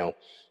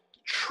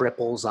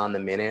triples on the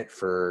minute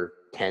for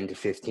 10 to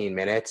 15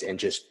 minutes, and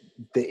just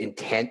the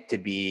intent to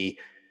be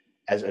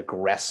as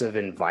aggressive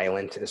and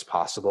violent as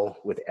possible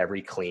with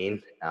every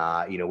clean.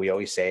 We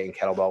always say in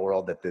kettlebell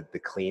world that the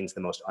clean's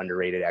the most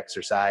underrated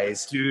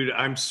exercise. Dude,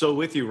 I'm so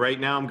with you right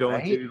now. I'm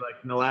going through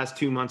in the last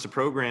 3 months of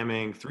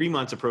programming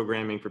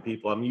for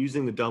people. I'm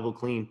using the double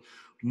clean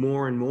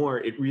more and more.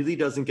 It really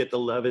doesn't get the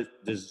love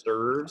it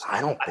deserves.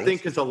 I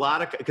think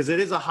because it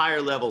is a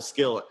higher level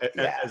skill.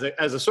 Yeah.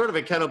 As a sort of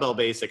a kettlebell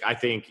basic, I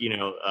think,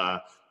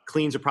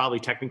 cleans are probably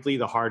technically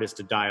the hardest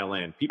to dial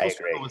in. People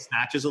struggle with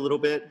snatches a little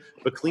bit,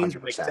 but cleans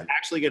 100%. To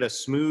actually get a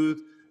smooth,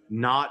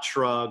 not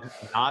shrug,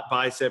 not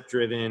bicep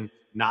driven,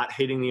 not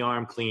hitting the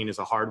arm clean is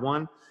a hard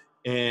one.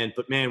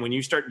 But man, when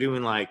you start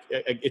doing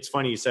it's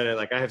funny you said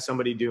it, I have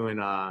somebody doing,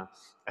 I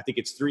think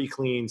it's 3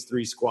 cleans,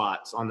 3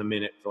 squats on the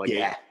minute for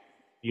 8.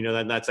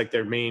 That's like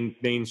their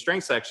main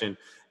strength section.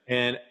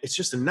 And it's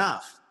just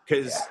enough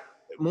because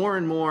more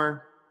and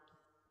more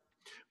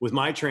with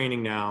my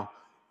training now,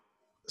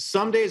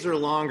 some days are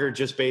longer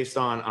just based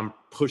on I'm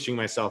pushing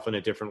myself in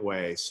a different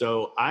way.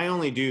 So I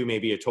only do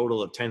maybe a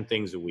total of 10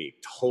 things a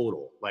week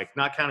total,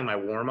 not counting my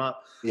warm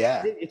up.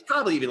 Yeah. It's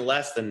probably even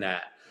less than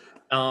that.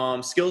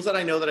 Skills that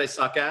I know that I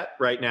suck at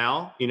right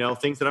now,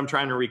 things that I'm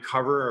trying to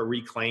recover or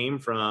reclaim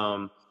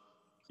from,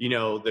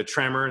 the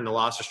tremor and the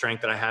loss of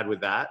strength that I had with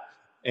that.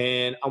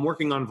 And I'm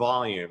working on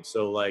volume.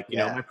 So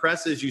my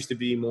presses used to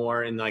be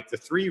more in the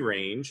 3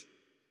 range.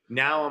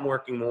 Now I'm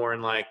working more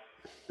in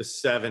the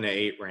 7 to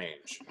 8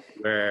 range,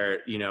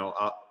 where,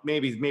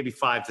 maybe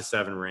 5 to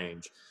 7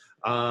 range.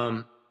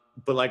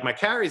 But my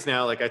carries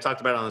now, I talked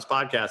about on this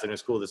podcast, and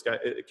it's cool. This guy,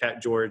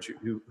 Cat George,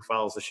 who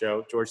follows the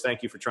show. George,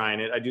 thank you for trying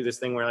it. I do this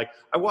thing where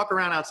I walk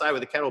around outside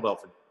with a kettlebell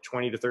for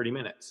 20 to 30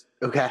 minutes.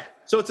 Okay.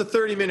 So it's a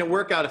 30-minute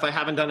workout if I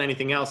haven't done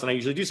anything else, and I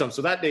usually do something.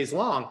 So that day's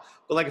long.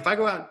 But if I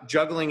go out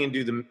juggling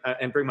and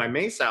and bring my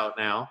mace out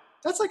now,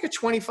 that's a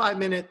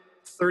 25-minute,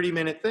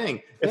 30-minute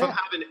thing. If I'm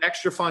having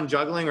extra fun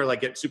juggling or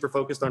get super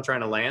focused on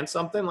trying to land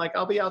something,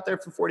 I'll be out there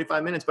for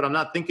 45 minutes, but I'm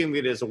not thinking of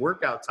it as a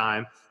workout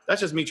time.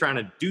 That's just me trying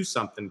to do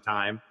something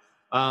time.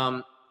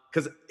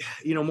 Because,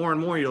 more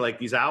and more you're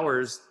these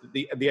hours,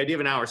 the idea of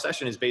an hour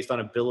session is based on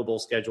a billable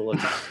schedule of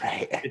time.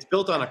 Right. It's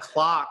built on a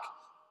clock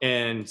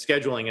and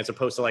scheduling as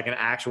opposed to an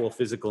actual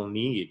physical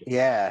need.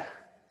 Yeah.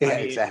 Yeah,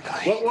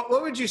 exactly.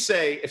 What would you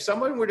say if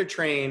someone were to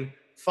train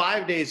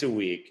 5 days a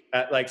week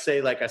at say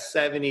a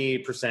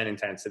 70%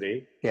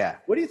 intensity? Yeah.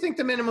 What do you think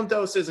the minimum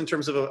dose is in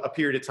terms of a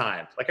period of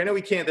time? I know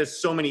we can't, there's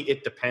so many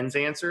it depends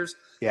answers.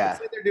 Yeah. Let's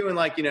say they're doing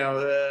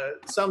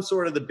some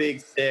sort of the big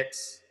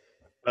 6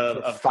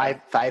 of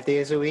 5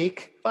 days a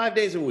week, 5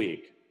 days a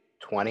week,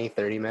 20,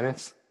 30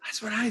 minutes.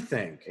 That's what I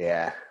think.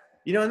 Yeah.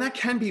 And that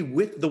can be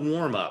with the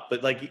warm up,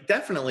 but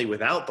definitely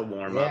without the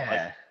warm up.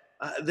 Yeah.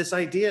 This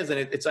idea is,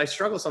 and I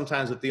struggle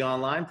sometimes with the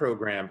online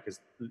program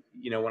because,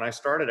 when I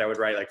started, I would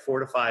write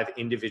 4 to 5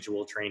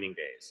 individual training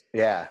days.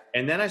 Yeah.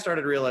 And then I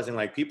started realizing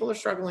people are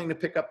struggling to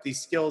pick up these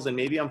skills, and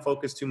maybe I'm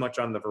focused too much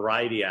on the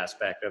variety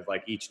aspect of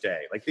each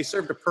day. They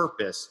served a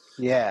purpose.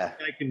 Yeah.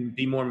 I can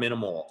be more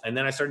minimal. And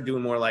then I started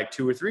doing more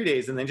 2 or 3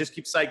 days and then just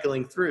keep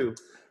cycling through.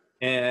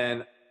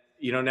 And,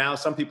 now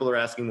some people are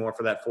asking more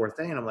for that 4th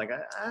day. And I'm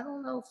I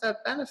don't know if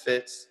that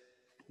benefits.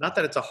 Not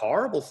that it's a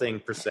horrible thing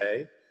per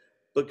se,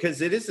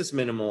 because it is this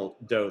minimal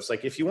dose.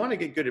 If you want to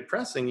get good at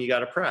pressing, you got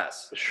to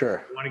press. Sure.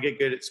 If you want to get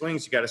good at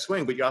swings, you got to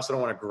swing, but you also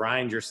don't want to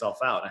grind yourself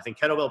out. I think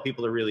kettlebell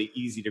people are really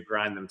easy to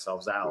grind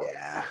themselves out.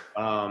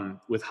 Yeah.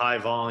 With high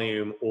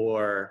volume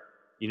or,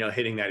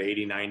 hitting that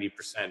 80-90%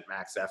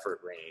 max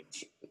effort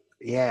range.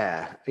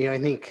 Yeah. I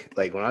think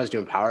when I was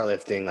doing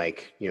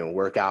powerlifting,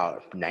 work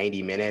out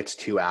 90 minutes,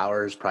 2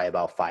 hours, probably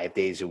about 5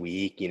 days a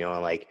week,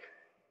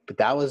 but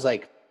that was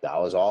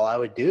all I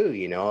would do,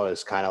 it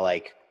was kind of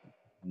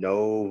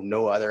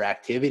no other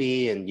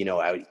activity. And,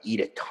 I would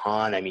eat a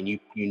ton. I mean, you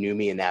knew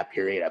me in that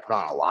period. I put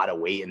on a lot of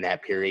weight in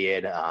that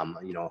period. A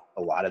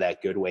lot of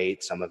that good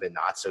weight, some of it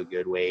not so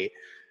good weight.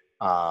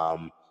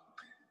 And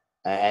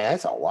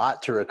that's a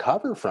lot to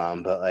recover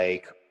from,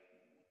 but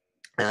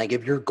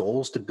if your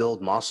goal is to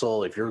build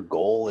muscle, if your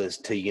goal is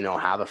to,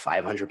 have a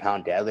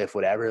 500-pound deadlift,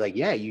 whatever,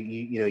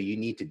 you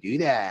need to do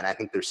that. And I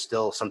think there's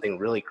still something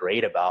really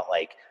great about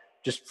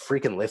just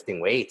freaking lifting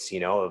weights,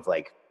 of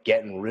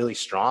getting really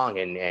strong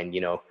and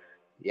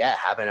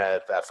having a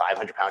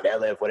 500-pound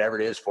deadlift, whatever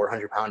it is,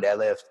 400-pound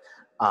deadlift.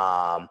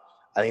 I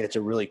think it's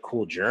a really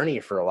cool journey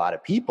for a lot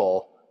of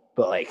people,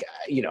 but like,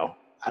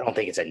 I don't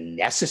think it's a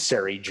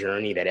necessary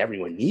journey that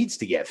everyone needs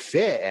to get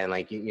fit. And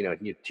like,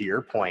 to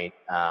your point,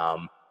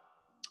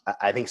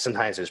 I think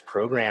sometimes as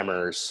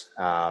programmers,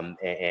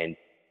 and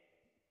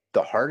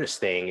the hardest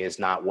thing is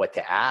not what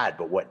to add,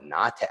 but what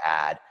not to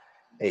add.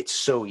 It's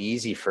so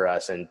easy for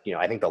us. And,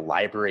 I think the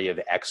library of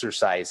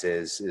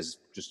exercises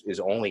is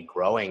only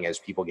growing as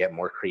people get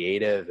more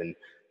creative. And,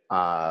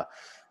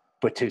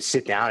 but to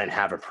sit down and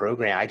have a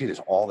program, I do this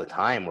all the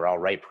time where I'll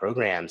write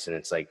programs and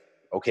it's like,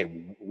 okay,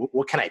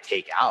 what can I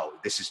take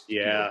out? This is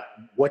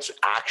what's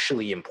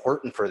actually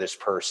important for this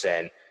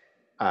person.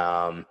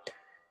 And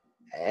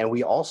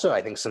we also,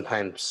 I think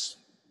sometimes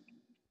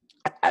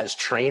as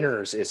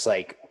trainers, it's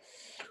like,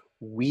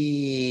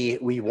 we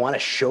want to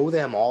show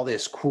them all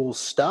this cool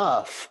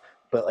stuff,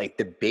 but like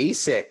the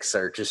basics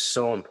are just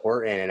so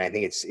important. And I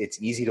think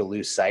it's easy to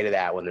lose sight of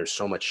that when there's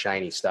so much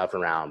shiny stuff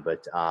around,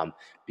 but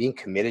being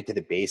committed to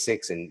the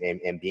basics and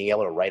being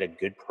able to write a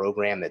good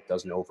program that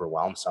doesn't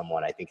overwhelm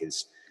someone, I think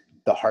is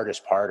the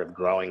hardest part of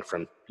growing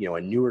from,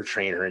 a newer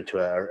trainer into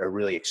a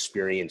really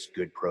experienced,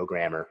 good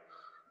programmer.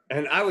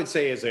 And I would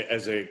say as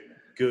a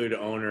good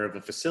owner of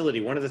a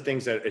facility, one of the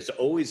things that has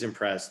always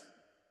impressed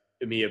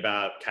me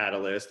about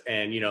Catalyst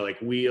and,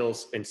 like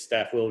Wheels and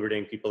Steph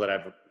Wilberding, people that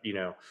I've,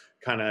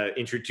 kind of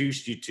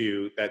introduced you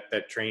to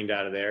that trained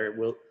out of there.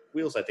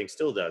 Wheels, I think,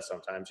 still does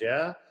sometimes.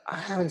 Yeah. I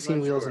haven't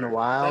seen Wheels in a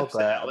while,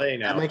 but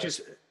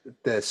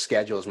the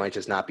schedules might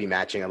just not be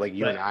matching. Like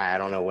you and I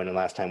don't know when the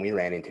last time we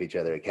ran into each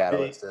other at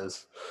Catalyst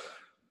is.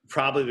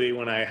 Probably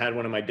when I had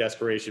one of my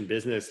desperation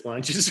business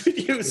lunches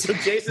with you. So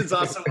Jason's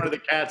also one of the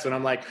cats. And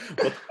I'm like, what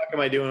the fuck am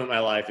I doing with my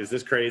life? Is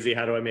this crazy?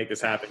 How do I make this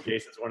happen?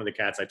 Jason's one of the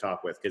cats I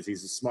talk with because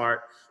he's a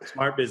smart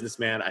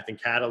businessman. I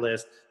think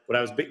Catalyst, what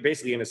I was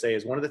basically going to say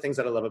is one of the things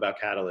that I love about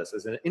Catalyst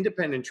as an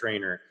independent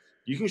trainer,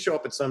 you can show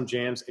up at some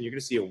gyms and you're going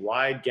to see a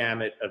wide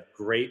gamut of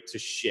great to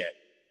shit.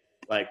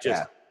 Like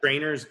just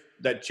trainers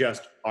that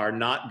just are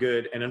not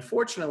good. And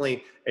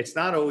unfortunately, it's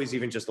not always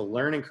even just a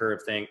learning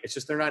curve thing. It's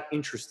just they're not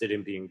interested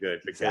in being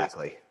good because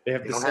they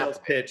have the sales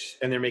pitch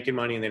and they're making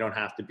money and they don't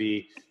have to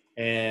be.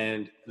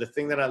 And the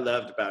thing that I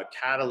loved about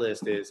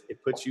Catalyst is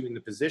it puts you in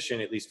the position,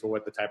 at least for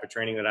what the type of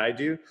training that I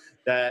do,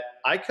 that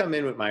I come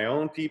in with my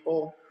own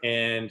people.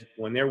 And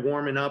when they're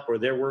warming up or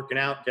they're working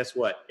out, guess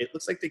what? It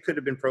looks like they could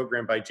have been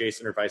programmed by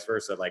Jason or vice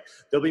versa. Like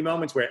there'll be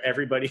moments where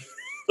everybody,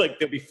 like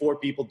there'll be 4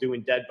 people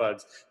doing dead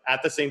bugs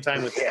at the same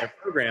time with their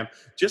program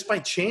just by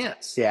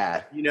chance.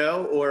 Yeah.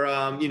 Or,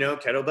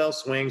 kettlebell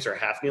swings or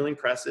half kneeling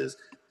presses,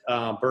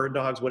 bird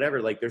dogs,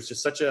 whatever. Like there's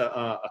just such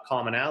a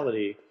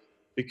commonality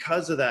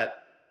because of that.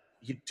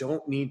 You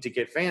don't need to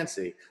get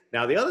fancy.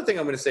 Now, the other thing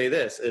I'm going to say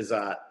this is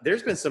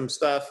there's been some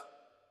stuff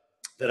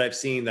that I've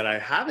seen that I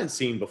haven't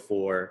seen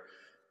before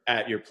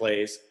at your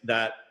place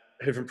that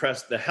have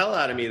impressed the hell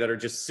out of me that are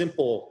just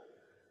simple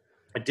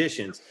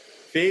additions.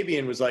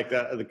 Fabian was like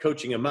the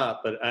coaching him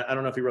up, but I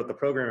don't know if he wrote the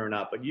program or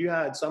not, but you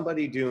had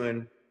somebody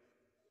doing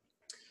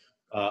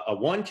a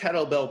 1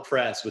 kettlebell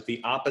press with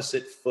the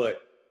opposite foot.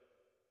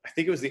 I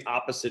think it was the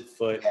opposite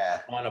foot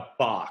on a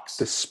box.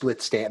 The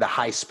split stance, the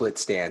high split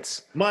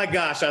stance. My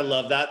gosh, I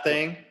love that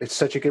thing. It's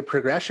such a good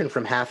progression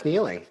from half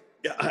kneeling.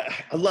 Yeah,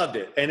 I loved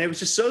it. And it was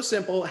just so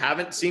simple.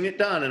 Haven't seen it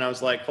done. And I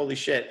was like, holy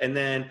shit. And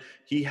then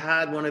he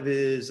had one of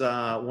his,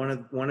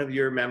 one of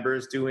your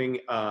members doing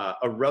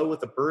a row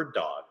with a bird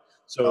dog.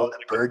 So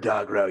the bird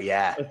dog row.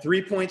 Yeah. A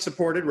 3-point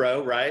supported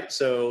row. Right.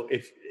 So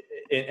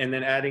and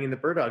then adding in the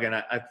bird dog. And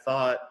I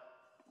thought,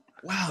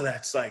 wow,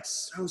 that's like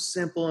so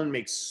simple and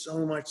makes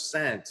so much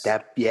sense.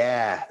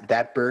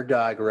 That bird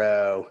dog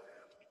row.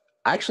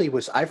 Actually,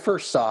 I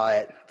first saw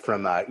it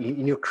from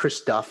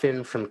Chris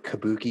Duffin from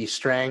Kabuki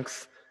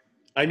Strength.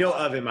 I know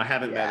of him. I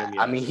haven't met him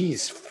yet. I mean,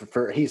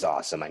 he's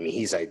awesome. I mean,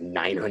 he's a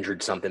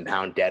 900 something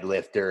pound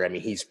deadlifter. I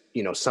mean, he's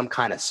some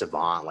kind of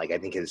savant. Like I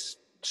think his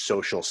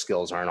social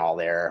skills aren't all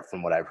there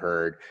from what I've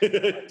heard.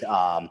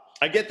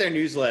 I get their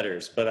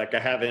newsletters, but like I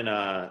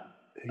haven't.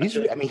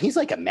 He's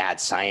like a mad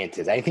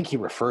scientist. I think he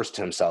refers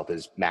to himself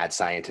as mad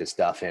scientist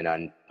stuff.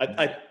 And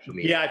I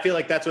feel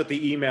like that's what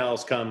the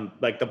emails come,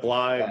 like the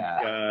blog.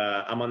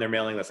 I'm on their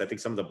mailing list. I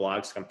think some of the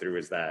blogs come through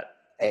as that.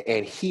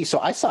 And so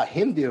I saw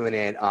him doing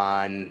it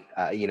on,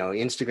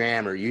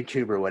 Instagram or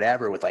YouTube or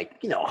whatever with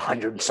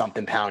 100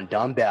 something pound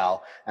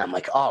dumbbell. And I'm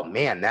like, oh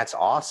man, that's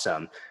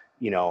awesome.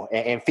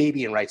 And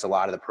Fabian writes a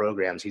lot of the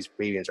programs.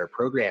 Fabian's our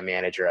program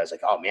manager. I was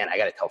like, oh man, I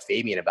got to tell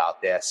Fabian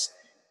about this.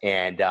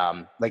 And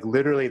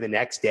literally the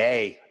next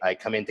day I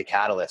come into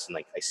Catalyst and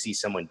I see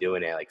someone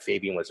doing it. Like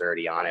Fabian was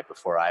already on it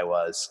before I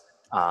was.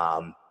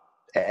 And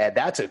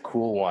that's a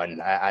cool one.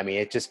 I mean,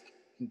 it just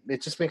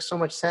makes so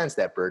much sense,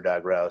 that bird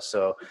dog row.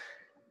 So,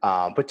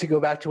 but to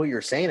go back to what you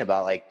were saying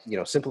about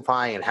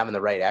simplifying and having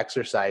the right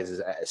exercises,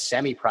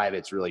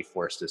 semi-privates really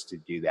forced us to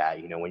do that.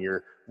 When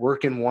you're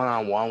working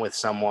one-on-one with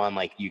someone,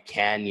 you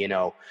can,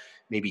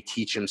 maybe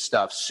teach them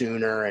stuff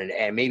sooner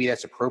and maybe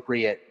that's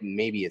appropriate.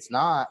 Maybe it's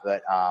not,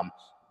 but,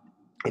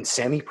 in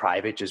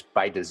semi-private, just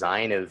by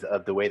design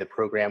of the way the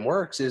program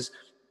works, is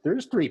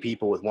there's 3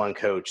 people with one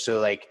coach. So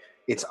like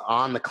it's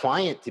on the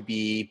client to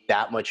be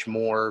that much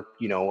more,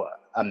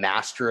 a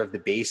master of the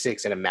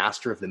basics and a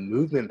master of the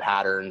movement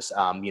patterns,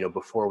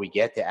 before we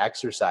get to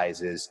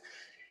exercises.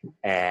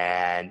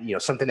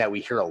 And, something that we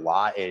hear a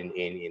lot in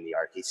the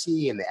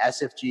RKC and the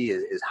SFG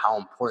is how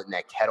important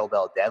that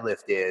kettlebell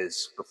deadlift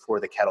is before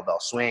the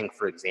kettlebell swing,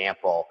 for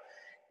example.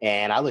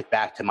 And I look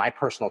back to my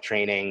personal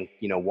training,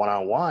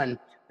 one-on-one, and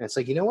it's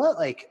like, you know what?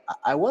 Like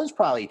I was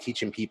probably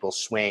teaching people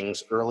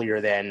swings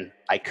earlier than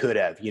I could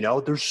have,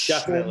 there's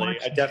Definitely.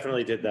 I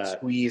definitely did that.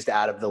 Squeezed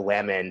out of the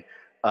lemon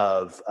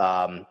of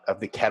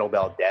the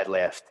kettlebell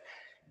deadlift.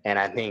 And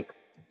I think,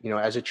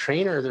 as a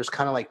trainer, there's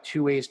kind of like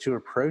 2 ways to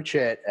approach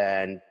it.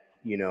 And,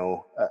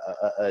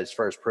 as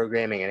far as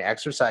programming and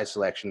exercise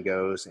selection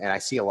goes, and I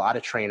see a lot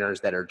of trainers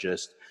that are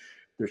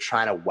they're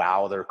trying to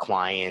wow their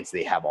clients.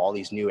 They have all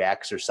these new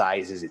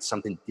exercises. It's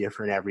something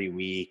different every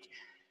week.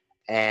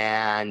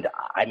 And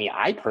I mean,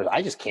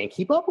 I just can't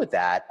keep up with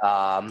that.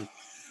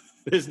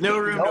 There's no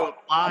room to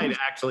apply to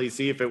actually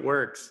see if it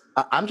works.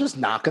 I'm just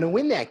not going to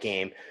win that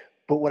game.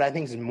 But what I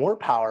think is more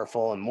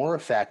powerful and more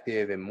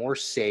effective and more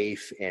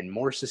safe and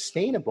more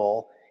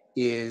sustainable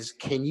is,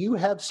 can you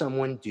have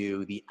someone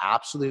do the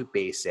absolute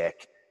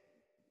basic,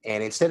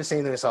 and instead of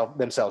saying to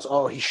themselves,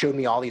 oh, he showed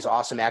me all these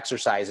awesome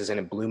exercises and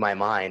it blew my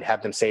mind,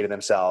 have them say to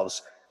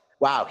themselves,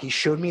 wow, he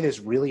showed me this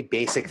really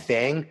basic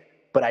thing,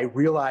 but I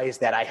realized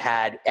that I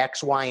had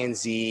X, Y, and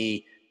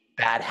Z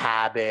bad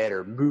habit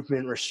or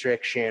movement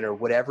restriction or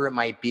whatever it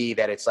might be,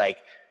 that it's like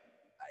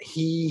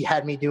he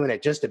had me doing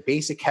just a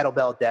basic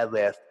kettlebell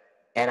deadlift,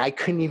 and I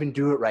couldn't even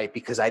do it right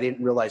because I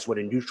didn't realize what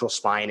a neutral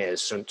spine is.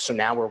 So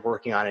now we're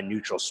working on a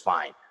neutral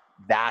spine.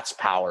 That's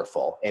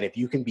powerful. And if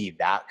you can be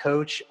that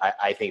coach,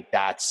 I think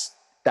that's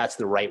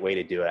the right way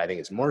to do it. I think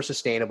it's more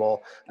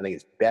sustainable. I think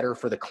it's better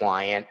for the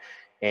client.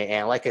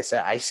 And like I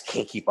said, I just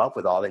can't keep up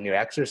with all the new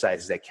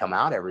exercises that come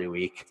out every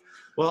week.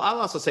 Well, I'll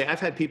also say I've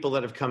had people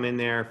that have come in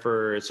there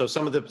so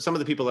some of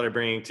the people that I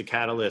bring to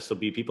Catalyst will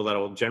be people that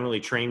will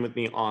generally train with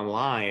me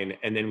online,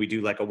 and then we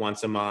do like a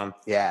once a month,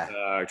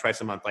 or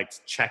twice a month, like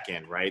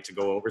check-in, right, to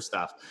go over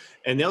stuff.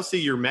 And they'll see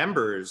your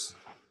members,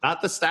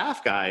 not the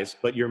staff guys,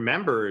 but your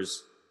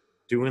members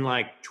doing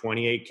like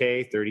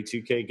 28K,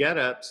 32K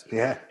get-ups.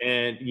 Yeah.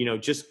 And,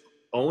 just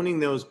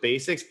owning those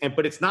basics.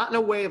 But it's not in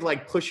a way of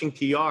like pushing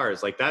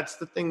PRs. Like that's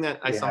the thing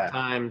that I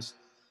sometimes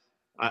 –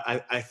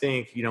 I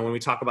think, when we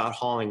talk about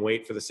hauling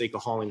weight for the sake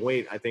of hauling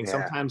weight, I think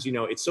sometimes,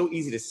 it's so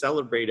easy to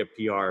celebrate a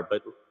PR,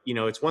 but,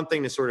 it's one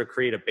thing to sort of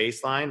create a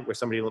baseline where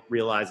somebody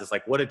realizes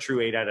like what a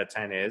true 8 out of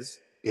 10 is.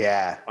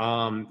 Yeah.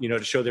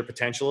 To show their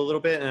potential a little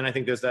bit. And I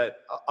think there's that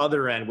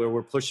other end where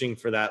we're pushing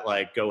for that,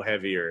 like go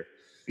heavier.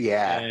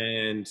 Yeah.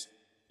 And,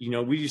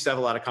 we used to have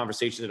a lot of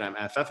conversations at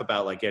MFF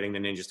about like getting the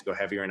ninjas to go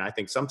heavier. And I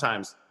think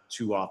sometimes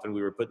too often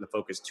we were putting the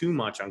focus too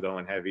much on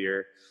going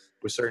heavier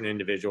with certain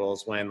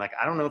individuals when like,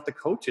 I don't know if the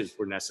coaches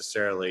were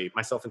necessarily,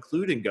 myself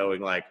included,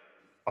 going like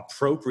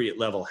appropriate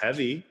level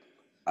heavy,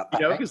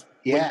 because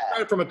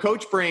from a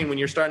coach brain, when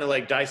you're starting to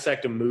like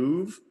dissect a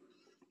move,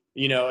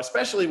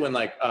 especially when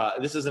like,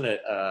 this isn't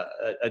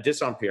a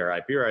diss on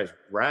PRI. PRI is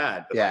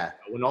rad. But like,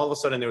 when all of a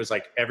sudden there was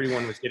like,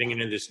 everyone was getting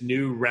into this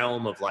new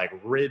realm of like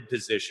rib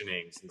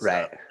positionings and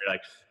stuff. Like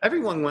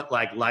everyone went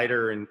like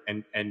lighter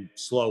and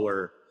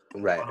slower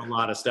on a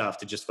lot of stuff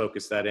to just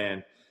focus that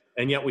in.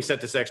 And yet we set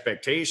this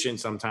expectation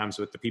sometimes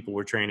with the people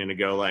we're training to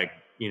go like,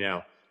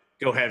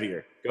 go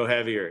heavier, go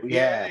heavier.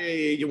 Yeah.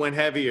 Yay, you went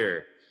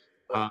heavier.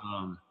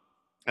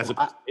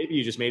 Maybe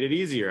you just made it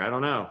easier. I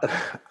don't know.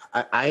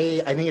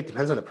 I think it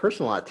depends on the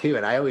person a lot too.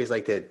 And I always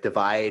like to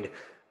divide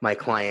my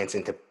clients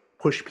into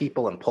push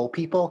people and pull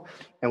people.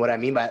 And what I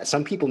mean by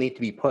some people need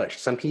to be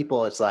pushed. Some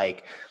people, it's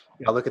like,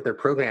 I look at their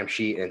program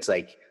sheet and it's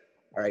like,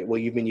 all right, well,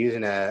 you've been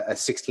using a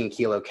 16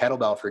 kilo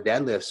kettlebell for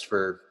deadlifts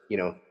for,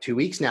 2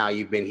 weeks now.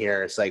 You've been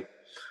here. It's like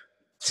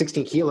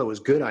 16 kilo was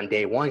good on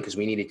day one because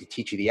we needed to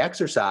teach you the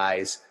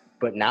exercise,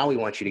 but now we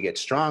want you to get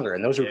stronger.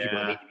 And those are people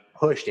that need to be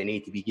pushed and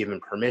need to be given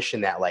permission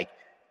that like,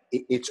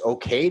 it's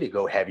okay to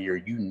go heavier.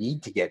 You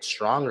need to get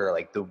stronger.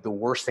 Like the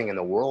worst thing in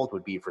the world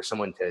would be for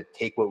someone to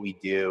take what we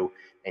do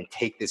and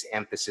take this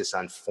emphasis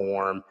on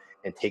form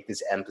and take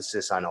this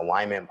emphasis on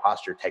alignment,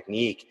 posture,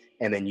 technique,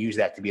 and then use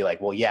that to be like,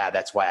 well, yeah,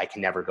 that's why I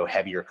can never go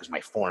heavier because my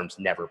form's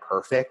never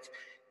perfect.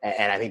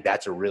 And I think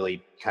that's a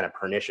really kind of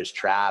pernicious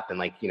trap. And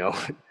like,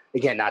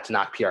 again, not to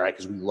knock PRI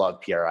because we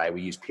love PRI.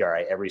 We use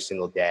PRI every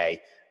single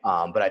day.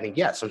 But I think,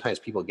 sometimes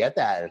people get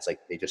that and it's like,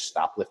 they just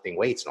stop lifting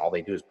weights and all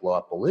they do is blow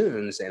up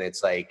balloons. And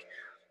it's like,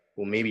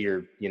 well, maybe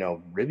your,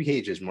 rib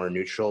cage is more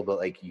neutral, but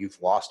like you've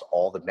lost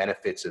all the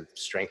benefits of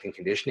strength and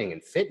conditioning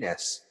and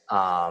fitness.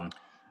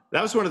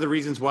 That was one of the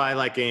reasons why,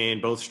 like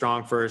in both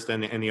Strong First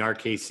and the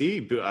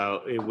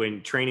RKC,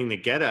 when training the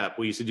Get Up,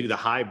 we used to do the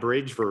high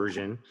bridge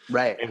version.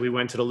 Right. And we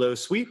went to the low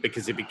sweep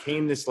because it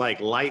became this like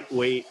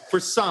lightweight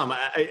for some.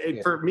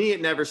 For me,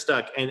 it never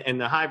stuck.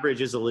 And the high bridge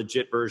is a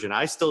legit version.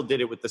 I still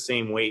did it with the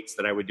same weights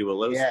that I would do a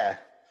low sweep.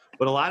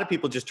 But a lot of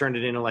people just turned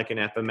it into like an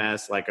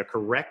FMS, like a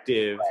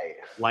corrective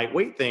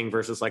lightweight thing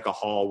versus like a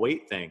hall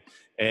weight thing.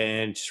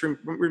 And just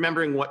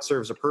remembering what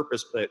serves a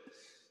purpose. But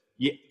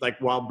like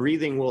while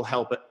breathing will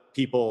help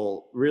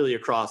people really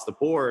across the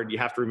board, you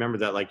have to remember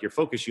that like your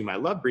focus, you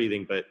might love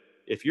breathing, but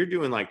if you're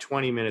doing like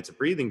 20 minutes of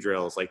breathing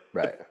drills, like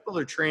people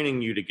are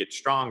training you to get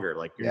stronger.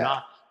 Like you're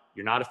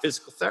not a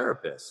physical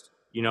therapist.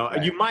 You know,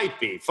 you might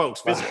be,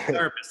 folks, physical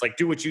therapists, like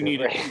do what you need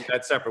to do.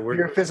 That's separate.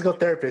 You're a physical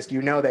therapist.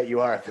 You know that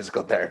you are a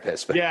physical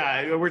therapist. But.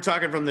 Yeah, we're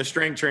talking from the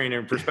strength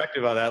trainer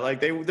perspective of that. Like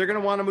they're going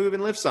to want to move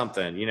and lift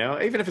something, you know,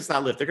 even if it's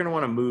not lift, they're going to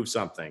want to move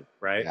something,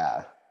 right?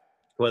 Yeah.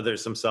 Whether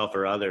it's themselves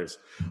or others.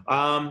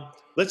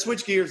 Let's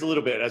switch gears a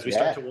little bit as we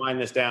start to wind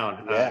this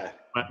down.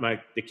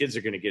 The kids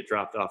are going to get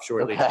dropped off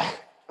shortly.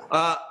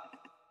 Okay.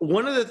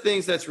 One of the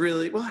things that's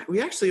really,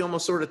 we actually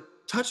almost sort of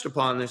touched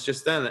upon this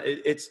just then.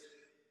 It's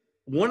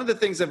one of the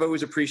things I've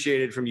always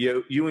appreciated from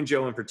you and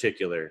Joe in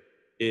particular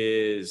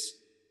is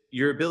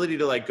your ability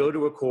to like go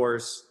to a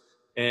course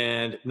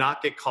and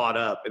not get caught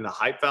up in the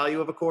hype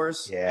value of a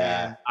course.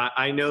 Yeah. And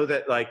I know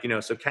that like, you know,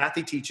 so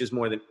Kathy teaches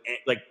more than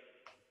like,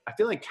 I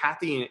feel like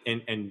Kathy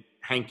and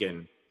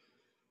Hankin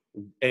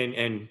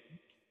and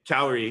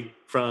Kaori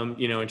from,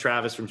 you know, and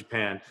Travis from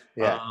Japan,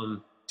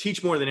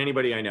 teach more than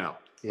anybody I know.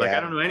 Like, I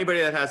don't know anybody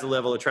that has the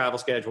level of travel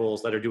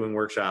schedules that are doing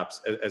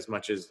workshops as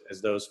much as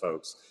those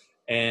folks.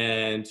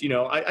 And, you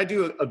know, I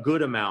do a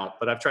good amount,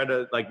 but I've tried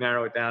to like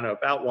narrow it down to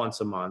about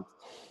once a month.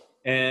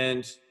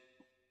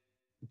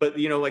 But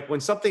you know, like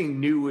when something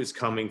new is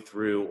coming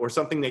through or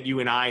something that you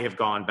and I have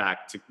gone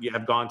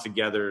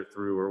together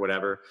through or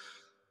whatever,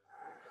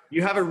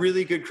 you have a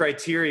really good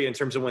criteria in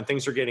terms of when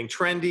things are getting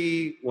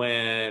trendy,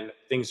 when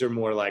things are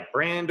more like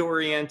brand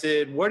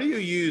oriented. What do you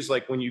use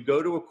like when you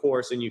go to a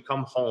course and you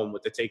come home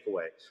with the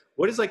takeaway?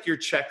 What is like your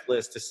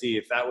checklist to see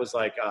if that was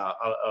like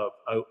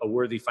a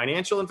worthy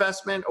financial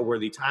investment, a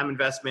worthy time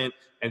investment,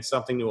 and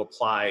something to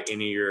apply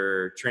in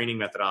your training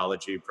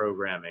methodology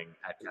programming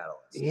at Catalyst?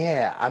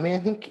 Yeah, I mean,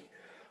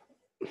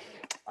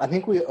 I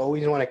think we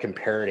always want to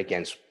compare it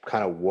against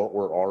kind of what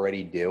we're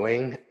already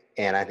doing.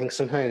 And I think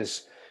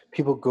sometimes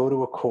people go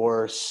to a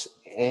course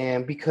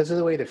and because of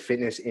the way the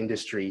fitness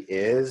industry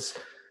is,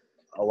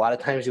 a lot of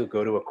times you'll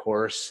go to a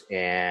course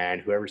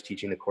and whoever's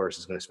teaching the course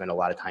is going to spend a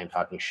lot of time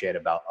talking shit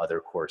about other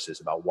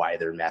courses, about why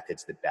their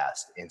method's the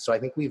best. And so I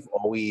think we've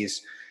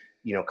always,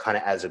 you know, kind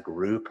of as a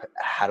group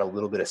had a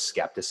little bit of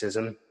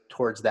skepticism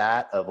towards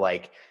that of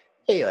like,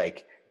 hey,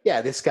 like,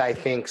 yeah, this guy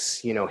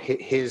thinks, you know,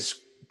 his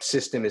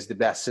system is the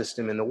best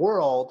system in the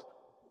world,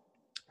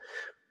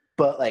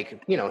 but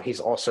like, you know, he's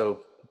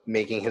also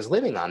making his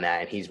living on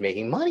that and he's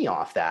making money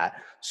off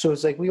that. So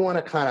it's like we want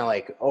to kind of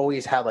like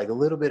always have like a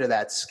little bit of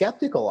that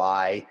skeptical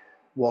eye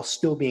while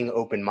still being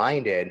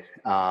open-minded.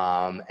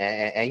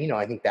 And you know,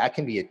 I think that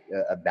can be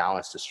a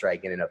balance to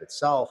strike in and of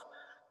itself.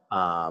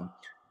 A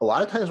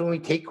lot of times when we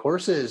take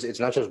courses,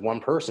 it's not just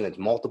one person, it's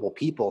multiple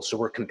people. So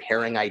we're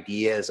comparing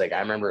ideas. Like I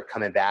remember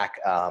coming back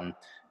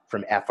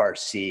from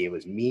FRC, it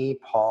was me,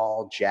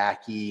 Paul,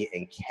 Jackie,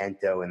 and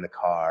Kento in the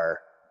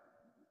car.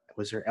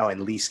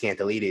 And Lee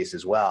Scantilides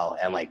as well.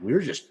 And like, we were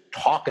just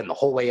talking the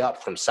whole way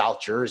up from South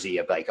Jersey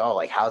of like, oh,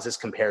 like, how's this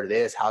compare to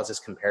this? How's this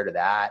compare to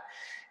that?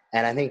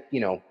 And I think, you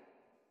know,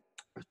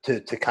 to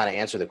kind of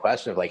answer the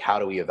question of like, how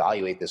do we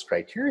evaluate this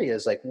criteria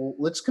is like, well,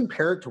 let's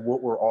compare it to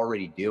what we're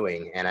already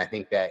doing. And I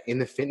think that in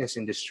the fitness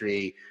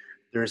industry,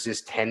 there's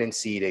this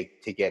tendency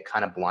to get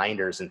kind of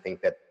blinders and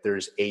think that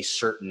there's a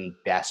certain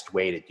best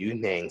way to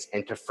do things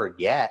and to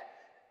forget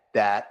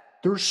that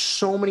there's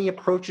so many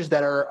approaches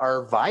that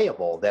are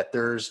viable, that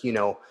there's, you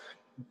know,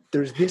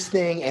 there's this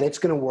thing and it's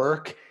going to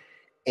work,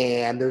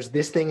 and there's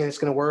this thing and it's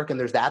going to work, and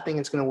there's that thing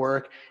and it's going to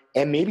work.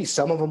 And maybe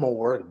some of them will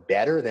work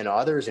better than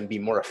others and be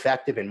more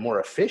effective and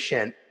more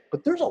efficient.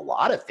 But there's a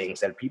lot of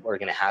things that people are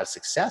going to have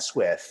success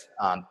with,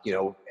 you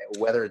know,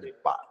 whether it's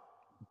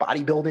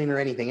bodybuilding or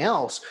anything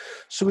else.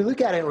 So we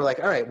look at it and we're like,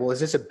 all right, well,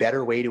 is this a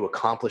better way to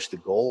accomplish the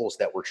goals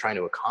that we're trying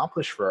to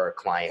accomplish for our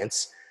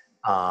clients?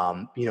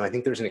 You know, I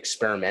think there's an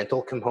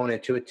experimental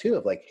component to it too,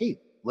 of like,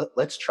 hey,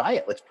 let's try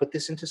it. Let's put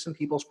this into some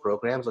people's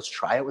programs. Let's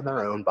try it with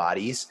our own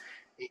bodies.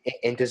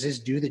 And does this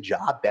do the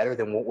job better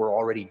than what we're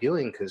already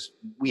doing? Because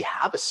we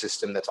have a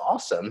system that's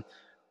awesome.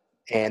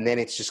 And then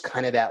it's just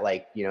kind of that,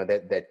 like, you know,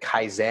 that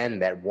Kaizen,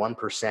 that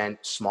 1%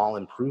 small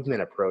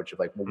improvement approach of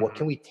like, well, what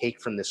can we take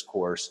from this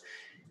course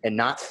and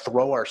not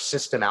throw our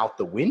system out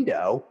the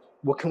window?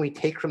 What can we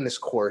take from this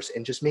course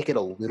and just make it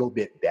a little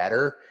bit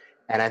better?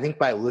 And I think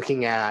by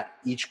looking at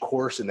each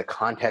course in the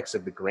context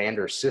of the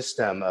grander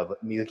system of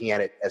me looking at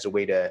it as a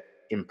way to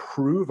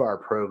improve our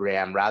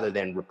program rather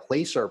than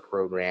replace our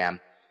program,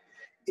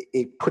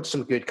 it puts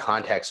some good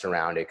context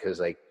around it. Cause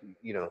like,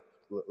 you know,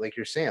 like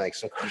you're saying, like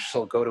some coaches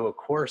will go to a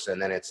course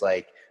and then it's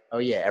like, oh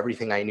yeah,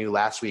 everything I knew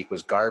last week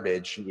was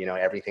garbage. You know,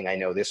 everything I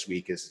know this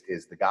week is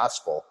the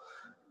gospel.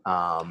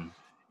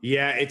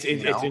 Yeah, it's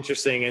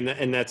interesting,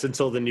 and that's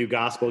until the new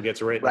gospel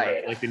gets written,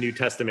 right? Like the New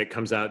Testament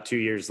comes out 2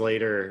 years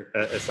later,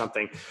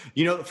 something.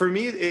 You know, for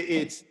me,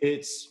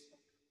 it's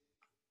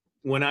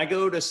when I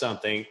go to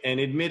something, and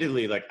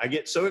admittedly, like I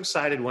get so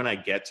excited when I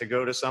get to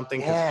go to something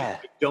because Yeah.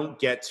 I don't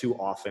get too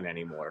often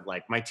anymore.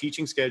 Like my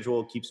teaching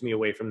schedule keeps me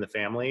away from the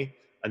family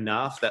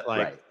enough that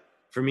like Right.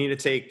 for me to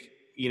take,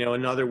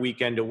 another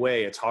weekend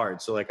away, it's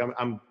hard. So like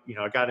I'm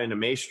I got into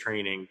mace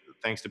training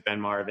thanks to Ben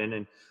Marvin,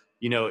 and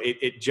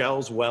it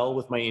gels well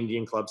with my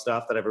Indian club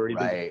stuff that I've already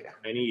been doing Right. for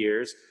many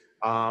years.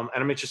 And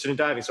I'm interested in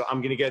diving. So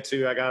I'm going to get to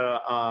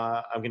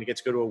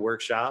go to a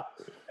workshop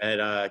at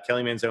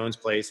Kelly Manzone's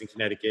place in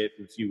Connecticut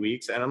in a few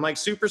weeks. And I'm like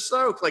super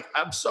stoked. Like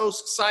I'm so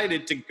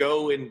excited to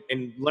go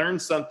and learn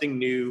something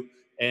new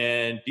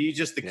and be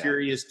just the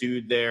curious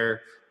dude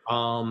there.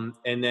 And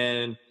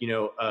then,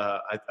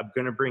 I'm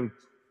going to bring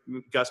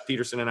Gus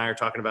Peterson, and I are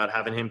talking about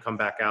having him come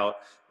back out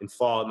in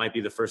fall. It might be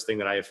the first thing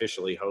that I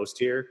officially host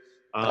here.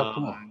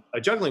 Cool.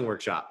 A juggling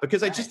workshop,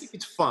 because I just think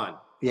it's fun.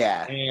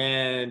 Yeah.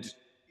 And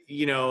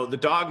the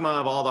dogma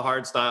of all the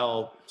hard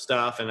style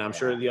stuff, and I'm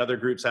sure the other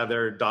groups have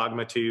their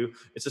dogma too.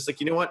 It's just like,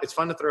 it's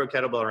fun to throw a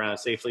kettlebell around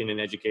safely in an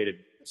educated,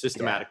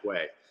 systematic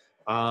way.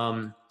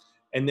 And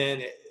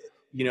then,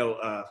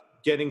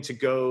 getting to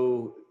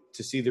go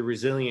to see the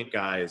resilient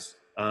guys,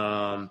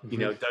 Doug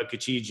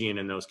Kachigian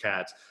and those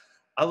cats.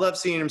 I love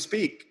seeing them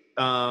speak.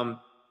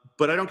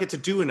 But I don't get to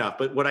do enough.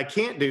 But what I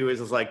can't do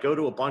is like go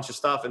to a bunch of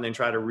stuff and then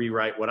try to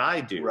rewrite what I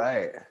do.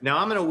 Right. Now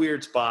I'm in a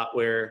weird spot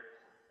where,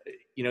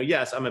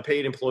 yes, I'm a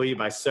paid employee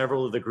by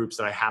several of the groups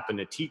that I happen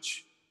to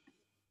teach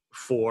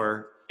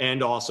for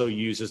and also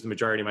use as the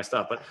majority of my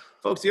stuff. But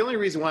folks, the only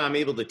reason why I'm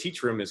able to teach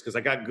for them is because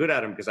I got good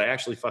at them because I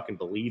actually fucking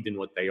believed in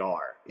what they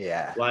are.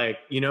 Yeah. Like,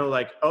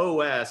 like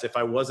OS, if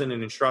I wasn't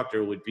an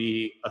instructor, would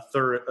be a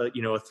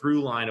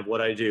through line of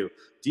what I do.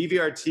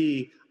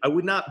 DVRT, I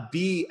would not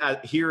be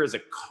here as a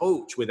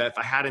coach if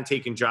I hadn't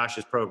taken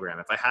Josh's program,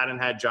 if I hadn't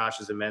had Josh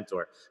as a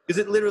mentor, because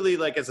it literally,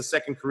 like as a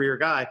second career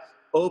guy,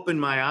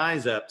 opened my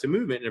eyes up to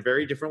movement in a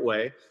very different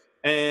way.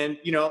 And,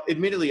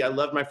 admittedly, I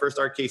loved my first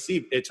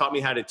RKC. It taught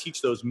me how to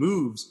teach those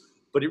moves,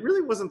 but it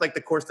really wasn't like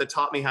the course that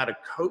taught me how to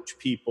coach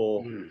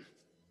people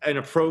in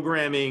a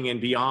programming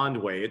and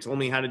beyond way. It told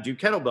me how to do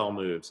kettlebell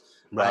moves.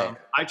 Right.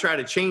 I try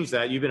to change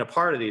that. You've been a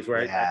part of these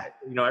where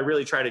I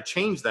really try to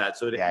change that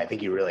so that I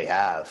think you really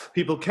have.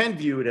 people can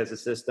view it as a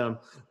system.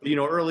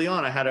 Early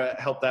on, I had to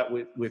help that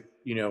with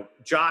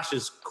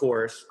Josh's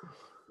course,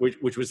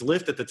 which was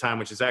Lift at the time,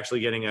 which is actually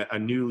getting a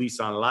new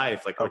lease on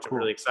life, which I'm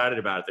really excited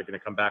about. They're going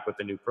to come back with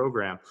a new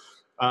program.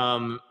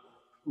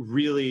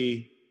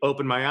 Really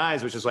opened my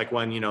eyes, which is like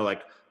when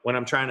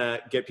I'm trying to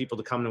get people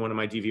to come to one of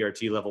my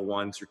DVRT level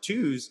 1s or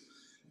 2s.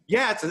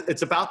 Yeah,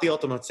 it's about the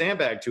ultimate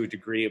sandbag to a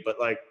degree, but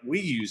like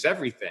we use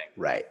everything.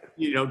 Right.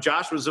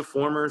 Josh was a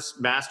former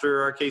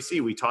master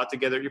RKC. We taught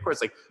together at your course.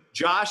 Like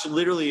Josh,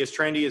 literally as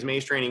trendy as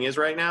mace training is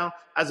right now,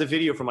 has a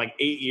video from like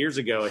 8 years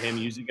ago of him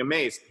using a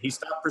mace. He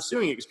stopped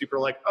pursuing it because people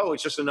are like, oh,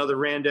 it's just another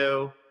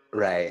rando.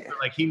 Right.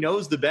 Like he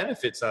knows the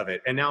benefits of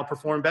it. And now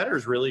Perform Better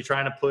is really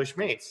trying to push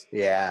mace.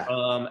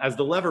 Yeah. As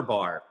the lever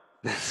bar.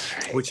 That's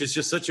right. Which is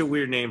just such a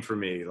weird name for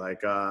me.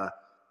 Like, I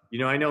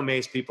know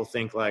mace people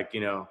think like,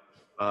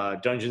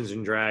 Dungeons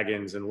and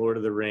Dragons and Lord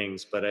of the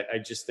Rings, but I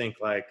just think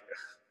like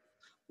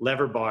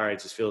lever bar, it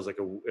just feels like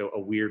a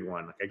weird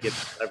one. Like I get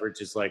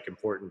leverage is like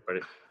important, but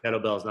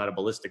kettlebell is not a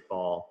ballistic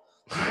ball.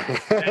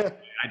 I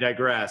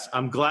digress.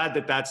 I'm glad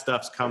that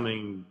stuff's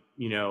coming,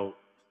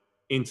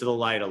 into the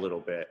light a little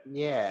bit.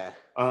 Yeah.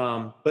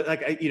 But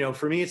like,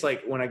 for me, it's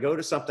like when I go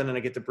to something and I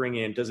get to bring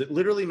in, does it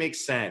literally make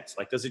sense?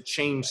 Like, does it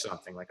change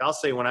something? Like I'll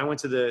say when I went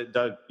to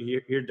Doug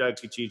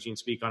Kachigian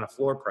speak on a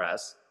floor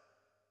press,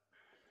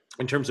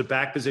 in terms of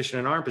back position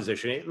and arm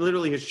position, it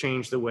literally has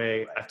changed the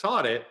way I've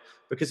taught it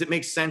because it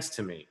makes sense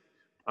to me.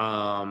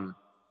 And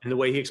the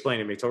way he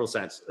explained it made total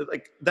sense.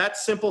 Like that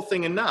simple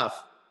thing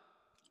enough,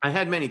 I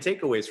had many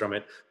takeaways from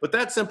it, but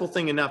that simple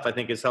thing enough, I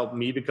think, has helped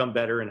me become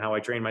better in how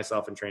I train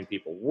myself and train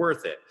people.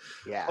 Worth it.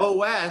 Yeah.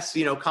 OS,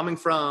 coming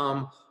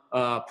from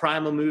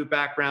primal move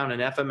background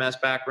and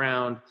FMS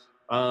background,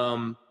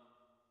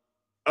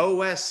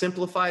 OS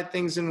simplified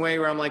things in a way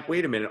where I'm like,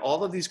 wait a minute,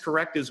 all of these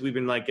correctives we've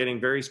been like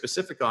getting very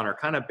specific on are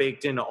kind of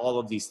baked into all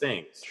of these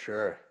things.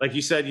 Sure. Like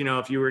you said,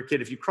 if you were a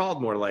kid, if you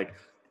crawled more, like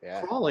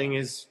crawling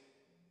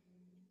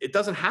it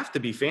doesn't have to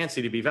be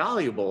fancy to be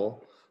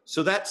valuable.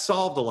 So that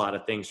solved a lot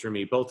of things for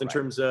me, both in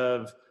terms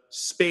of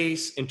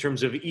space, in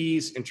terms of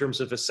ease, in terms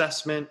of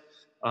assessment.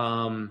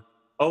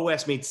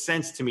 OS made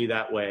sense to me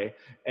that way.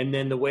 And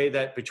then the way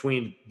that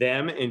between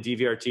them and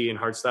DVRT and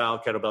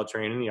hardstyle kettlebell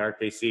training, the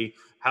RKC,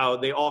 how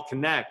they all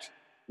connect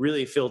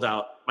really filled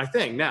out my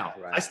thing. Now,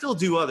 I still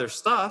do other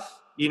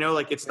stuff,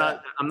 like it's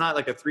not, I'm not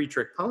like a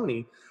 3-trick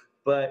pony,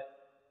 but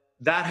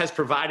that has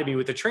provided me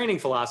with a training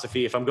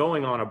philosophy. If I'm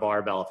going on a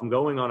barbell, if I'm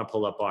going on a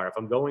pull-up bar, if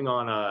I'm going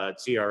on a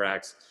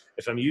TRX,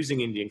 if I'm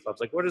using Indian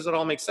clubs, like where does it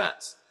all make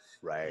sense?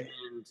 Right.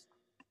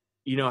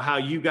 And how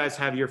you guys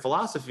have your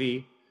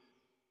philosophy,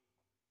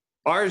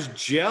 ours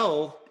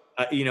gel,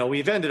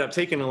 we've ended up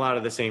taking a lot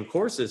of the same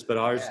courses, but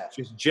ours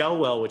just gel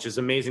well, which is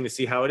amazing to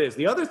see how it is.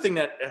 The other thing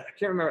that I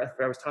can't remember if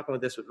I was talking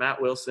about this with Matt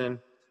Wilson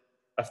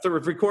I've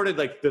recorded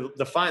like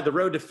the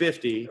road to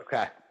 50.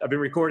 Okay. I've been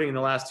recording in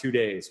the last 2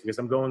 days because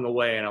I'm going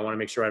away and I want to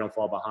make sure I don't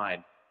fall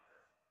behind.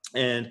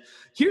 And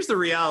here's the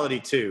reality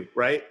too,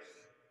 right?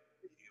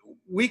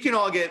 We can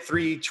all get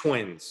 3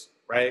 twins,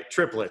 right?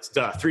 Triplets,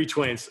 3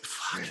 twins,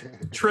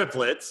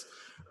 triplets,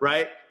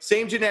 right?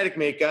 Same genetic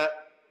makeup.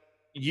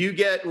 You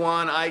get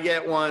one, I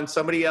get one,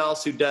 somebody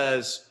else who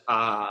does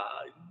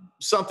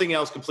something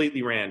else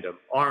completely random,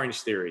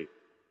 Orange Theory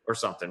or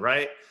something,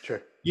 right?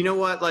 Sure. You know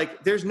what?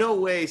 Like, there's no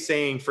way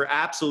saying for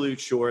absolute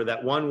sure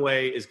that one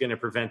way is going to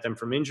prevent them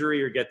from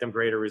injury or get them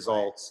greater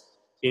results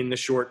in the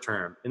short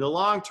term. In the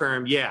long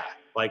term, yeah,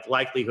 like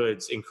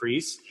likelihoods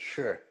increase.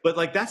 Sure. But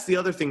like, that's the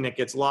other thing that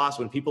gets lost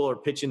when people are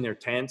pitching their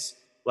tents,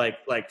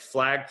 like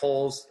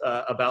flagpoles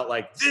about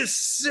like this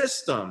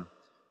system.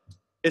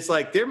 It's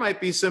like there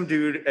might be some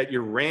dude at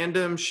your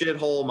random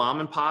shithole mom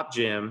and pop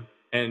gym,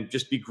 and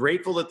just be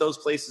grateful that those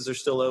places are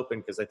still open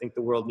because I think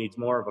the world needs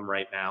more of them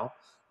right now.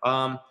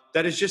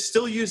 That is just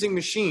still using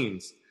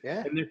machines.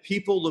 Yeah. And their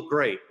people look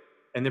great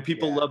and their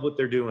people love what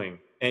they're doing.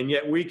 And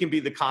yet we can be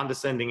the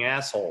condescending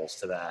assholes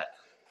to that.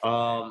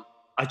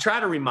 I try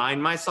to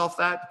remind myself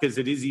that because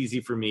it is easy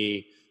for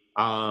me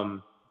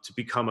to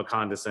become a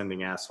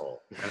condescending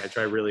asshole. And I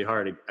try really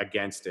hard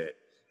against it.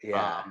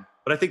 Yeah.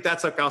 But I think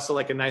that's like also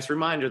like a nice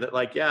reminder that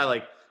like, yeah,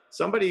 like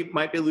somebody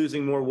might be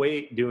losing more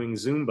weight doing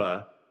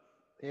Zumba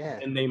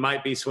and they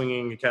might be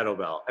swinging a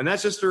kettlebell. And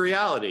that's just the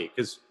reality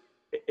because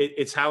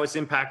it's how it's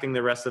impacting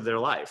the rest of their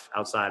life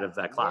outside of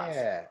that class.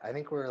 Yeah. I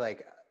think we're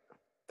like,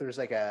 there's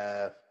like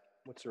a,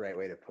 what's the right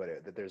way to put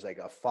it? That there's like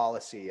a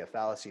fallacy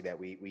that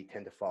we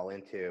tend to fall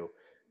into,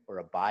 or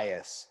a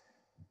bias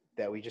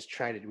that we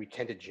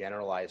tend to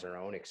generalize our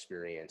own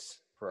experience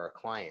for our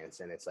clients.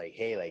 And it's like,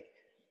 hey, like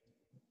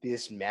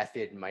this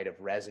method might have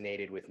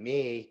resonated with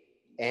me.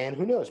 And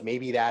who knows,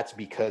 maybe that's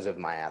because of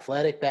my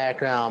athletic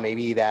background.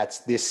 Maybe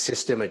this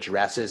system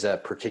addresses a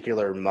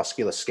particular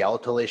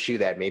musculoskeletal issue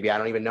that maybe I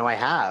don't even know I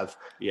have.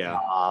 Yeah.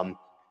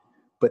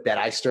 But that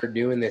I start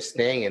doing this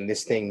thing and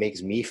this thing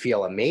makes me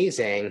feel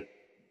amazing.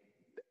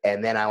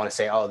 And then I want to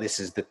say, oh, this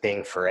is the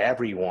thing for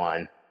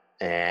everyone.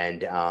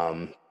 And,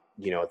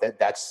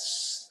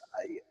 that's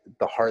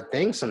the hard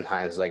thing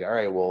sometimes. Like, all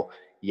right, well,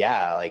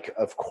 yeah, like,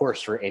 of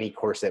course, for any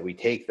course that we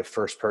take, the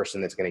first person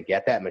that's going to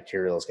get that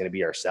material is going to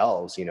be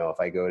ourselves. You know, if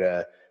I go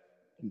to,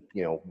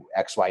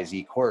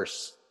 XYZ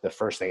course, the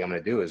first thing I'm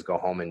going to do is go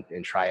home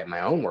and try it my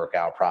own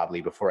workout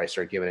probably before I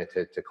start giving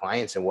it to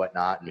clients and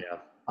whatnot.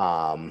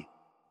 And,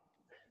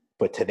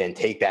 but to then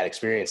take that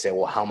experience and say,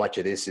 well, how much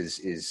of this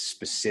is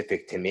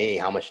specific to me?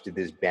 How much did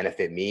this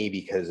benefit me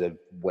because of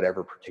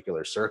whatever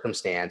particular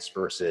circumstance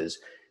versus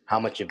how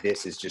much of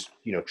this is just,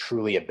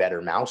 truly a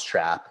better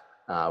mousetrap,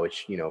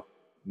 which,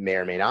 may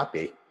or may not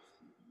be.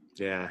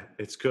 Yeah,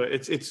 it's good.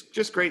 It's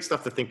just great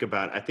stuff to think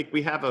about. I think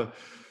we have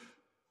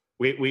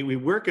we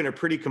work in a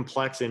pretty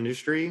complex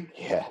industry.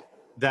 Yeah.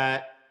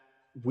 That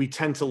we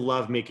tend to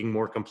love making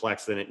more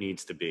complex than it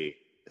needs to be.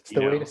 It's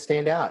the way to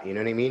stand out. You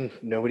know what I mean?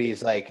 Nobody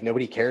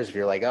cares if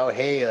you're like, oh,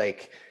 hey,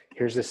 like,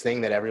 here's this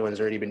thing that everyone's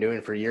already been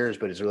doing for years,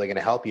 but it's really going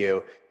to help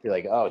you. You're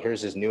like, oh,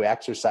 here's this new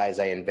exercise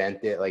I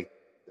invented. Like,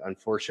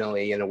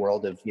 unfortunately, in a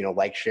world of,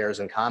 like, shares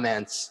and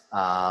comments,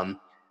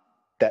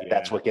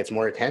 that's what gets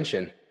more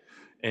attention.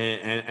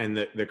 And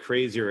the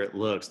crazier it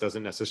looks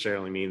doesn't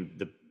necessarily mean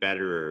the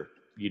better,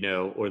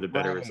 or the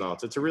better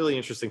results. It's a really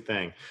interesting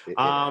thing.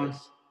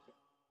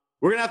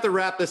 We're going to have to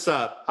wrap this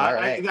up.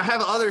 Right. I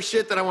have other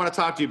shit that I want to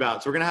talk to you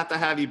about. So we're going to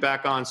have you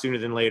back on sooner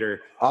than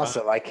later.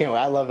 Awesome. I can't wait.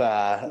 I love,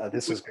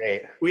 this was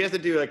great. We have to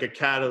do like a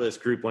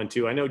Catalyst group one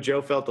too. I know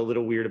Joe felt a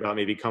little weird about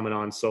maybe coming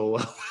on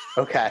solo.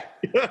 Okay.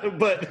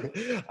 But,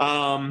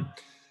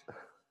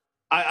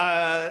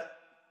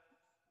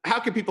 how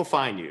can people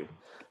find you?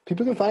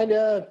 People can find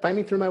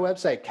me through my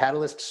website,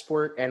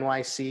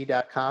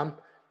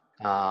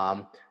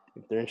 catalystsportnyc.com.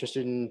 If they're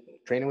interested in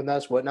training with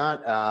us,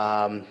 whatnot,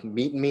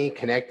 meeting me,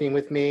 connecting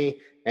with me,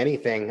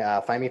 anything,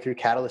 find me through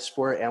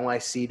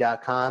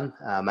catalystsportnyc.com.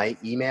 My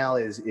email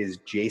is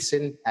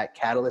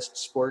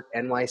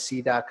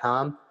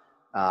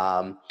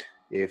jason@catalystsportnyc.com.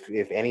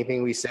 If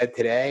anything we said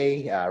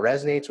today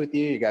resonates with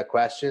you, you got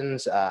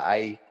questions,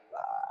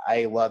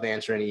 I love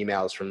answering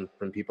emails from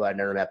people I've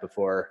never met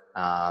before.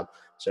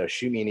 So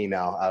shoot me an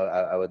email.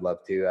 I would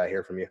love to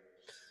hear from you.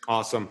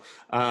 Awesome.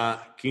 Can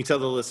you tell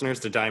the listeners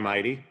to Die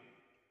Mighty?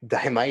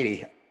 Die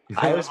Mighty.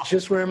 I was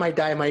just wearing my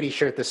Die Mighty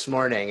shirt this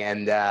morning,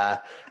 and I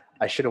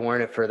should have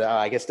worn it for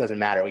I guess it doesn't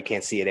matter. We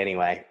can't see it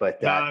anyway. But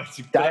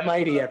Die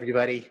Mighty,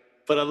 everybody.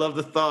 But I love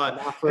the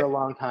thought. Not for a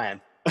long time.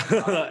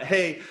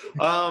 Hey,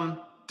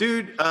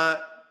 dude,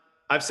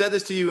 I've said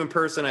this to you in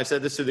person. I've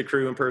said this to the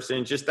crew in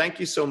person. Just thank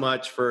you so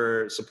much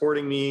for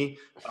supporting me,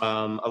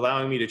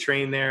 allowing me to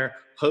train there,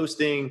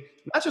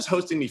 not just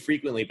hosting me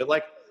frequently, but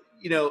like,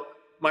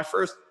 my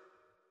first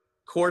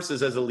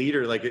courses as a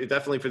leader, like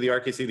definitely for the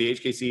RKC, the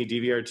HKC,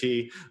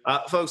 DVRT,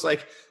 folks,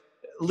 like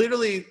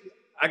literally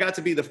I got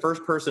to be the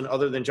first person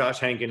other than Josh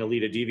Henkin to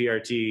lead a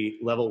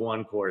DVRT level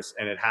 1 course.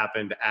 And it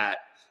happened at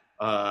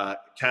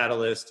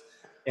Catalyst.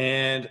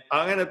 And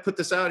I'm going to put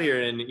this out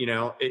here. And,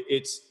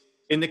 it's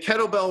in the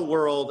kettlebell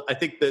world. I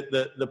think that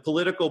the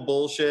political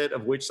bullshit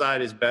of which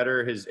side is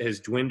better has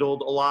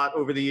dwindled a lot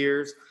over the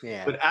years.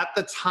 Yeah. But at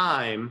the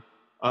time,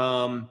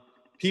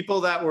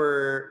 people that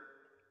were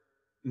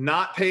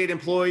not paid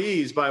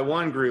employees by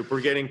one group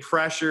were getting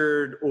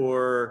pressured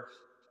or,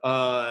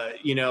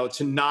 to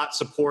not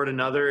support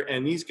another.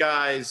 And these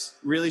guys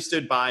really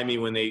stood by me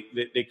when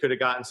they could have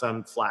gotten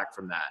some flack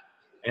from that.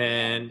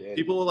 And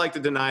people will like to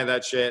deny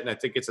that shit. And I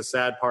think it's a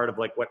sad part of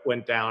like what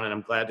went down. And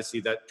I'm glad to see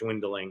that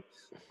dwindling.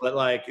 But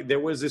like, there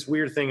was this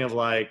weird thing of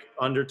like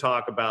under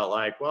talk about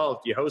like, well,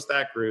 if you host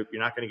that group,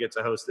 you're not going to get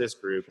to host this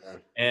group.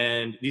 Sure.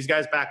 And these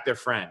guys backed their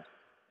friend.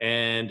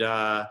 And,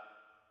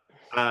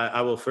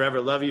 I will forever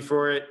love you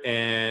for it.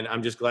 And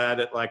I'm just glad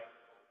that like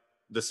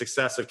the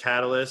success of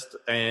Catalyst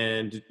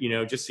and,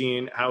 just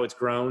seeing how it's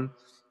grown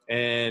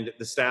and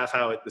the staff,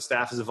 the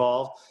staff has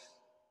evolved.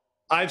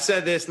 I've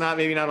said this,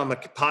 maybe not on the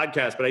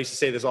podcast, but I used to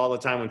say this all the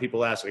time when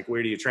people ask, like,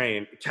 where do you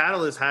train?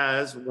 Catalyst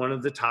has one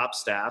of the top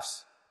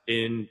staffs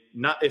in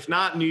if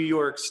not New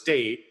York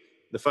State,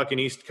 the fucking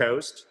East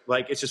Coast.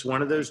 Like, it's just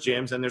one of those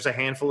gyms. And there's a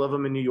handful of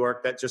them in New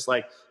York that just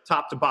like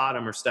top to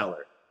bottom are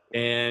stellar.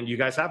 And you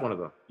guys have one of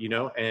them,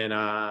 and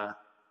I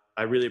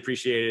really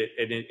appreciate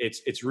it. And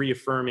it's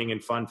reaffirming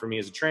and fun for me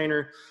as a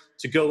trainer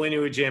to go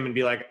into a gym and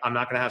be like, I'm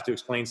not going to have to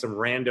explain some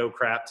rando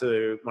crap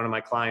to one of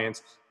my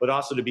clients, but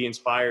also to be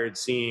inspired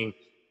seeing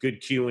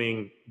good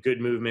cueing,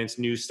 good movements,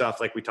 new stuff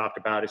like we talked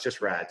about. It's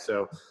just rad.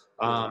 So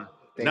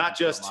not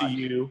just to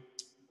you,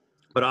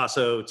 but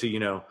also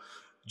to,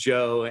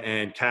 Joe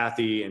and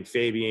Kathy and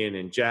Fabian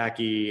and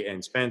Jackie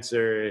and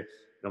Spencer,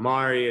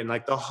 Amari and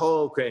like the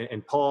whole,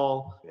 and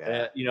Paul,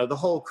 the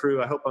whole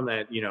crew. I hope I'm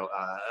at,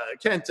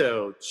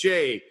 Kento,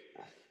 Jake,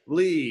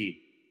 Lee,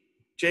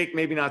 Jake,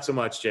 maybe not so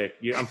much, Jake.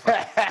 I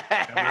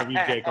love you,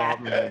 Jake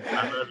Altman.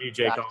 I love you,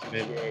 Jake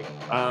Altman.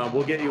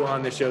 We'll get you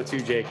on the show too,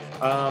 Jake.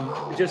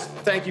 Just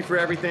thank you for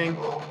everything.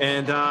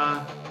 And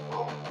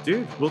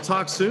dude, we'll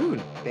talk soon.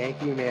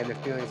 Thank you, man. The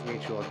feeling's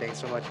mutual. Thanks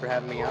so much for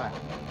having me on.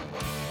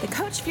 The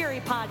Coach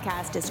Fury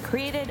podcast is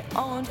created,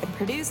 owned, and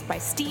produced by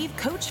Steve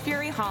Coach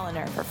Fury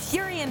Hollander for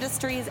Fury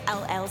Industries,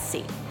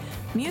 LLC.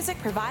 Music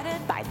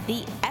provided by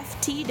the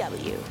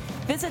FTW.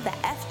 Visit the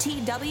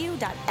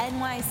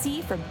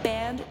FTW.NYC for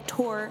band,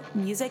 tour,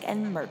 music,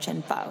 and merch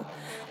info.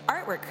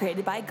 Artwork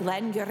created by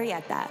Glenn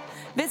Gurrieta.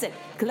 Visit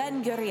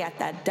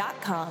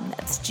glenngurrieta.com.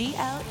 That's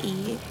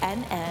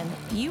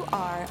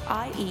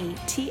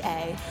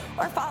GLENNURIETA.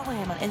 Or follow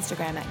him on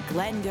Instagram at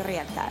Glenn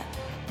Gurrieta.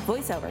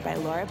 Voiceover by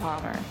Laura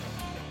Palmer.